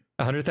it.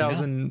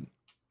 100,000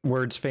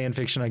 words fan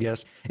fiction, I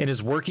guess, and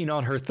is working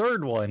on her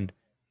third one.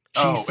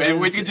 And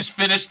we could just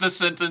finish the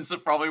sentence.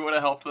 It probably would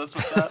have helped us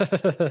with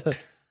that.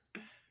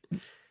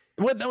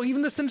 What? No,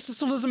 even the sentence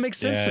still doesn't make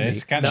sense to me.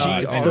 It's kind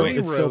of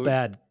it's still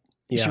bad.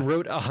 Yeah. She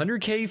wrote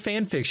 100K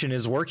fan fiction,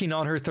 is working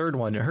on her third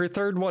one. Her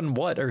third one,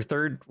 what? Her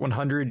third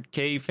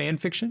 100K fan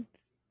fiction?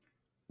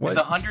 What? Is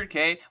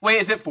 100K?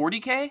 Wait, is it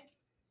 40K?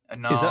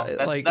 No,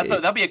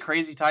 that'd be a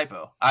crazy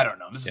typo. I don't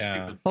know. This is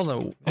stupid.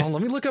 Hold on,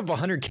 let me look up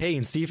 100K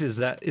and see if is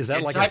that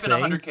like type a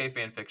thing? in 100K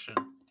fan fiction.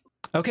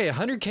 Okay,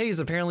 100K is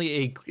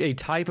apparently a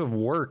type of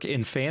work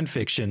in fan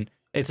fiction.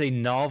 It's a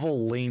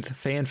novel length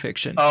fan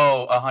fiction.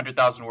 Oh,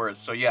 100,000 words.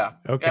 So yeah,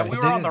 okay, yeah, we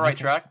were on the right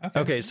track.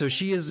 Okay, so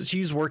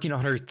she's working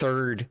on her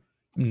third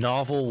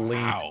novel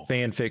length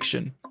fan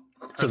fiction.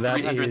 So that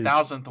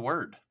 300,000th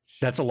word.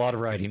 That's a lot of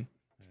writing.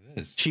 It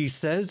is. She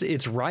says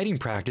it's writing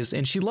practice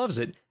and she loves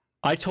it.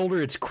 I told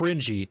her it's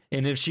cringy,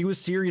 and if she was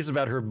serious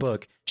about her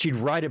book, she'd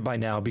write it by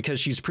now because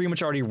she's pretty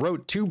much already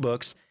wrote 2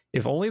 books,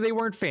 if only they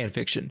weren't fan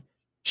fiction.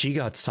 She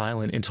got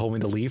silent and told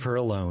me to leave her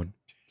alone.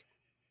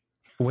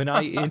 When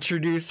I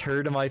introduced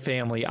her to my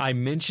family, I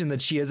mentioned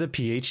that she has a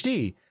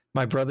PhD.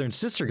 My brother and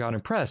sister got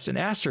impressed and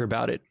asked her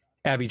about it.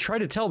 Abby tried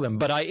to tell them,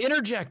 but I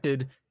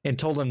interjected and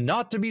told them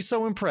not to be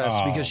so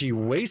impressed because she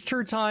wastes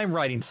her time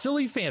writing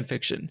silly fan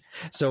fiction.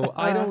 So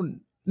I don't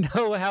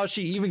know how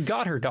she even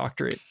got her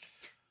doctorate.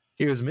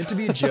 It was meant to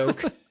be a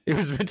joke.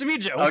 Okay,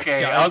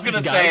 guys, I was going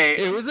to say...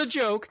 It was a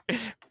joke,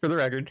 for the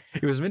record.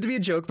 It was meant to be a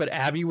joke, but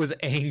Abby was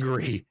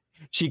angry.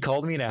 She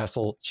called me an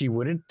asshole. She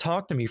wouldn't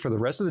talk to me for the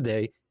rest of the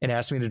day and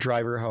asked me to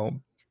drive her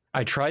home.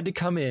 I tried to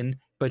come in,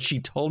 but she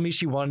told me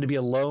she wanted to be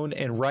alone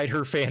and write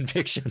her fan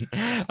fiction.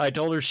 I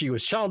told her she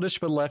was childish,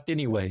 but left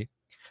anyway.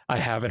 I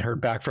haven't heard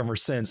back from her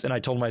since, and I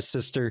told my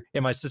sister,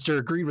 and my sister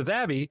agreed with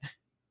Abby.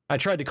 I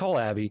tried to call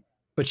Abby,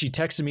 but she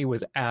texted me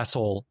with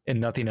asshole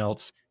and nothing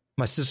else.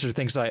 My sister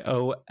thinks I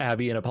owe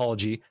Abby an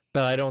apology,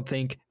 but I don't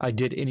think I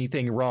did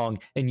anything wrong,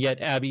 and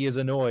yet Abby is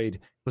annoyed.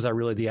 Was I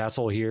really the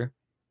asshole here?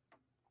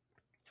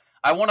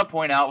 I want to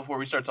point out before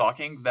we start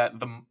talking that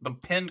the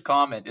pinned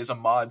comment is a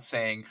mod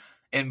saying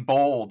in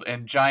bold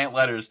and giant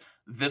letters,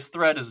 "This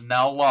thread is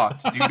now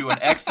locked due to an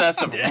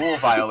excess of rule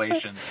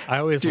violations." I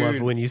always love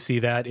when you see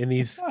that in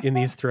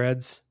these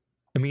threads.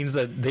 It means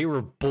that they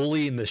were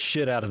bullying the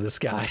shit out of this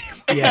guy.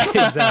 Yeah,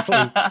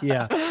 exactly.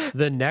 Yeah.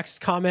 The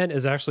next comment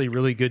is actually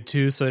really good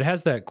too. So it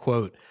has that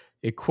quote.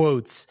 It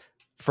quotes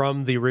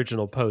from the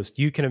original post.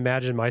 "You can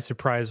imagine my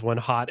surprise when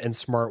hot and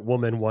smart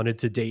woman wanted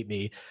to date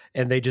me."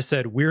 And they just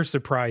said, "We're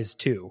surprised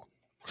too."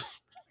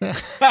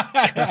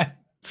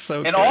 So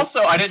and good.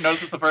 Also, I didn't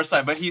notice this the first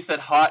time, but he said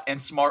hot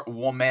and smart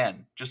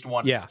woman. Just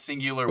one. Yeah.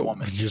 Singular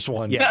woman. Just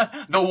one.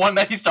 Yeah. The one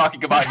that he's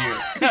talking about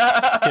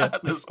here.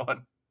 This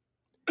one.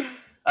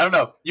 I don't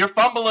know. You're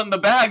fumbling the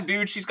bag,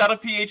 dude. She's got a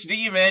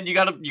PhD, man. You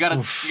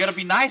gotta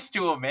be nice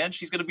to him, man.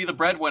 She's gonna be the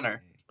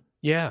breadwinner.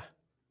 Yeah,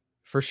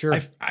 for sure.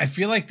 I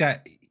feel like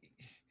that.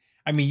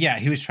 I mean, yeah,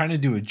 he was trying to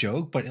do a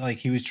joke, but like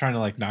he was trying to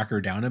like knock her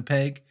down a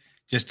peg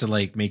just to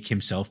like make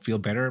himself feel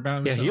better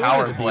about himself. Yeah,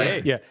 power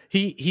play. Yeah,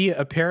 he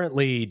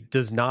apparently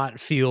does not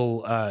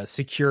feel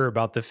secure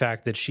about the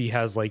fact that she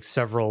has like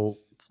several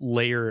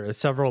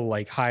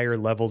like higher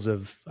levels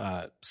of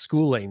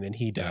schooling than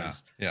he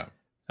does. Yeah.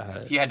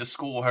 He had to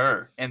school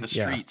her in the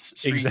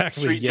streets.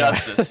 Exactly. Street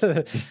justice.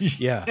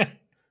 Yeah.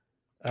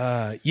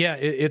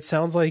 It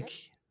sounds like,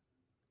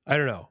 I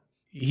don't know.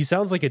 He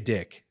sounds like a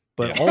dick,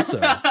 but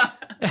also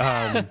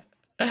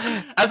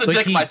as a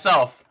dick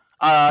myself,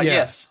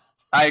 yes,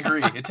 I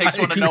agree. It takes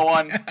one to know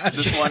one.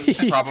 This one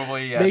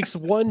probably yes. Makes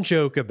one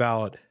joke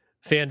about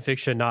fan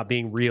fiction not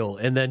being real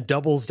and then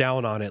doubles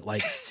down on it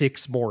like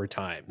 6 more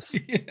times.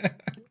 Yeah.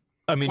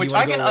 I mean, which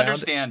I can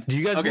understand. Do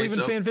you guys believe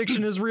in fan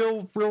fiction is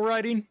real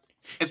writing?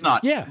 It's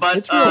not. Yeah, but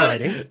it's real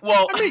writing.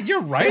 Well, I mean,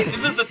 you're right.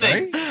 This is the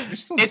thing.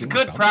 Right? It's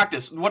good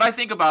practice. What I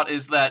think about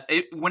is that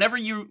whenever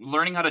you're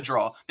learning how to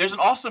draw, there's an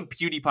awesome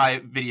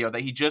PewDiePie video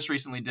that he just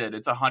recently did.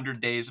 It's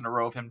 100 days in a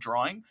row of him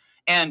drawing.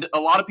 And a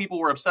lot of people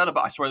were upset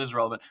about, I swear this is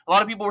relevant. A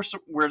lot of people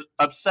were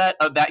upset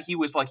that he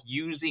was like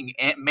using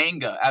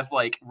manga as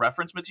like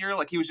reference material.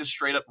 Like he was just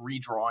straight up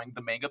redrawing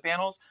the manga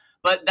panels.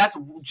 But that's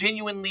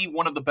genuinely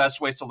one of the best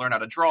ways to learn how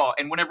to draw.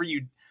 And whenever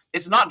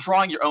it's not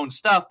drawing your own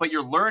stuff, but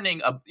you're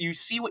learning, you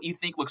see what you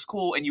think looks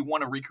cool and you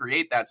want to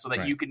recreate that so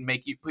that you can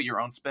put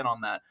your own spin on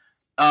that.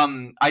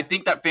 I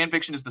think that fan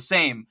fiction is the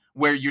same,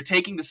 where you're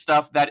taking the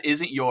stuff that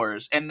isn't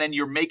yours and then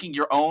you're making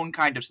your own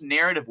kind of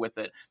narrative with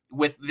it,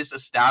 with this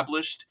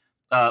established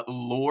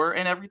lore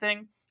and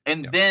everything.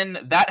 And then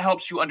that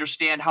helps you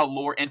understand how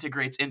lore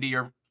integrates into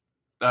your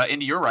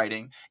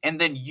writing. And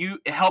then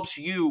it helps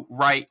you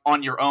write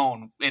on your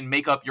own and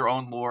make up your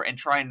own lore and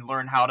try and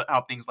learn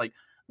how things like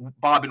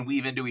bob and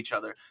weave into each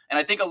other. And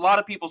I think a lot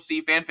of people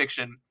see fan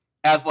fiction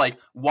as like,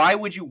 why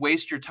would you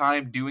waste your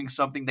time doing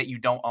something that you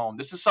don't own?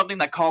 This is something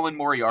that Colin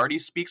Moriarty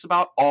speaks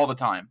about all the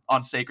time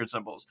on Sacred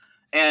Symbols.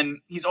 And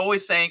he's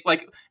always saying,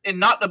 like, and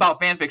not about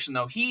fan fiction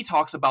though. He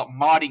talks about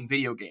modding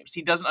video games.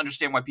 He doesn't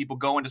understand why people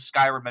go into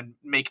Skyrim and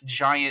make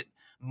giant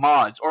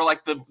mods, or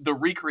like the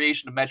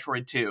recreation of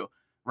Metroid 2,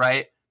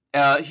 right?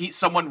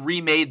 Someone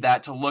remade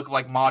that to look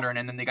like modern,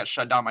 and then they got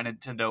shut down by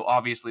Nintendo.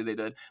 Obviously they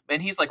did.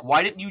 And he's like,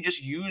 why didn't you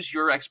just use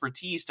your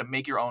expertise to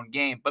make your own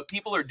game? But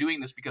people are doing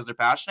this because they're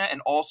passionate,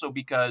 and also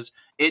because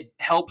it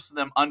helps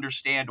them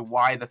understand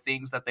why the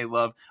things that they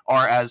love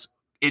are as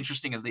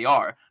interesting as they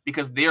are,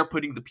 because they're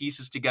putting the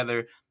pieces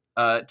together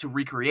to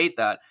recreate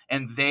that,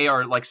 and they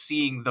are like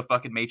seeing the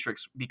fucking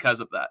Matrix because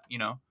of that, you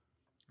know?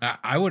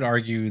 I would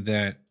argue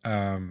that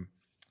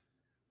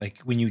like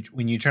when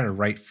you try to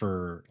write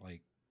for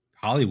like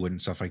Hollywood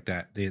and stuff like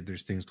that,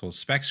 there's things called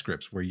spec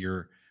scripts where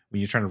when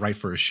you're trying to write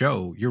for a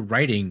show, you're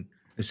writing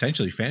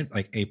essentially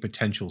like a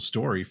potential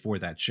story for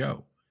that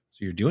show.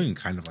 So you're doing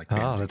kind of like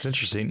that's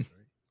interesting. Right?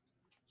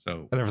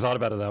 So I never thought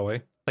about it that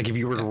way. Like if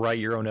you were to write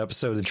your own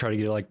episode and try to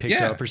get it like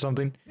picked up or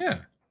something. Yeah.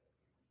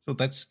 So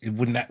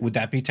would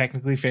that be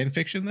technically fan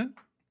fiction then?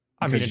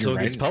 I mean, until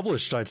it gets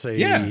published, I'd say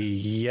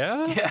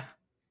yeah.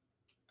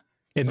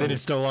 And then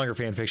it's no longer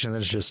fan fiction,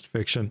 then it's just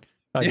fiction,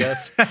 I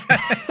guess.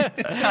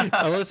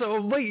 Unless,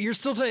 wait, you're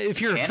still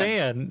if you're a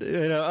fan,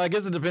 you know, I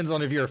guess it depends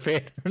on if you're a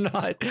fan or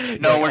not.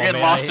 No, we're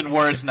getting lost in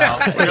words now.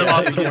 We're getting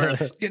lost in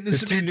words.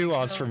 It's too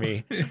nuanced for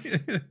me.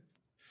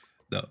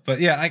 No, but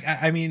yeah,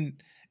 I mean,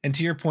 and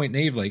to your point,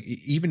 Nave, like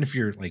even if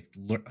you're like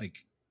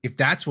if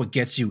that's what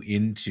gets you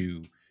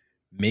into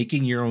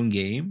making your own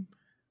game,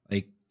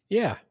 like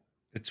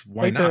it's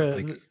why like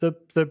not?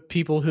 The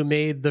people who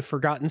made the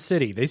Forgotten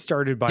City, they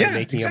started by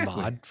making a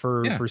mod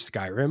for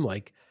Skyrim,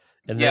 like,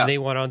 and then they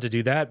went on to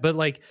do that. But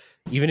like,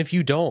 even if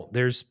you don't,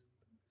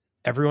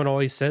 everyone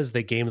always says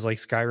that games like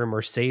Skyrim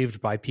are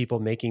saved by people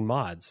making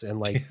mods, and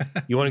like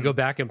you want to go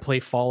back and play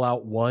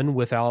Fallout 1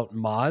 without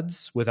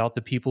mods, without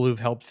the people who've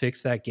helped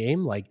fix that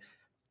game, like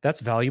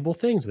that's valuable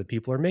things that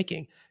people are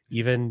making.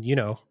 Even, you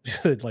know,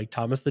 like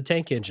Thomas the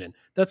Tank Engine,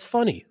 that's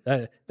funny.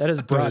 That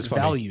has brought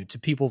value to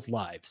people's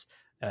lives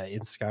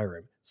in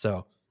Skyrim.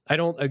 So I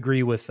don't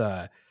agree with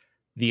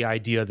the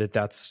idea that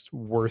that's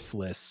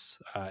worthless.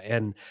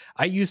 And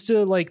I used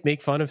to like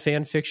make fun of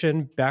fan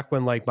fiction back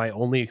when like my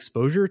only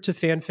exposure to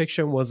fan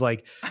fiction was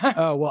like,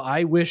 well,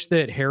 I wish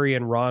that Harry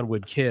and Ron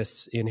would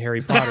kiss in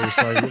Harry Potter.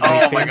 So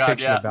I made fan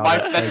fiction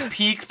about it. That's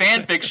peak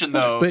fan fiction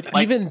though. But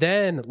like, even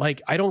then,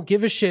 like, I don't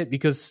give a shit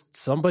because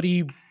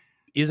somebody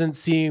isn't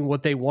seeing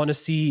what they want to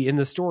see in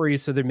the story,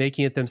 so they're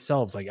making it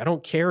themselves. Like, I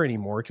don't care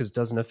anymore because it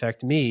doesn't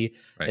affect me.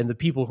 Right. And the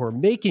people who are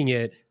making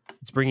it,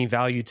 it's bringing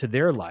value to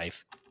their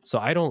life. So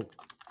I don't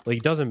like,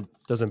 it doesn't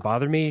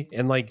bother me.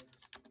 And like,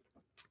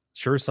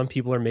 sure, some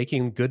people are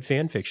making good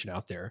fan fiction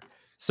out there.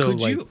 So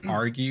could you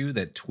argue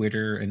that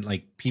Twitter and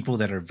like people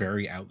that are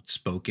very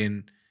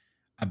outspoken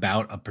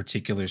about a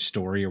particular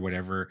story or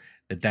whatever,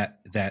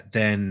 that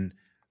then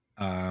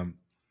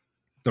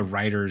the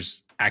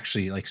writers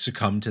actually like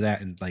succumb to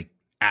that and like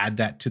add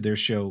that to their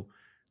show?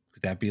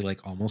 Could that be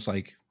like almost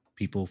like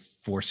people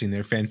forcing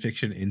their fan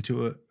fiction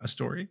into a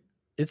story?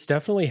 It's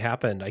definitely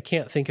happened. I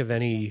can't think of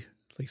any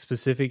like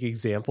specific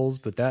examples,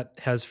 but that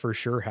has for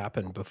sure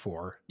happened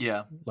before.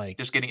 Yeah. Like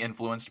just getting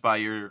influenced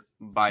by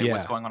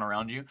what's going on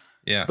around you.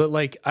 Yeah. But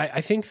like, I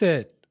think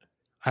that,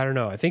 I don't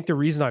know. I think the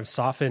reason I've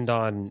softened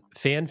on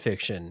fan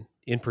fiction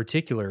in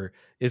particular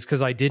is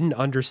because I didn't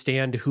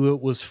understand who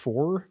it was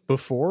for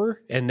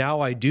before. And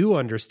now I do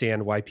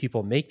understand why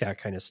people make that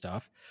kind of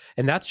stuff.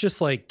 And that's just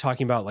like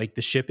talking about like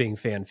the shipping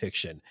fan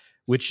fiction,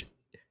 which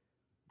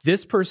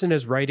this person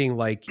is writing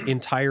like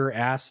entire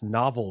ass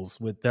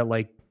novels with that,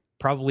 like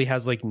probably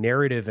has like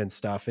narrative and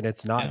stuff. And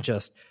it's not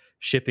just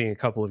shipping a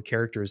couple of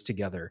characters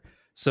together.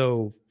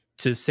 So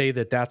to say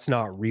that that's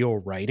not real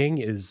writing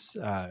is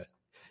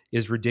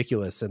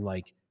ridiculous. And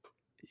like,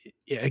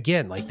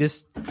 again, like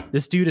this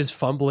dude is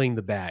fumbling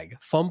the bag,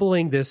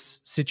 fumbling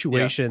this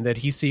situation that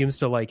he seems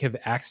to like have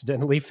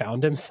accidentally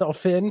found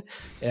himself in,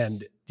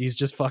 and he's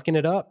just fucking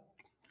it up.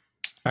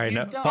 All right,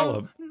 now follow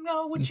up.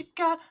 Know what you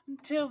got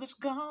until it's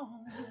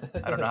gone.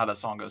 I don't know how that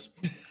song goes.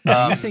 Do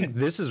you think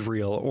this is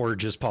real or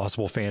just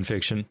possible fan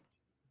fiction?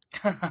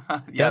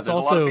 That's also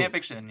a lot of fan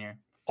fiction in here.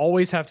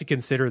 Always have to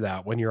consider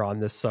that when you're on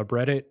this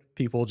subreddit.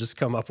 People just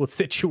come up with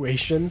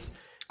situations.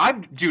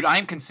 I'm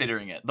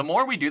considering it. The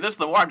more we do this,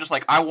 the more I'm just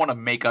like, I want to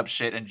make up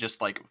shit and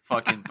just like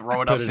fucking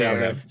throw it up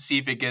there, see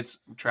if it gets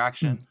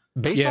traction.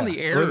 Based on the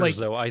errors,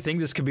 though, I think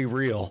this could be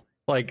real.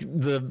 Like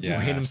the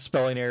random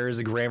spelling errors,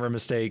 the grammar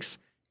mistakes.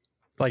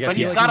 Like, but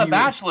he's got a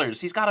bachelor's.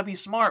 He's got to be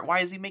smart. Why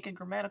is he making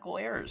grammatical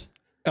errors?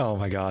 Oh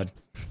my god!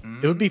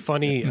 It would be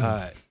funny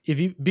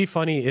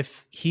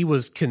if he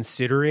was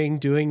considering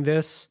doing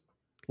this,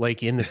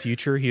 like in the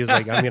future. He was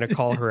like, I'm going to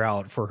call her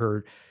out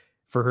for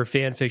her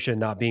fan fiction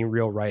not being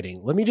real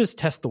writing. Let me just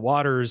test the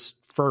waters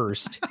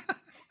first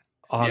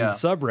on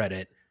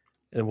subreddit,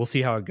 and we'll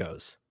see how it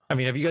goes. I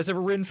mean, have you guys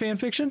ever written fan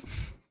fiction?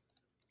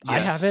 Yes. I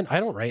haven't. I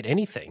don't write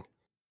anything.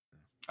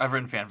 I've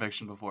written fan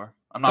fiction before.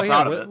 I'm not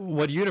proud of it.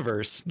 What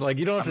universe? Like,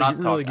 you don't have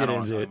to really get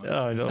into it.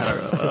 Oh, no.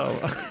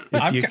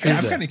 I'm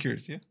kind of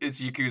curious. Yeah,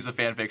 it's Yakuza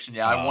fan fiction.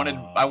 Yeah, I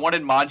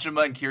wanted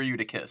Majima and Kiryu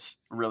to kiss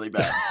really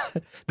bad.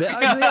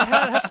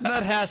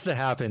 that has to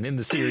happen in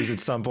the series at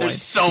some point.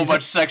 There's so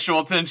much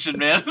sexual tension,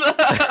 man.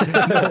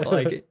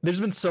 Like,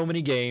 there's been so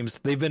many games.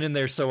 They've been in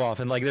there so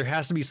often. Like, there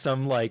has to be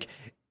some like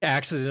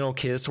accidental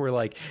kiss where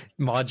like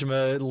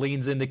Majima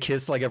leans in to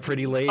kiss like a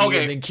pretty lady,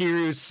 and then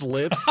Kiryu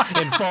slips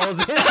and falls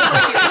in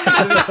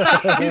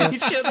hit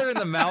each other in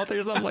the mouth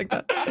or something like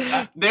that.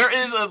 There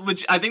is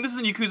I think this is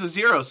in Yakuza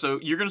 0, so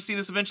you're gonna see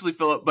this eventually,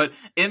 Philip. But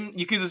in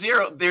Yakuza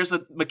 0, there's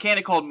a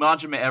mechanic called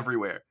Majima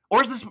Everywhere. Or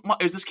is this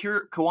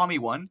Kiwami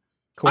 1?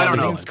 I don't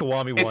know. It's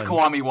Kiwami 1. It's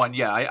Kiwami 1.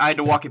 Yeah, I had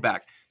to walk it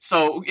back.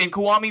 So in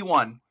Kiwami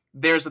 1,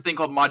 there's a thing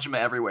called Majima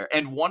Everywhere,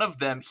 and one of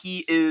them,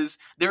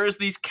 there is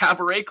these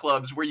cabaret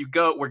clubs where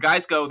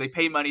guys go, they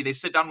pay money, they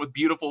sit down with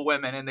beautiful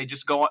women, and they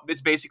just go.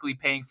 It's basically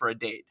paying for a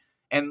date,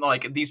 and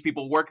like these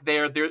people work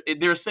there. They're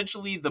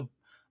essentially the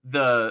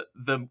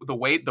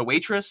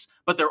waitress,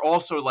 but they're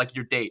also like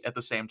your date at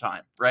the same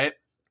time, right?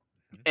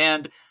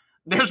 And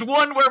there's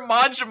one where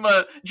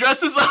Majima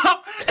dresses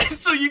up, and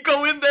so you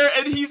go in there,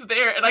 and he's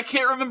there, and I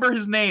can't remember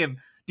his name.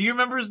 Do you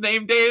remember his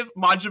name, Dave?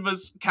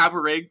 Majima's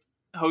cabaret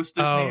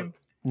hostess name?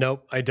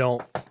 Nope, I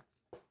don't.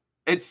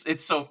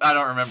 It's so I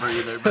don't remember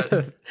either,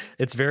 but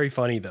it's very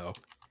funny though.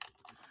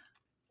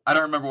 I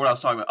don't remember what I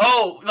was talking about.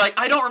 Oh, like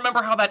I don't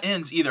remember how that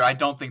ends either. I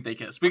don't think they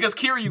kiss because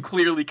Kiryu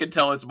clearly can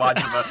tell it's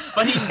Majima,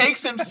 but he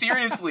takes him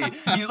seriously.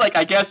 He's like,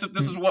 I guess if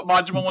this is what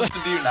Majima wants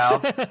to do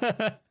now,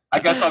 I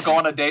guess I'll go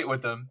on a date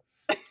with him.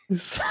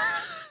 So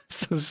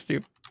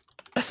stupid.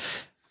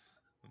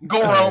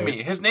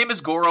 Goromi. His name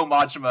is Goro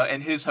Majima,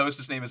 and his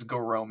hostess name is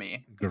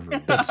Goromi.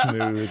 That's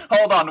smooth.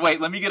 Hold on,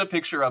 wait. Let me get a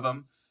picture of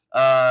him,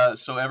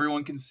 so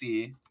everyone can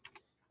see.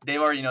 Dave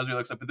already knows what he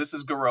looks like, but this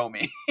is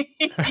Goromi.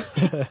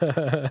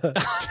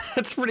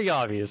 That's pretty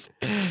obvious.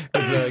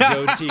 The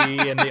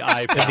goatee and the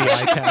eye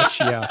patch.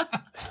 Yeah.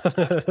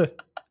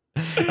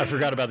 I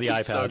forgot about the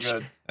eye patch. So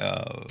good.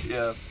 Oh.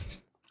 Yeah.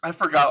 I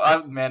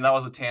forgot. Man, that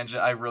was a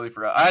tangent. I really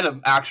forgot. I had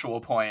an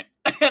actual point.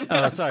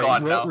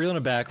 Sorry. Reeling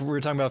it back. We were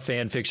talking about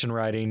fan fiction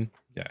writing.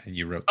 Yeah,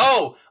 you wrote.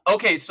 Oh,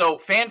 okay. So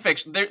fan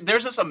fiction.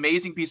 There's this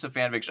amazing piece of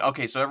fan fiction.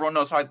 Okay, so everyone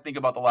knows how I think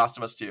about The Last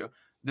of Us 2.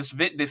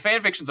 The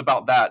fan fiction's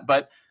about that,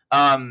 but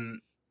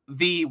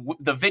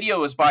the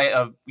video is by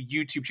a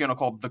YouTube channel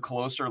called The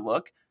Closer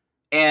Look,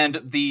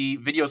 and the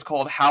video is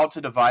called How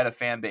to Divide a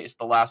Fan Base: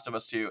 The Last of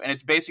Us 2, and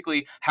it's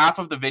basically half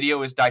of the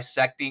video is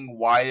dissecting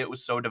why it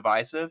was so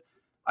divisive.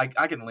 I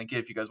can link it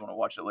if you guys want to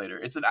watch it later.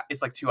 It's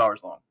like 2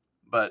 hours long,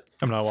 but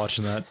I'm not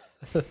watching that.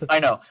 I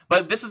know,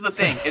 but this is the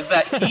thing: is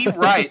that he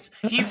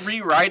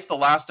rewrites The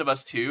Last of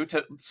Us 2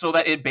 so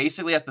that it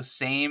basically has the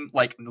same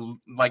like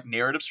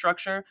narrative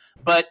structure,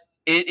 but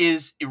it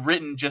is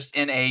written just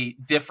in a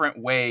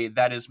different way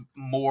that is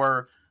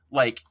more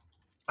like,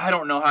 I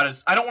don't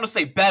want to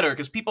say better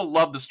because people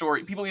love the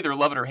story. People either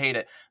love it or hate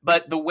it.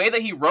 But the way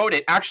that he wrote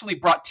it actually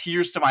brought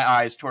tears to my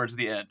eyes towards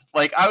the end.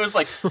 Like, I was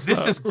like,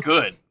 this is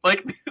good.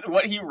 Like,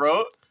 what he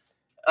wrote.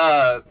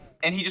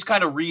 And he just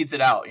kind of reads it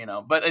out, you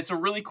know. But it's a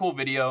really cool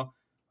video.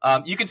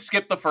 You can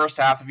skip the first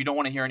half if you don't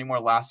want to hear any more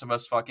Last of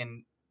Us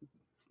fucking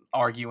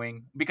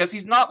arguing. Because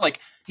he's not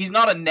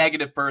a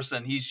negative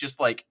person. He's just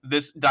like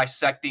this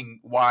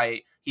dissecting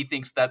why he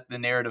thinks that the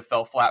narrative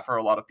fell flat for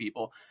a lot of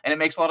people. And it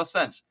makes a lot of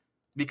sense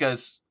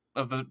because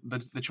of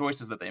the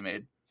choices that they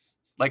made.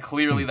 Like,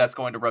 clearly that's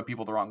going to rub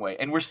people the wrong way,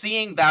 and we're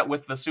seeing that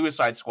with the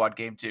Suicide Squad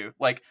game too.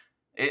 Like,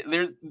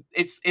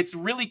 it's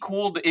really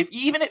cool to,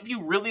 even if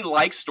you really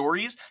like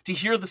stories, to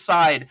hear the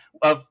side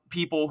of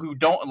people who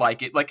don't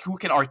like it, like who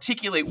can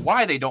articulate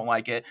why they don't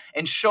like it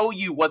and show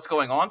you what's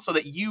going on, so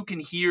that you can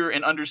hear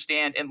and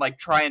understand and like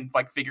try and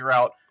like figure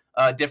out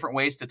different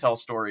ways to tell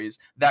stories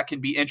that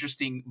can be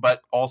interesting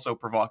but also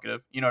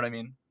provocative. You know what I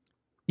mean?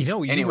 You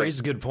know, you raised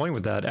a good point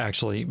with that,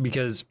 actually,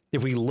 because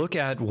if we look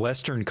at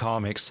Western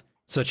comics,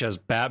 such as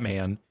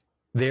Batman,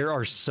 there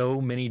are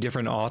so many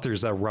different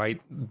authors that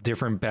write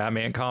different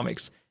Batman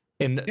comics.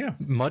 And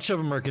much of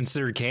them are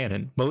considered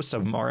canon. Most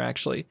of them are,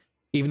 actually.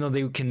 Even though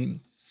they can...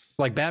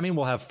 Like, Batman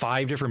will have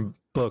 5 different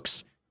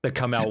books that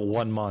come out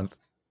 1 month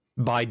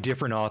by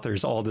different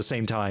authors all at the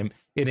same time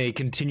in a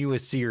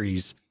continuous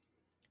series.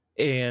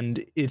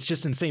 And it's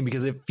just insane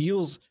because it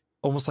feels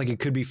almost like it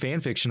could be fan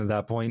fiction at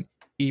that point,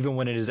 even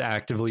when it is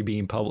actively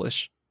being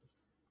published.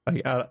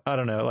 Like, I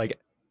don't know. Like,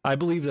 I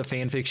believe that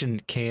fan fiction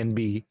can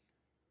be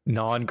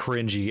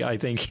non-cringy. I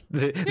think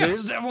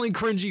there's definitely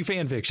cringy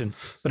fan fiction,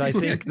 but I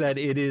think that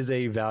it is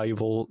a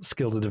valuable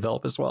skill to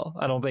develop as well.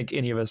 I don't think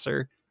any of us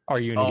are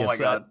arguing against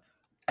that. Oh my God.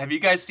 Have you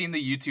guys seen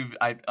the YouTube?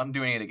 I'm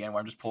doing it again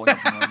where I'm just pulling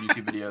up more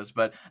YouTube videos,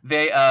 but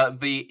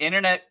the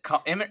internet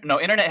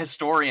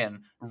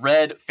historian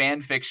read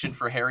fan fiction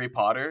for Harry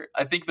Potter.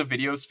 I think the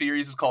video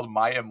series is called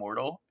My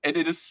Immortal, and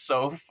it is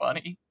so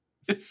funny.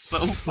 It's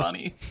so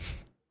funny.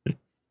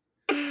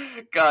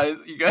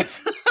 Guys, you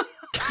guys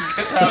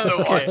have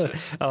to watch it.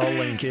 I'll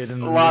link it in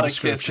the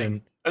description. Of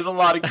kissing. There's a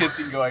lot of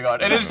kissing going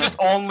on, and it's just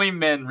only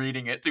men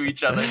reading it to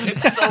each other.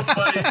 It's so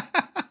funny.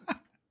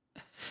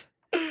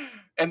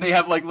 And they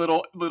have like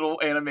little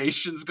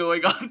animations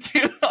going on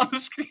too on the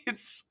screen.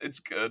 It's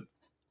good.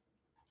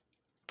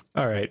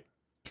 All right.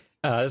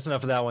 That's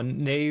enough of that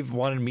one. Nave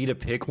wanted me to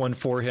pick one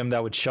for him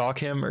that would shock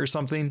him or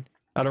something.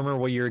 I don't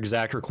remember what your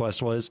exact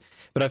request was,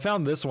 but I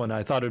found this one.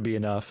 I thought it'd be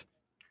enough.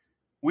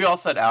 We all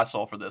said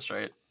asshole for this,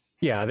 right?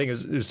 Yeah, I think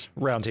it was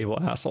round table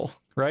asshole,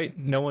 right?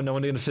 No one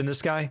gonna defend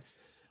this guy.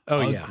 Oh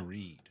Agreed. yeah.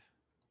 Agreed.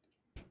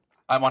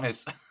 I'm on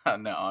his.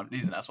 No,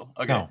 he's an asshole.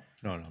 Okay. No,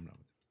 I'm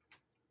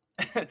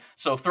not.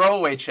 So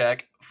throwaway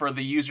check for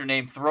the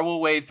username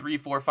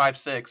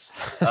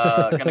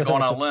throwaway3456. Gonna go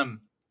on a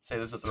limb. Say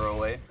this is a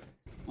throwaway.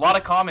 A lot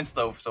of comments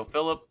though. So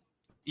Philip,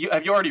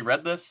 have you already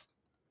read this?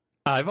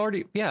 I've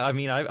already. Yeah, I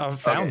mean, I've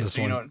found this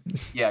one.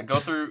 Yeah, go.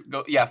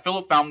 Yeah,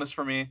 Philip found this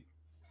for me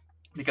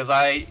because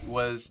I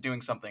was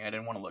doing something I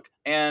didn't want to look.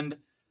 And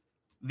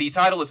the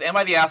title is, "Am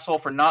I the asshole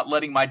for not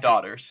letting my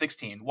daughter,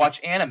 16,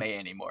 watch anime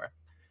anymore?"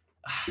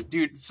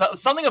 Dude,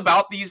 something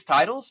about these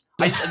titles,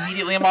 I just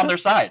immediately am on their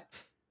side.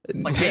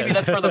 Like, maybe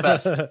that's for the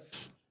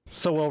best.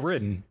 So well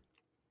written.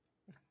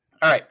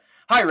 All right.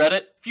 Hi,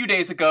 Reddit. A few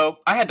days ago,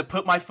 I had to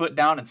put my foot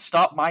down and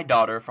stop my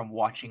daughter from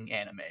watching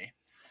anime.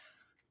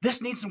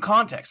 This needs some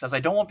context, as I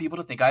don't want people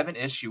to think I have an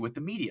issue with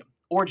the medium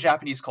or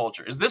Japanese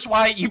culture. Is this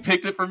why you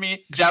picked it for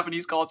me?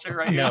 Japanese culture,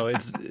 right? No,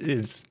 it's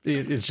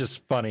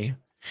just funny.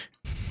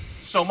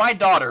 So my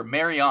daughter,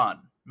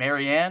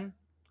 Marianne,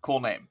 cool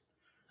name,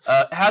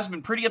 has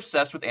been pretty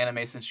obsessed with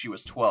anime since she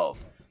was 12.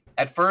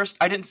 At first,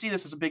 I didn't see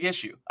this as a big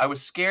issue. I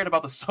was scared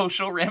about the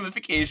social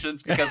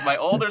ramifications because my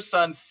older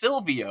son,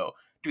 Silvio,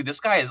 dude, this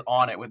guy is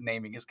on it with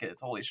naming his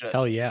kids. Holy shit.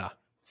 Hell yeah.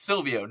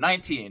 Silvio,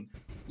 19,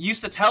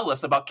 used to tell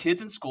us about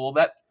kids in school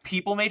that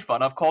people made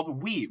fun of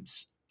called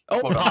weebs.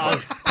 Oh,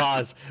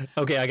 pause.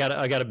 Okay, I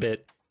got a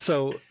bit.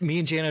 So me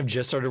and Jan have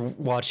just started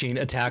watching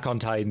Attack on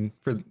Titan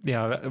for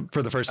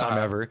the first time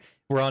ever.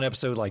 We're on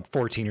episode like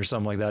 14 or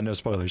something like that. No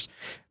spoilers.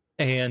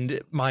 And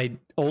my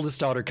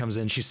oldest daughter comes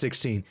in. She's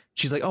 16.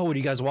 She's like, "Oh, what are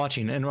you guys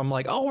watching?" And I'm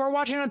like, "Oh, we're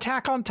watching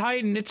Attack on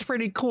Titan. It's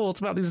pretty cool.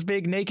 It's about these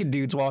big naked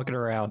dudes walking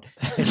around."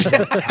 And she's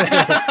like,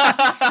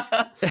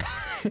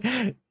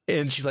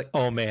 and she's like,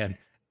 "Oh man,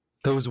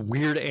 those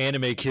weird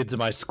anime kids in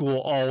my school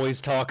always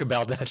talk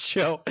about that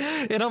show."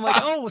 And I'm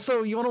like, "Oh,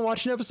 so you want to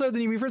watch an episode?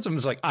 Then you be friends?" I'm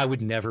just like, "I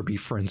would never be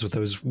friends with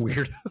those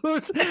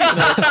weirdos." Like,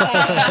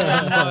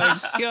 oh my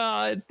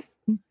god.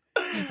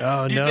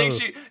 Oh do you no! think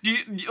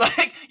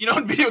like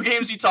in video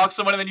games you talk to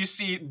someone and then you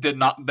see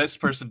this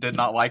person did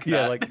not like that.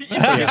 Yeah, like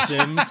the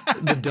Sims,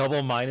 the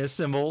double minus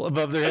symbol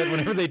above their head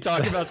whenever they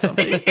talk about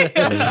something.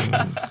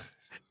 But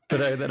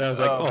then I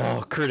was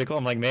like, critical.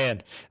 I'm like,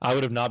 man, I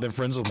would have not been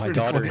friends with my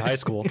daughter in high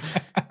school.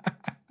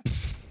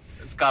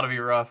 It's got to be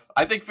rough.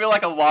 I feel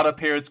like a lot of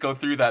parents go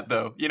through that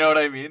though. You know what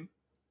I mean?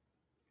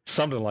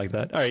 Something like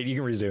that. All right, you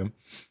can resume.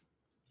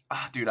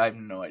 Dude, I have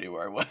no idea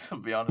where I was, to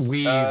be honest.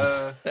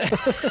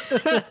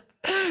 Weebs.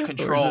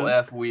 Control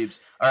F weebs.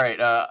 All right,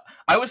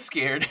 I was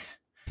scared.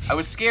 I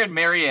was scared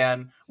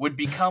Marianne would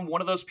become one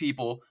of those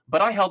people,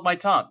 but I held my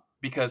tongue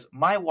because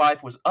my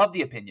wife was of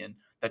the opinion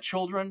that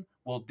children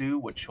will do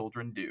what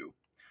children do.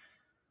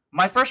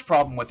 My first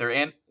problem with her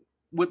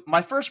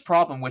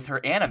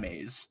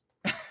animes,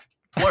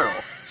 plural,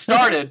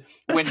 started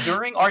when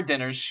during our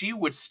dinners she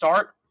would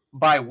start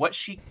by what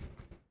she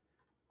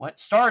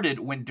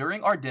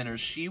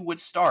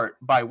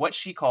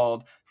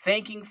called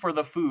thanking for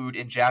the food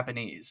in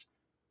Japanese.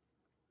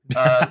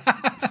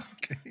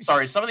 Okay.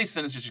 Sorry, some of these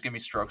sentences just give me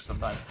strokes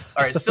sometimes.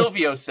 All right,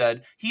 Silvio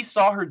said he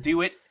saw her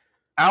do it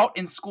out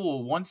in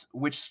school once,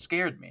 which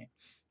scared me.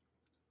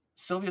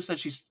 Silvio said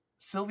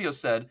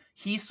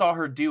he saw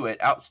her do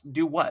it out.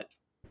 Do what?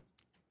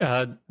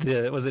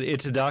 Was it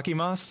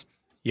Itadakimasu?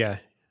 Yeah.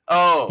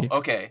 Oh,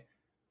 okay.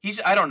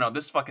 I don't know,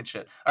 this fucking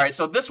shit. All right,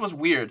 so this was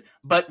weird,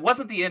 but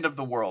wasn't the end of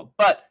the world.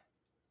 But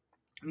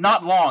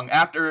not long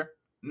after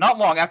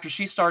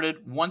she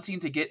started wanting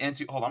to get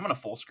into... Hold on, I'm going to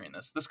full screen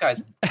this. This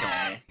guy's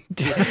killing me.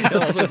 Dude,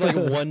 also, it's like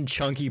one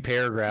chunky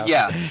paragraph.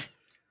 Yeah.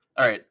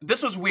 All right,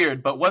 this was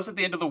weird, but wasn't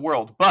the end of the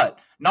world. But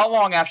not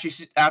long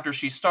after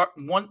she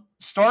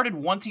started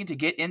wanting to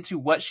get into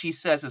what she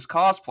says is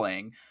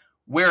cosplaying,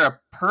 where a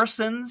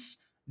person's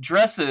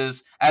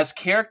dresses as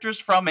characters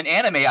from an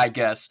anime, I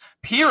guess,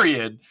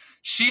 period.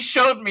 She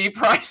showed me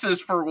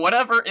prices for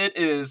whatever it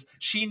is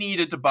she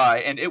needed to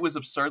buy, and it was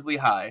absurdly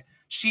high.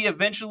 She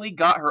eventually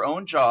got her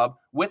own job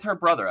with her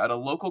brother at a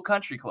local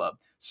country club,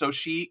 so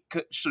she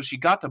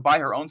got to buy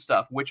her own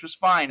stuff, which was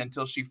fine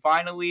until she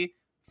finally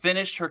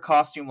finished her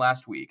costume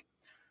last week.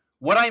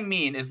 What I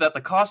mean is that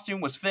the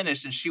costume was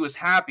finished and she was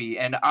happy,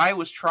 and I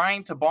was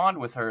trying to bond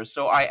with her,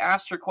 so I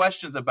asked her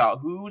questions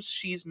about who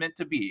she's meant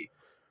to be.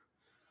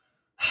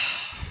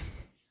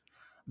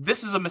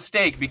 This is a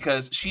mistake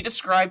because she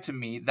described to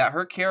me that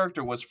her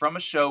character was from a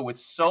show with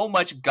so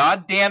much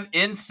goddamn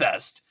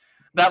incest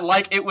that,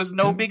 like, it was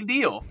no big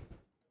deal.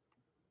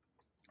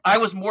 I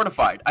was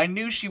mortified. I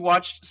knew she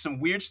watched some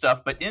weird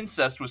stuff, but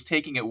incest was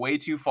taking it way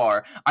too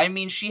far. I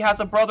mean, she has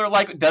a brother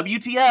like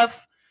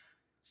WTF.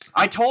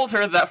 I told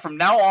her that from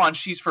now on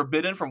she's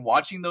forbidden from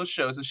watching those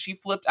shows, and she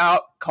flipped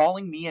out,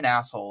 calling me an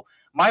asshole.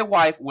 My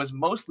wife was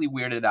mostly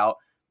weirded out,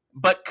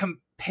 but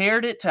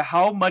compared it to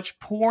how much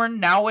porn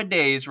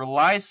nowadays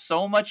relies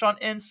so much on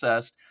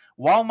incest,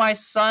 while my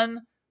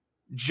son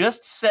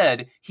just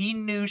said he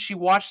knew she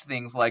watched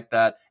things like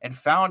that and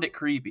found it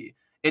creepy.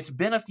 It's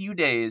been a few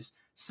days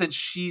since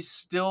she's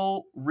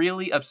still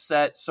really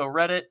upset, so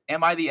Reddit,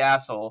 am I the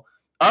asshole?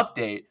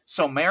 Update,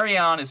 so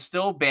Marianne is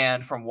still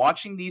banned from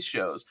watching these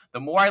shows. The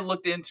more I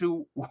looked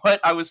into what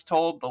I was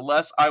told, the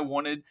less I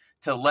wanted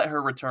to let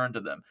her return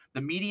to them.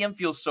 The medium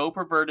feels so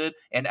perverted,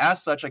 and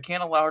as such, I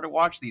can't allow her to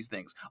watch these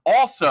things.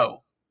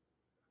 Also,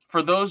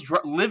 for those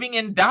living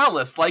in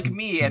Dallas like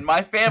me and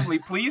my family,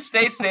 please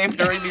stay safe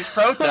during these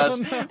protests,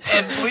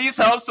 and please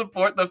help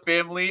support the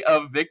family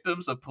of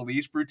victims of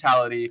police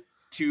brutality.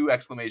 2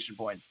 exclamation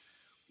points.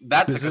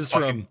 That's this is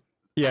from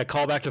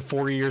call back to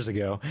 4 years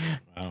ago.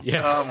 Wow.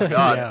 Yeah. Oh my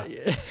god.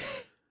 Yeah.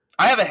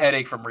 I have a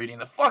headache from reading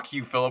the. Fuck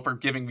you, Philip, for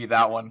giving me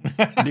that one.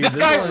 Dude, this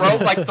guy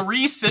wrote like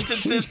 3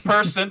 sentences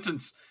per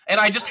sentence,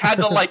 and I just had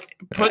to like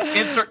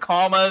insert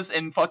commas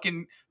and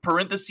fucking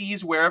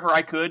parentheses wherever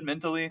I could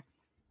mentally.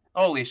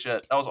 Holy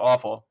shit, that was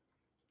awful.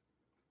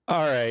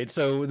 All right,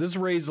 so this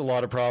raised a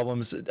lot of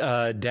problems.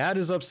 Dad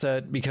is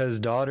upset because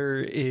daughter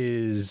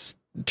is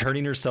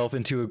turning herself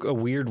into a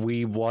weird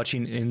weeb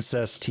watching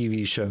incest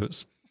TV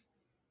shows.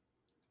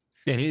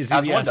 And he's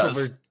as one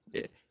does.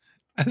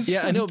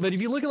 Yeah, I know, but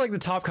if you look at like the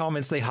top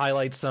comments, they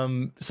highlight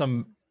some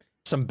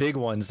big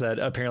ones that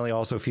apparently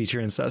also feature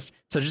incest,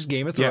 such as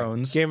Game of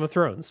Thrones. Game of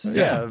Thrones,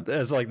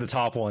 as like the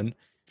top one.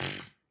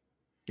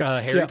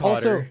 Harry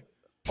Potter.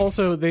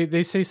 Also,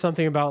 they say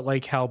something about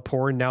like how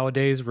porn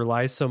nowadays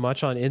relies so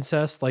much on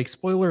incest. Like,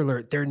 spoiler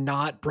alert, they're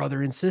not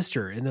brother and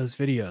sister in those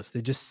videos.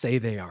 They just say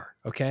they are.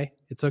 Okay,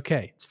 it's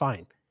okay, it's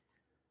fine.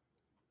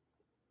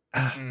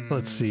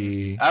 Let's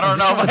see. I don't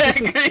know if I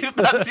agree with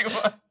that too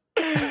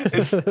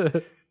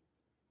much.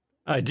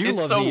 I do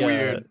love so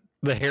weird.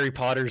 The Harry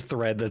Potter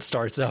thread that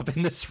starts up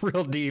in this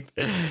real deep.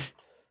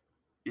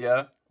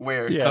 Yeah,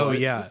 where? Yeah, oh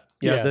yeah,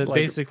 like,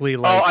 basically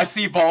like. Oh, I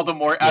see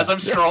Voldemort as I'm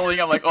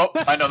scrolling. I'm like, oh,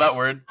 I know that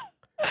word.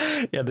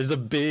 Yeah, there's a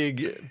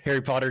big Harry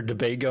Potter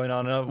debate going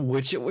on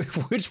which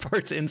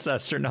part's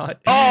incest or not.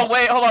 Oh,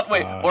 wait, hold on,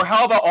 wait. Or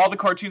how about all the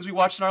cartoons we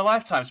watched in our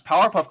lifetimes?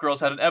 Powerpuff Girls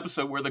had an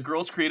episode where the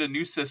girls create a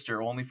new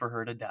sister only for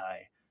her to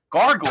die.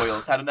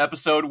 Gargoyles had an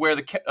episode where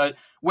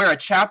where a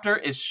chapter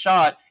is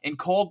shot in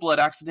cold blood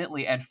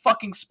accidentally, and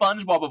fucking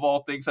SpongeBob of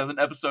all things has an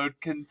episode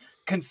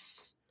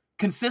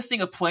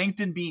consisting of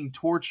plankton being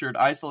tortured,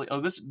 isolated.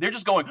 Oh, they're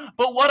just going.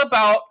 But what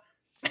about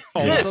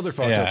this other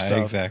fucked up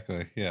stuff?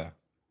 Exactly. Yeah.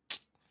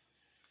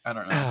 I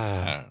don't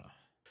know.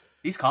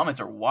 These comments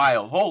are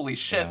wild. Holy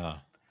shit! Yeah.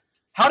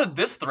 How did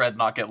this thread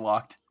not get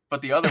locked,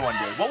 but the other one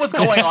did? What was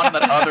going on in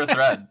that other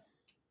thread?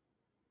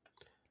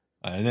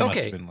 And they must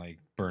have been like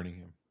burning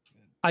him.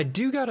 I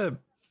do gotta.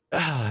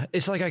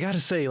 It's like I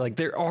gotta say, like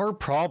there are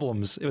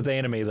problems with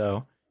anime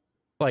though.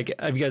 Like,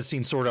 have you guys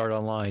seen Sword Art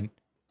Online?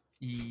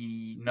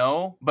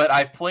 No, but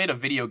I've played a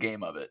video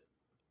game of it.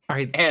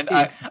 And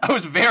I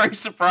was very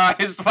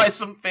surprised by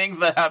some things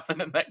that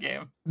happened in that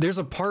game. There's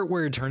a part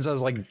where it turns out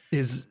like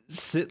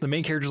the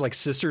main character's like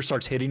sister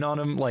starts hitting on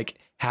him like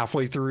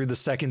halfway through the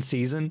 2nd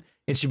season,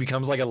 and she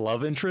becomes like a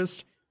love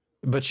interest.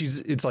 But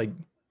it's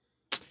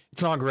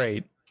not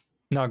great.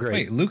 Not great.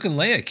 Wait, Luke and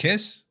Leia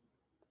kiss?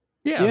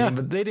 Yeah. I mean,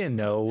 but they didn't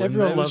know.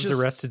 Everyone loves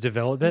Arrested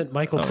Development.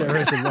 Michael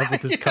Cera's in love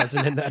with his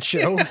cousin in that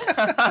show.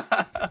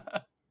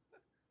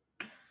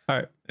 All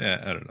right.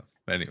 Yeah, I don't know.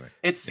 But anyway.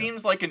 It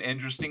seems like an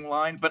interesting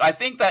line, but I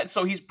think that,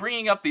 so he's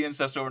bringing up the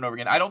incest over and over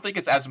again. I don't think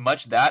it's as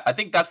much that. I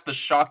think that's the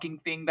shocking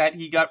thing that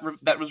he got,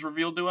 that was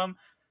revealed to him.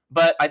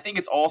 But I think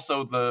it's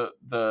also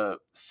the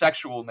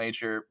sexual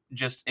nature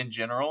just in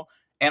general.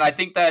 And I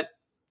think that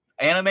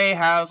anime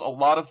has a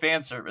lot of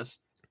fan service.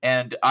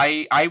 And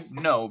I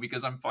know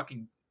because I'm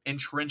fucking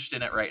entrenched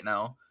in it right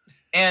now.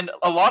 And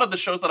a lot of the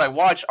shows that I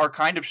watch are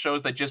kind of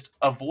shows that just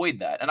avoid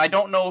that. And I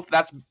don't know if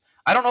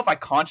I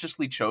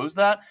consciously chose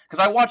that, because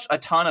I watch a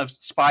ton of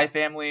Spy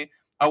Family.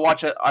 I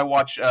watch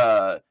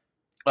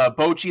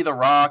Bocchi the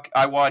Rock.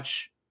 I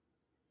watch,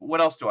 what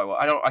else do I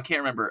watch? I can't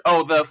remember.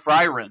 Oh, the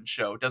Frieren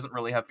show doesn't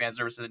really have fan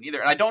service in it either.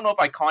 And I don't know if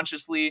I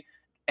consciously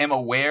am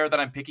aware that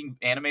I'm picking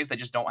animes that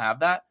just don't have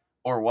that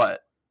or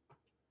what.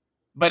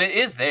 But it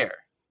is there.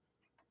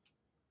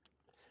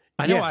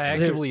 I know I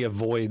actively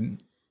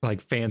avoid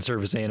like fan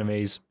service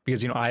animes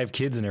because, I have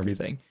kids and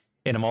everything,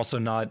 and I'm also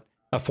not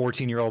a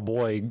 14-year-old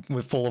boy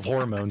full of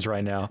hormones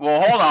right now. Well,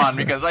 hold on,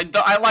 because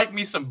I like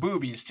me some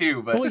boobies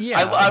too, but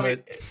I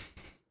mean,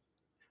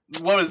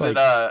 what is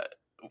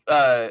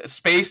it?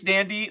 Space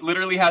Dandy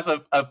literally has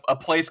a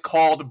place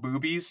called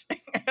Boobies.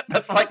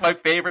 That's like my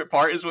favorite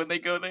part is when they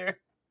go there.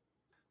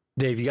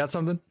 Dave, you got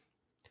something?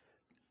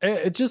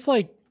 It's just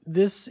like,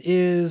 this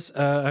is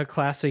a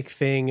classic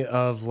thing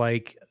of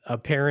like a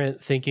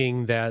parent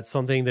thinking that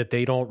something that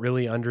they don't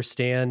really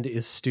understand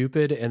is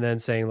stupid, and then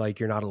saying like,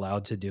 you're not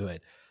allowed to do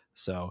it.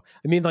 So,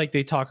 I mean, like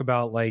they talk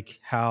about like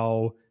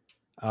how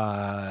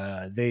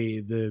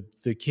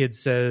the kid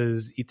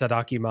says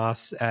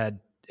itadakimasu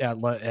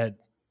at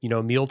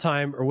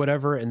mealtime or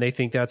whatever, and they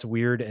think that's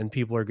weird, and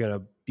people are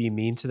gonna be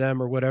mean to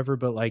them or whatever.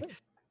 But like,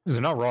 they're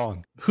not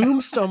wrong.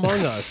 Whomst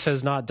among us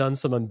has not done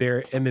some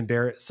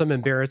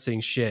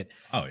embarrassing shit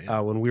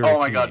when we were a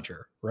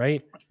teenager,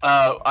 right?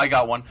 I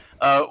got one.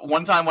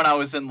 One time when I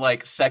was in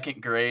like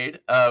second grade,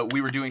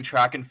 we were doing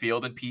track and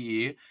field in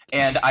PE,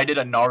 and I did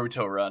a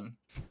Naruto run.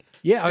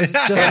 Yeah, I was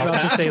just about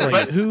to say,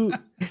 like, who?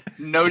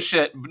 No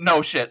shit.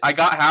 I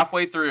got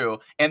halfway through,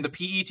 and the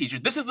PE teacher.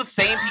 This is the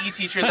same PE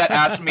teacher that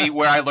asked me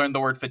where I learned the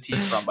word fatigue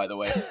from. By the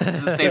way,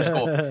 it's the same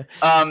school.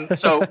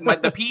 So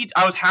the PE,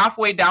 I was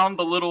halfway down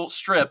the little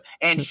strip,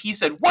 and he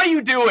said, "What are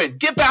you doing?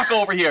 Get back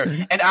over here!"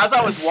 And as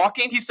I was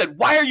walking, he said,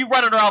 "Why are you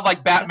running around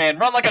like Batman?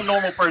 Run like a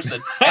normal person."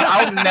 And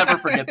I'll never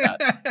forget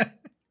that.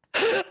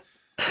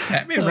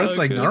 Batman runs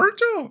like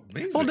Naruto.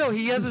 Amazing. Well, no,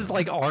 he has his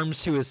like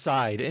arms to his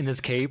side in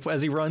his cape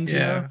as he runs.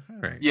 Yeah,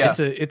 right. Yeah.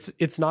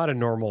 It's not a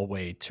normal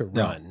way to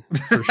run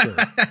for sure.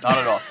 Not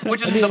at all.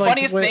 Which is the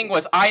funniest thing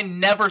was I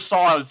never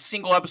saw a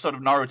single episode of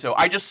Naruto.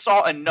 I just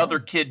saw another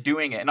kid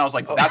doing it, and I was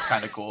like, "That's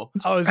kind of cool."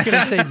 I was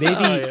gonna say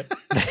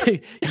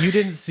maybe you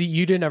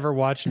didn't ever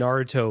watch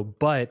Naruto,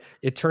 but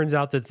it turns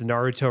out that the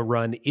Naruto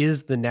run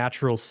is the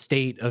natural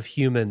state of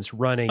humans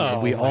running,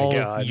 and we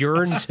all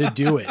yearn to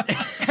do it.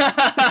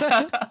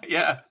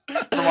 Yeah.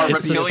 From our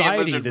it's society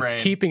lizard that's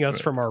brain. keeping us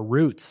from our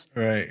roots.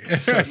 Right.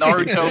 So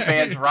Naruto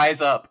fans,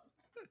 rise up.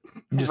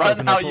 Just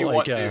run how you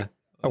want to.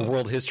 A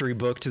world history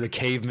book to the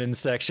cavemen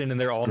section, and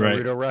they're all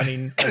Naruto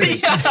running.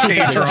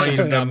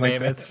 Chasing down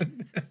mammoths.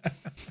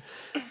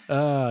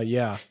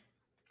 Yeah.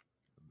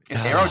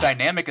 It's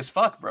aerodynamic as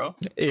fuck, bro.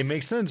 It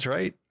makes sense,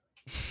 right?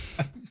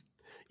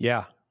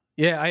 Yeah.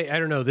 I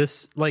don't know.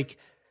 This, like,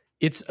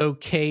 it's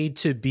okay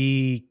to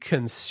be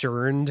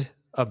concerned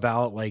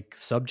about like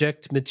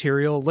subject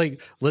material.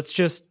 Like, let's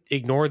just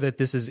ignore that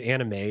this is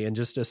anime and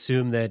just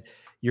assume that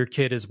your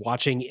kid is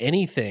watching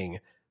anything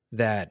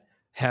that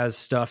has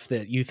stuff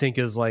that you think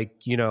is like,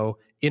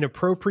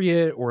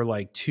 inappropriate or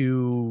like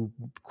too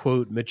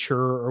quote mature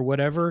or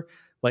whatever.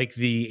 Like,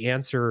 the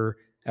answer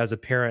as a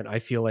parent, I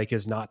feel like,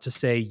 is not to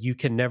say you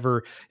can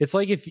never. It's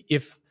like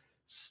if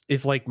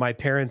like my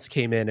parents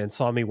came in and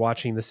saw me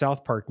watching the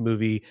South Park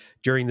movie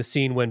during the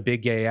scene when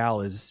Big Gay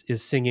Al is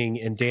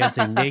singing and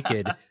dancing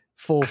naked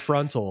full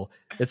frontal.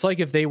 It's like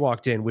if they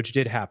walked in, which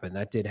did happen.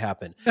 That did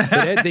happen.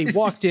 But they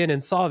walked in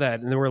and saw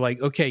that, and they were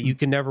like, okay, you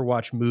can never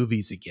watch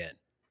movies again.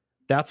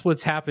 That's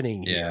what's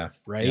happening here,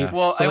 right? Yeah.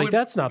 Well, so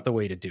that's not the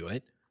way to do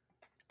it.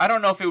 I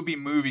don't know if it would be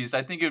movies.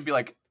 I think it would be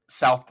like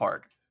South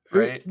Park,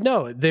 right?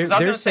 No,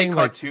 they're saying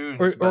cartoons.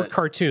 Like, or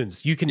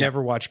cartoons. You can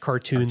never watch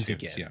cartoons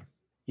again.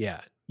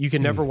 Yeah. You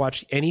can never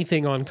watch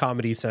anything on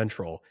Comedy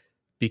Central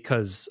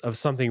because of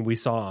something we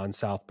saw on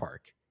South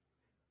Park,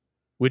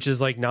 which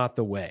is like not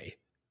the way.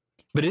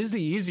 But it is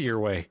the easier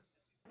way.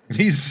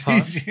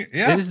 Easier.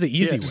 Yeah. It is the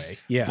easy way.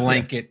 Yeah.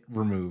 Blanket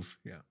remove.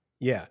 Yeah.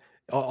 Yeah.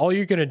 All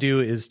you're going to do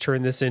is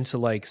turn this into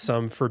like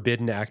some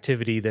forbidden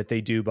activity that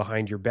they do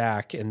behind your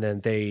back, and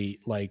then they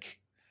like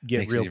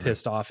get real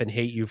pissed off and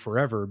hate you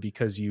forever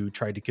because you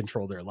tried to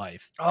control their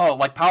life. Oh,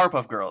 like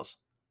Powerpuff Girls.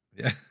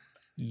 Yeah.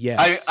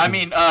 Yes. I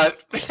mean, well,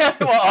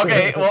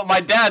 okay. Well,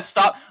 my dad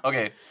stopped.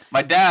 Okay.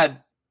 My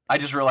dad, I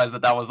just realized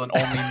that was an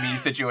only me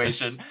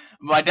situation.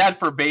 My dad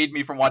forbade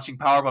me from watching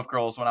Powerpuff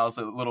Girls when I was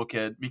a little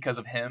kid because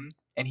of him,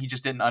 and he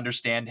just didn't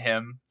understand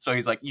him. So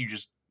he's like, you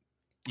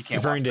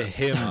can't referring watch this.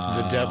 to him,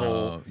 the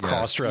devil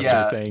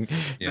cross-dresser thing.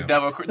 Yeah. The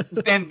devil.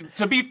 And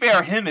to be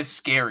fair, him is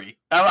scary.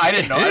 I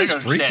didn't know. I didn't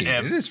understand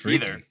him it is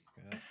freaky. either.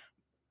 Yeah.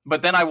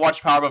 But then I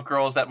watched Powerpuff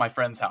Girls at my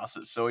friends'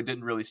 houses, so it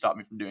didn't really stop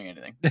me from doing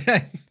anything.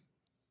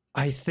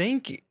 I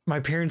think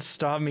my parents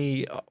stopped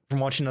me from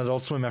watching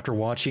Adult Swim after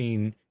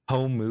watching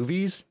home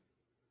movies.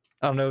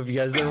 I don't know if you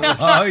guys ever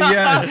watched Oh,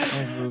 yes.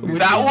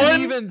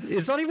 That one?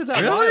 It's not even that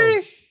Really?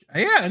 wild.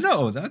 Yeah,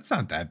 no, that's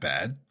not that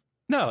bad.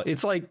 No,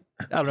 it's like,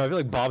 I don't know. I feel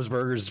like Bob's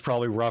Burgers is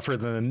probably rougher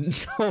than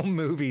home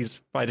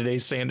movies by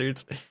today's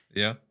standards.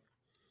 Yeah.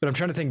 But I'm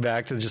trying to think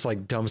back to just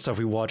like dumb stuff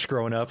we watched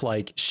growing up,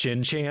 like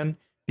Shin-Chan.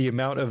 The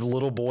amount of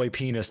little boy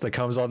penis that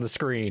comes on the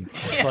screen.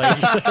 Like,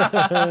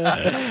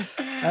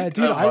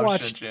 dude,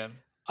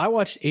 I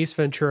watched Ace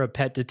Ventura: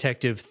 Pet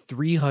Detective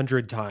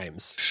 300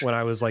 times when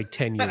I was like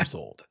 10 years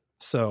old.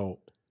 So,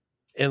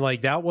 and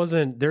like that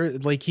wasn't there.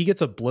 Like he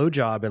gets a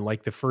blowjob in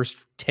like the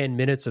first 10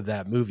 minutes of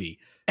that movie.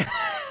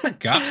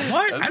 God,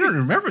 what? I don't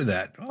remember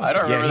that. Oh. I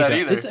don't remember that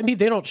either. I mean,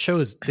 they don't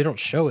show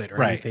it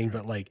or anything,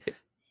 but like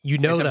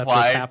that's implied.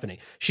 what's happening.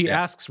 She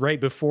asks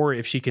right before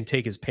if she can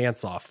take his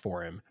pants off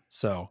for him.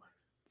 So.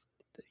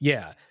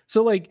 Yeah.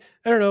 So like,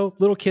 I don't know,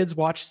 little kids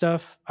watch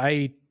stuff.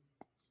 I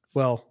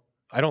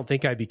don't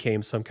think I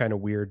became some kind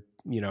of weird,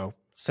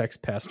 sex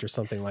pest or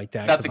something like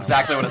that. That's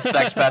exactly what a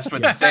sex pest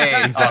would say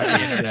on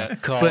the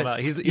internet. Call him out.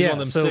 He's one of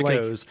them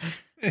sickos.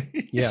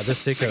 Yeah, the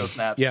sickos.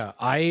 Snaps. Yeah,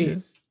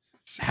 I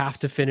have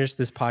to finish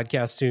this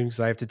podcast soon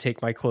because I have to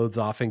take my clothes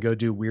off and go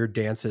do weird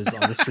dances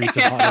on the streets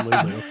of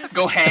Honolulu.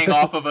 Go hang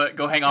off of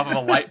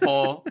a light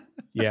pole.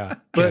 Yeah,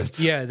 but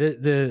yeah,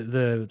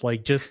 the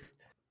like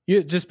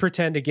you just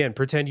pretend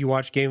you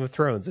watch Game of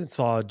Thrones and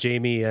saw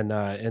Jaime and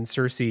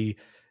Cersei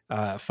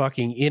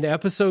fucking in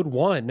episode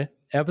one.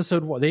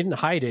 Episode 1, they didn't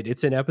hide it.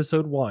 It's in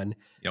episode 1.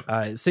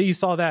 Yep. So you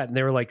saw that, and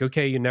they were like,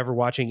 "Okay, you're never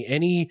watching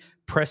any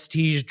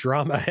prestige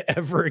drama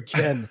ever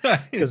again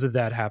because of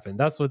that happened."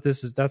 That's what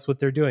this is. That's what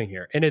they're doing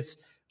here, and it's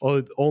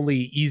only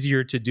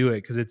easier to do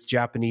it because it's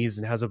Japanese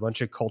and has a bunch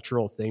of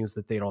cultural things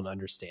that they don't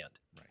understand.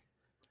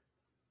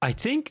 I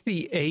think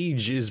the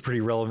age is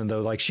pretty relevant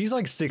though. Like she's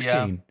like 16.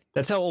 Yeah.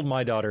 That's how old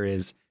my daughter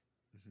is.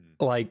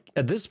 Like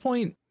at this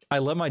point, I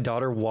let my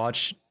daughter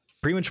watch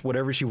pretty much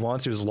whatever she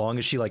wants to as long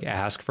as she like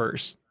asks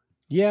first.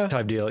 Yeah.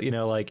 Type deal. You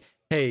know, like,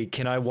 hey,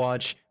 can I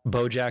watch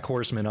BoJack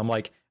Horseman? I'm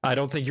like, I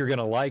don't think you're going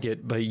to like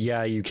it, but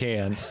yeah, you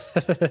can.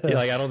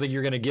 Like, I don't think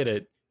you're going to get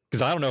it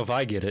because I don't know if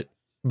I get it,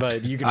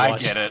 but you can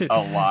watch it. I get it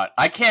a lot.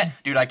 I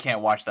can't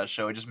watch that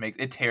show.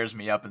 It tears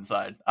me up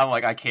inside. I'm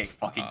like, I can't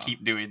fucking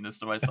keep doing this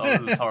to myself.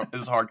 This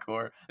is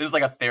hardcore. This is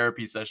like a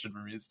therapy session for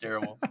me. It's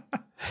terrible.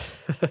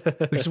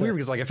 Which is weird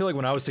because like, I feel like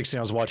when I was 16,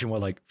 I was watching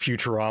like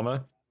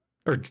Futurama.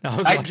 Or I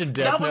was watching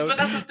Death Note. But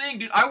that's the thing,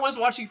 dude. I was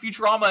watching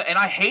Futurama and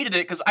I hated it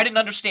because I didn't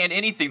understand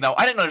anything, though.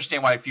 I didn't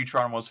understand why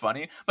Futurama was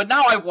funny. But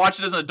now I watch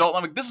it as an adult. And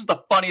I'm like, this is the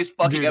funniest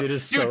fucking episode. It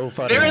is so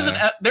funny.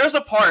 There's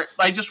a part,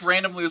 I just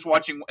randomly was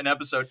watching an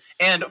episode,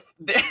 and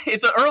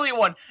it's an early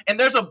one, and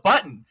there's a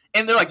button.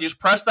 And they're like, just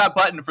press that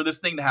button for this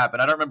thing to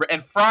happen. I don't remember.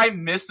 And Fry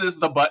misses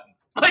the button.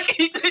 Like,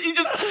 he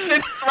just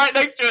sits right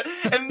next to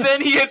it, and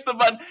then he hits the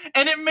button.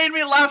 And it made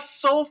me laugh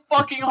so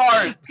fucking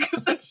hard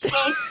because it's so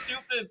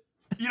stupid.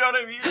 You know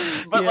what I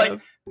mean? But like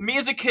me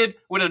as a kid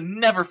would have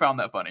never found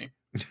that funny.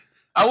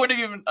 I wouldn't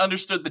have even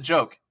understood the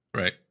joke.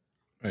 Right.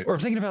 Or I'm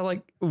thinking about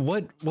like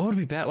what would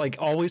be bad? Like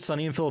Always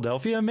Sunny in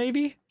Philadelphia,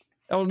 maybe?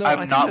 Oh no!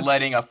 I'm not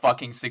letting a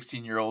fucking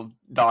 16-year-old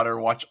daughter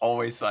watch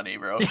Always Sunny,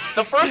 bro.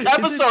 The first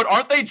episode,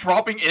 aren't they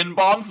dropping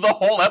N-bombs the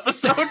whole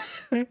episode?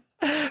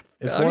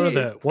 It's one of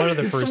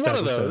the first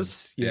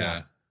episodes.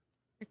 Yeah.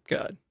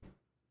 God.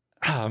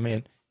 Oh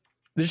man.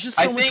 There's just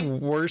so much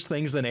worse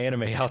things than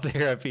anime out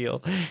there, I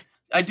feel.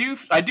 I do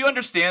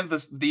understand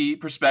the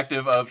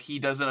perspective of he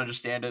doesn't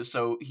understand it,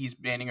 so he's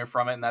banning her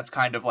from it, and that's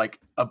kind of like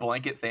a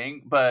blanket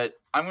thing. But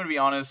I'm going to be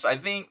honest, I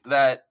think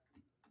that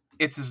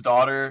it's his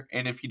daughter,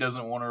 and if he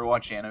doesn't want her to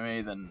watch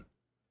anime, then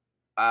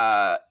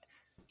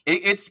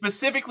it's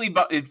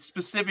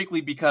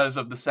specifically because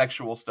of the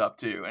sexual stuff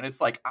too. And it's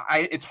like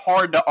it's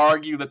hard to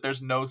argue that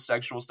there's no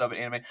sexual stuff in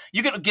anime.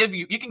 You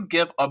can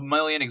give a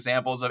million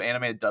examples of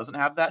anime that doesn't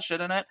have that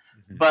shit in it,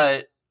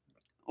 but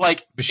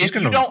she's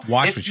going to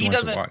watch what she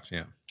wants to watch.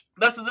 Yeah.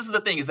 This is the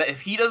thing, is that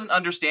if he doesn't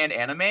understand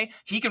anime,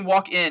 he can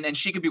walk in and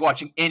she could be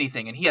watching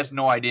anything, and he has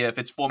no idea if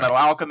it's Full Metal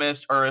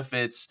Alchemist or if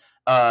it's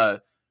I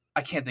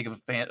can't think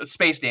of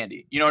Space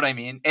Dandy. You know what I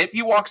mean? If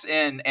he walks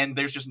in and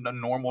there's just a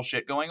normal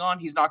shit going on,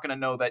 he's not going to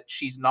know that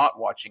she's not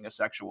watching a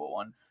sexual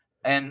one.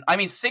 And I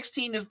mean,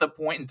 16 is the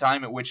point in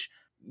time at which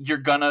you're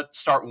gonna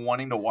start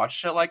wanting to watch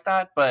shit like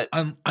that. But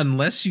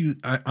unless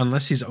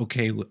he's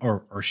okay with,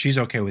 or she's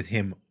okay with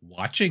him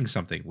watching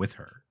something with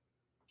her.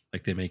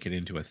 Like they make it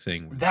into a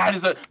thing.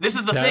 This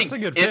is the thing. That's a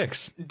good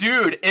fix,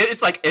 dude.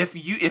 It's like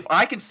if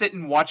I can sit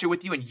and watch it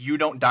with you and you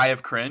don't die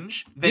of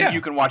cringe, then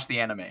you can watch the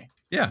anime.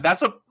 Yeah,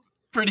 that's a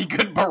pretty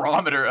good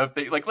barometer of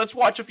things. Like, let's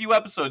watch a few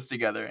episodes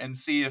together and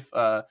see if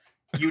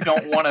you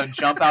don't want to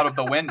jump out of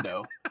the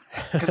window.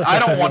 Because I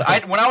don't want.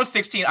 When I was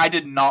 16, I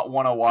did not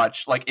want to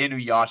watch like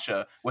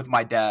Inuyasha with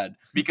my dad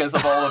because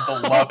of all of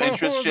the love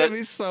interest shit. That'd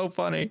be so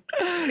funny.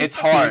 It's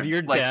hard. Dude,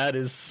 your dad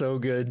is so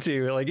good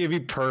too. Like, it'd be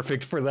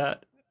perfect for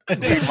that.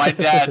 Dude, my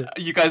dad,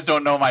 you guys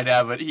don't know my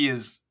dad, but he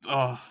is,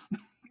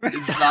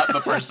 he's not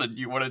the person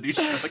you want to do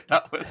shit like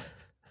that with.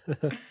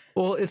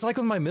 Well, it's like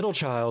with my middle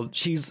child,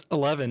 she's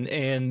 11,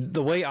 and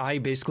the way I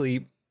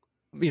basically,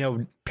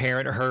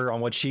 parent her on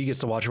what she gets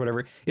to watch or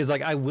whatever is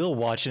like, I will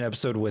watch an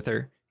episode with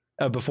her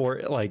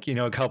before, like,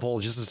 a couple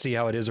just to see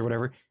how it is or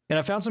whatever. And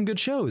I found some good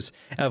shows.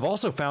 And I've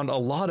also found a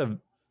lot of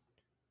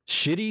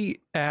shitty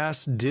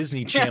ass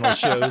Disney Channel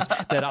shows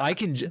that I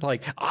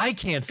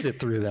can't sit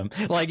through them.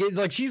 Like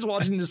she's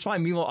watching this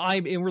fine. Meanwhile,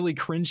 I'm inwardly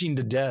cringing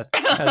to death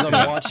as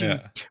I'm watching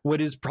what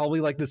is probably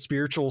like the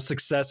spiritual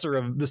successor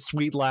of the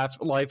Sweet Life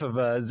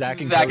of Zach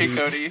and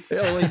Cody.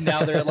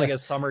 Now they're at like a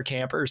summer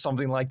camp or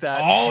something like that.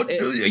 Oh,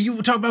 you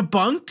talking about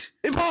Bunked?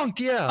 Bunked,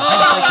 yeah.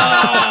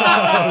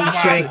 Oh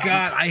my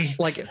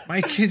god!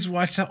 My kids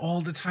watch that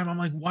all the time. I'm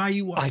like, why are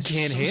you watching? I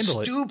can't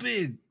handle it.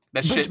 Stupid.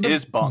 That shit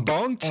is Bunked.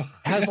 Bunked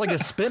has like a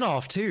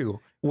spinoff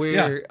too,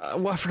 where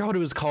I forgot what it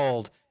was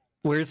called,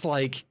 where it's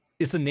like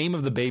it's the name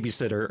of the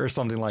babysitter or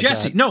something like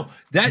Jesse. that. No,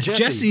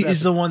 Jesse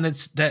is the one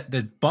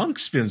that Bunk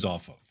spins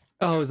off of.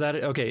 Oh, is that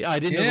it? Okay, I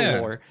didn't know the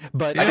lore,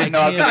 but I didn't know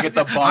I was gonna get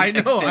the Bunked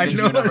extended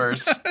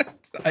universe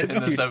in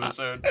this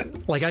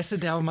episode. Like, I sit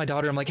down with my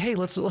daughter, I'm like, hey,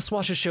 let's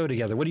watch a show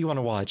together. What do you want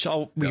to watch?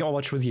 We all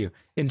watch with you.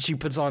 And she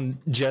puts on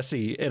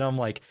Jesse, and I'm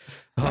like,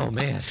 oh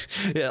man,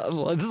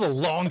 this is a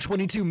long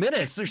 22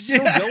 minutes. They're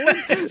still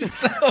going.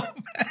 So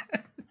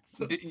bad.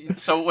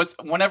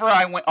 whenever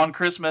I went on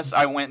Christmas,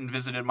 I went and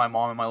visited my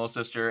mom and my little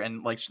sister,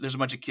 and like there's a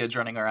bunch of kids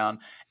running around,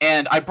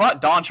 and I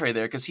brought Dontre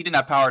there because he didn't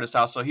have power at his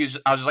house, so I was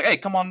just like, hey,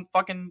 come on,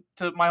 fucking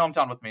to my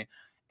hometown with me,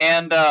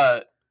 and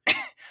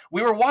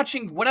we were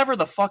watching whatever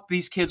the fuck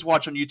these kids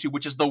watch on YouTube,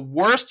 which is the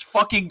worst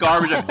fucking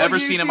garbage I've ever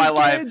seen in my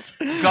life.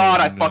 God,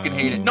 I fucking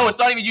hate it. No, it's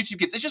not even YouTube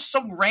Kids. It's just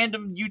some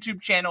random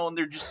YouTube channel, and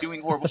they're just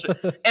doing horrible shit.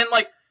 And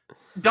like,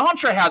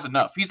 Dontre has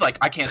enough. He's like,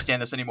 I can't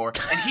stand this anymore.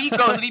 And he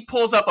goes and he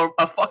pulls up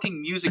a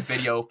fucking music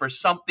video for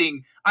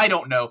something, I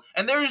don't know.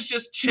 And there is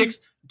just chicks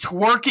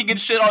twerking and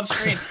shit on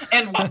screen.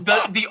 And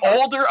the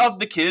older of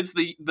the kids,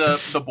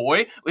 the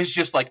boy, is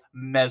just like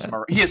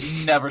mesmerized. He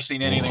has never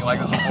seen anything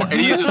like this before.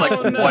 And he's just like,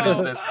 what is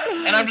this?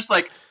 And I'm just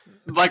like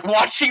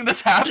watching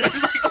this happen.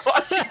 Like,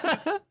 watching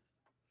this.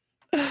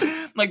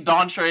 Like,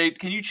 Dontre,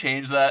 can you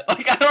change that?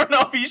 Like, I don't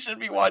know if he should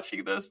be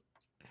watching this.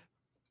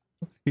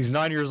 He's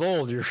 9 years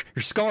old. You're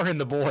scarring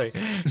the boy.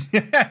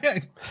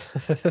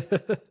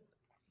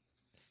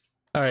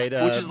 All right.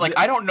 Which is like,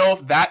 I don't know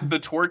if the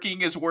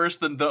twerking is worse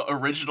than the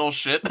original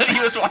shit that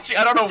he was watching.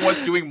 I don't know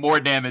what's doing more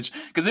damage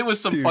because it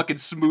was some fucking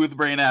smooth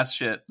brain ass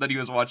shit that he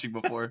was watching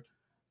before.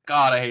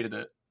 God, I hated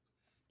it.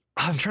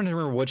 I'm trying to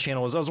remember what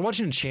channel it was. I was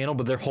watching a channel,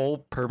 but their whole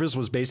purpose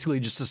was basically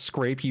just to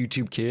scrape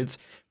YouTube Kids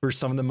for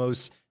some of the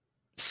most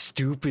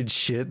stupid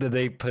shit that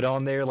they put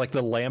on there, like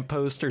the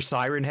lamppost or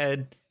siren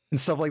head and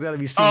stuff like that.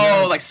 Have you seen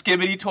that? Like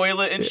Skibbity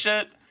Toilet and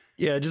shit?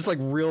 Yeah, just like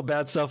real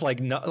bad stuff. Like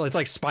it's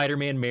like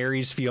Spider-Man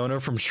marries Fiona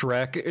from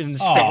Shrek and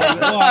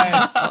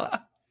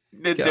stuff.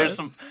 There's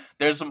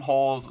some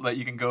holes that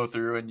you can go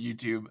through in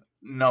YouTube.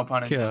 No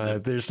pun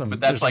intended. There's some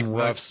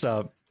rough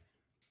stuff.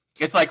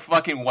 It's like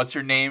fucking what's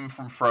her name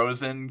from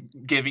Frozen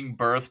giving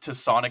birth to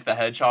Sonic the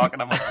Hedgehog,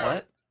 and I'm like,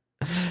 what?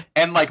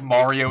 And like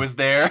Mario is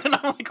there, and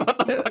I'm like, what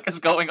the fuck is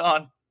going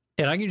on?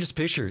 And I can just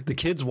picture the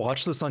kids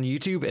watch this on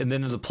YouTube, and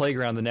then in the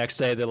playground the next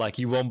day, they're like,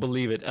 you won't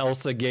believe it.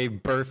 Elsa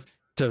gave birth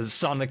to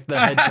Sonic the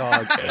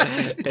Hedgehog.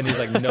 And he's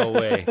like, no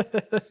way.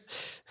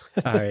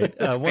 All right.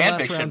 Fan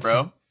fiction,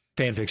 bro.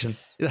 Fan fiction.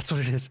 That's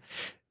what it is.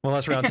 One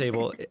last round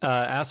table.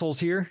 Assholes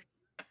here?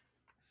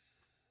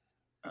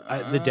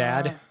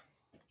 The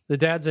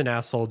dad's an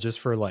asshole just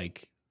for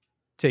like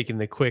taking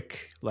the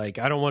quick, like,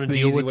 I don't want to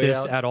deal with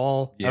this at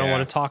all. Yeah. I don't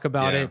want to talk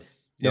about it.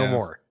 No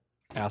more.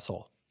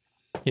 Asshole.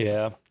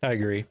 Yeah, I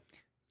agree.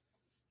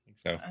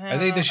 So I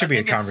think there should be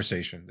a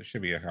conversation. There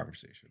should be a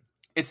conversation.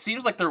 It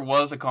seems like there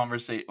was a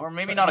conversation, or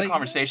maybe not a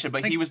conversation,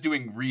 but he was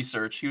doing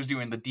research. He was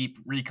doing the deep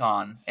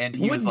recon, and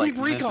he was like,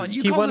 he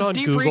went on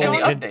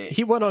Google.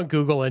 He went on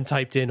Google and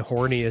typed in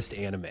horniest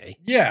anime.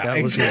 Yeah,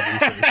 that was his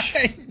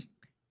research.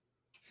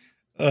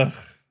 Ugh.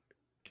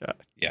 God.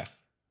 Yeah.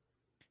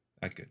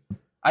 Not good.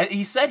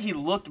 He said he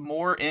looked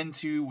more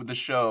into the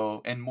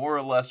show, and more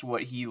or less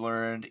what he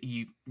learned,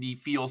 he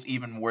feels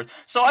even worse.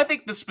 So I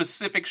think the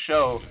specific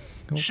show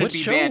should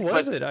be banned. What show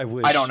was it?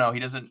 I don't know.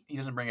 He doesn't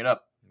bring it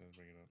up.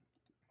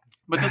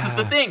 But this is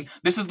the thing.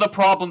 This is the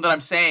problem that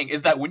I'm saying,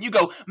 is that when you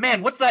go,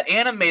 man, what's that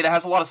anime that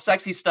has a lot of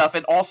sexy stuff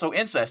and also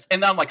incest?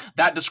 And then I'm like,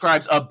 that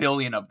describes a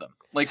billion of them.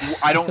 Like,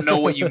 I don't know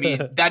what you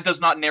mean. That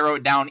does not narrow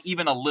it down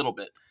even a little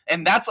bit.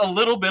 And that's a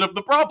little bit of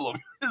the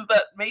problem, is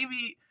that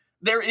maybe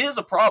there is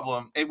a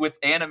problem with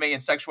anime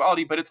and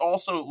sexuality, but it's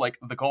also like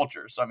the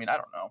culture. So, I mean, I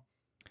don't know.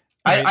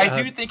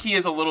 I do think he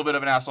is a little bit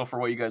of an asshole for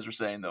what you guys are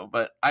saying, though,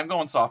 but I'm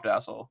going soft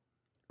asshole.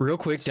 Real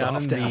quick, down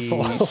in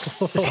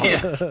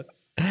the...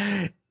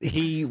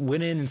 He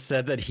went in and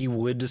said that he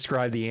would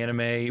describe the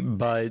anime,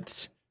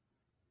 but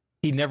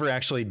he never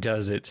actually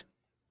does it.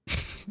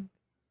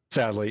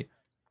 Sadly. He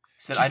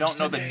said, I don't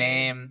know the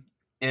name.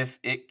 If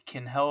it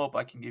can help,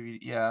 I can give you...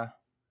 Yeah.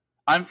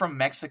 I'm from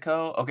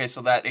Mexico. Okay,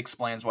 so that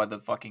explains why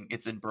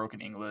it's in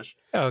broken English.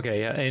 Okay,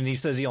 yeah. And he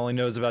says he only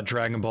knows about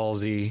Dragon Ball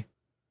Z.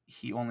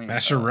 He only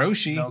Master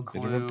Roshi. No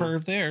clue. Bit of a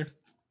perv there.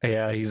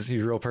 Yeah, he's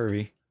real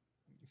pervy.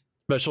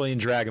 Especially in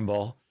Dragon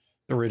Ball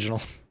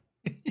original.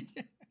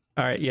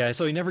 All right, yeah,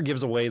 so he never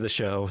gives away the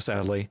show,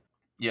 sadly.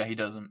 Yeah, he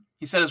doesn't.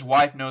 He said his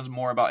wife knows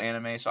more about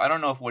anime, so I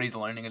don't know if what he's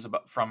learning is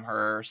from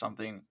her or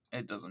something.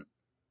 It doesn't.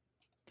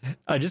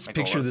 I just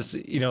picture this,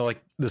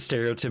 like the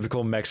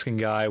stereotypical Mexican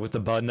guy with the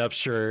button-up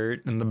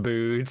shirt and the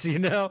boots,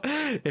 and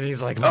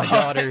he's like, my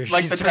daughter.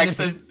 Like the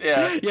Texan,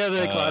 yeah. Yeah,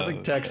 the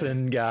classic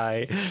Texan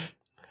guy.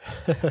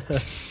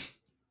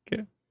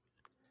 Okay.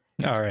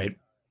 All right.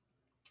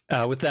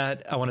 With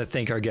that, I want to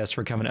thank our guests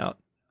for coming out.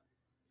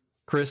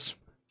 Chris,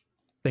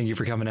 thank you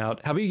for coming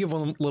out. How about you give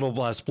one little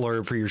last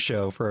blurb for your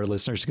show for our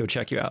listeners to go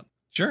check you out?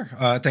 Sure.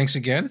 Thanks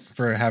again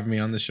for having me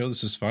on the show.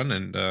 This was fun,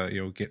 and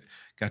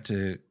got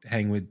to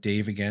hang with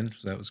Dave again,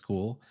 so that was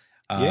cool.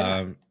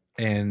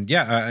 And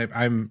yeah,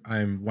 I'm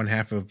one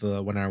half of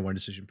the 1 Hour 1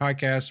 Decision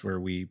podcast, where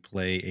we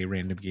play a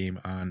random game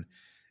on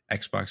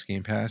Xbox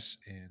Game Pass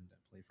and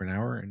play for an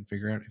hour and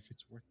figure out if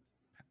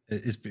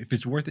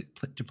it's worth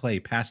it to play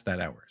past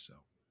that hour. So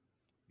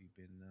we've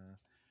been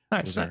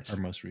nice.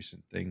 Our most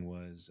recent thing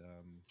was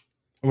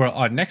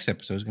our next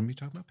episode is going to be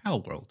talking about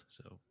Pal World.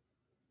 So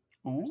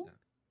ooh,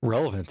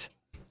 relevant,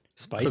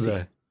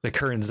 spicy, the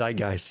current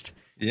zeitgeist.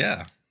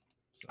 Yeah.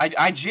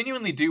 I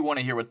genuinely do want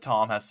to hear what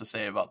Tom has to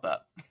say about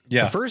that.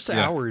 Yeah, the first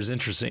hour is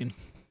interesting.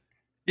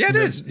 Yeah, it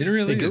is. It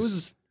really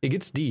is. It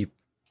gets deep.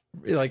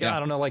 Like I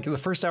don't know. Like the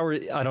first hour,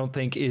 I don't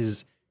think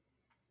is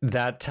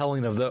that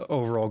telling of the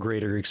overall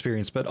greater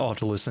experience, but I'll have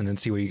to listen and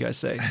see what you guys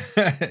say.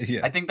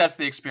 I think that's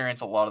the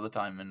experience a lot of the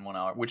time in 1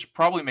 hour, which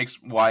probably makes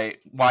why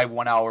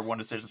 1 hour, one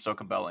decision is so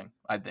compelling,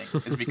 I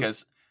think, is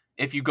because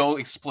if you go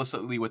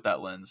explicitly with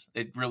that lens,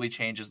 it really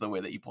changes the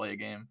way that you play a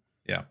game.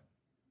 Yeah,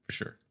 for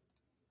sure.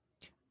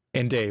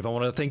 And Dave, I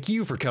want to thank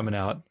you for coming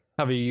out.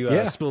 How about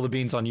you spill the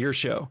beans on your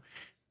show?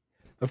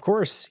 Of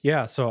course.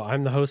 Yeah. So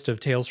I'm the host of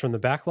Tales from the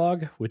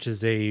Backlog, which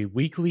is a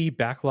weekly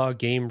backlog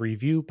game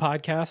review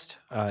podcast.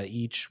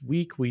 Each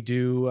week we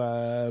do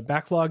a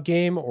backlog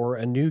game or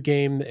a new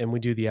game, and we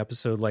do the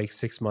episode like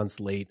 6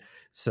 months late.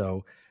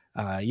 So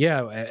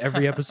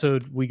every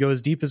episode we go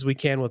as deep as we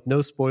can with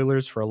no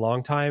spoilers for a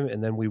long time.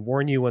 And then we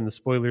warn you when the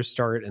spoilers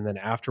start. And then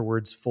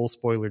afterwards, full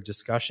spoiler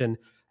discussion.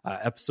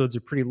 Episodes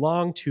are pretty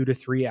long. 2 to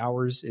 3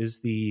 hours is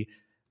the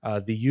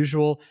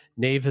usual.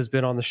 Nave has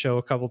been on the show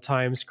a couple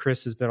times.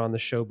 Chris has been on the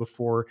show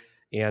before,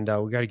 and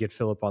we got to get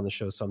Philip on the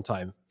show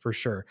sometime for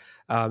sure.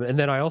 And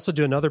then I also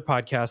do another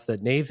podcast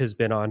that Nave has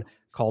been on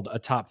called A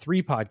Top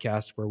 3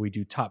 Podcast, where we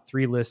do top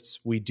 3 lists.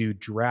 We do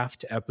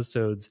draft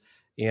episodes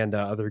and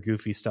other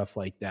goofy stuff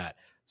like that.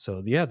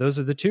 So yeah, those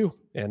are the two.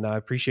 And I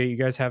appreciate you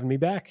guys having me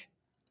back.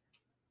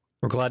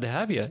 We're glad to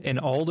have you. And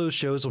all those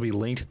shows will be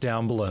linked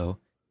down below.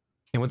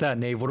 And with that,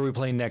 Nave, what are we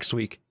playing next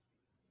week?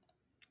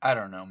 I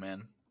don't know,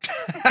 man.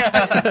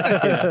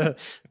 I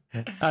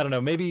don't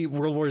know. Maybe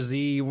World War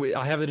Z.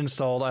 I have it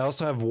installed. I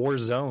also have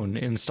Warzone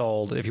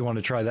installed if you want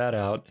to try that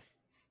out.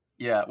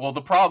 Yeah, well,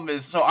 the problem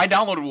is, so I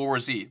downloaded World War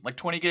Z, like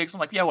 20 gigs. I'm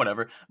like, yeah,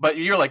 whatever. But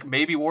you're like,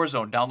 maybe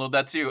Warzone, download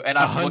that too. And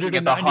I'm looking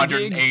at the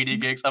 180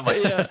 gigs. I'm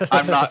like,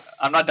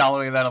 I'm not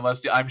downloading that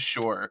unless I'm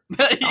sure.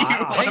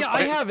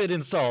 I have it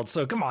installed.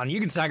 So come on,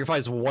 you can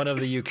sacrifice one of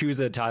the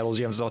Yakuza titles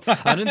you have installed.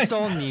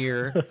 Uninstall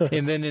Nier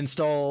and then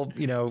install,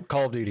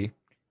 Call of Duty,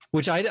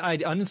 which I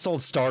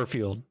uninstalled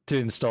Starfield to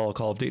install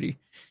Call of Duty.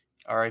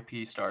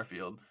 R.I.P.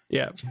 Starfield.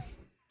 Yeah.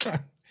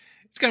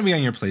 It's going to be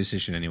on your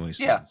PlayStation anyways.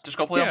 So. Yeah, just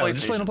go play on PlayStation.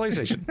 Just play on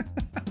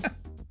PlayStation.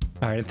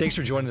 All right, and thanks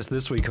for joining us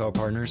this week,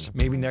 co-partners.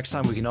 Maybe next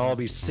time we can all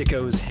be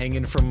sickos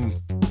hanging from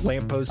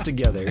lampposts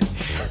together.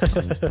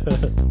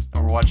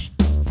 Or watch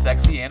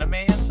sexy anime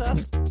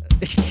incest.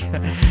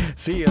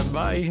 See ya,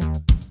 bye.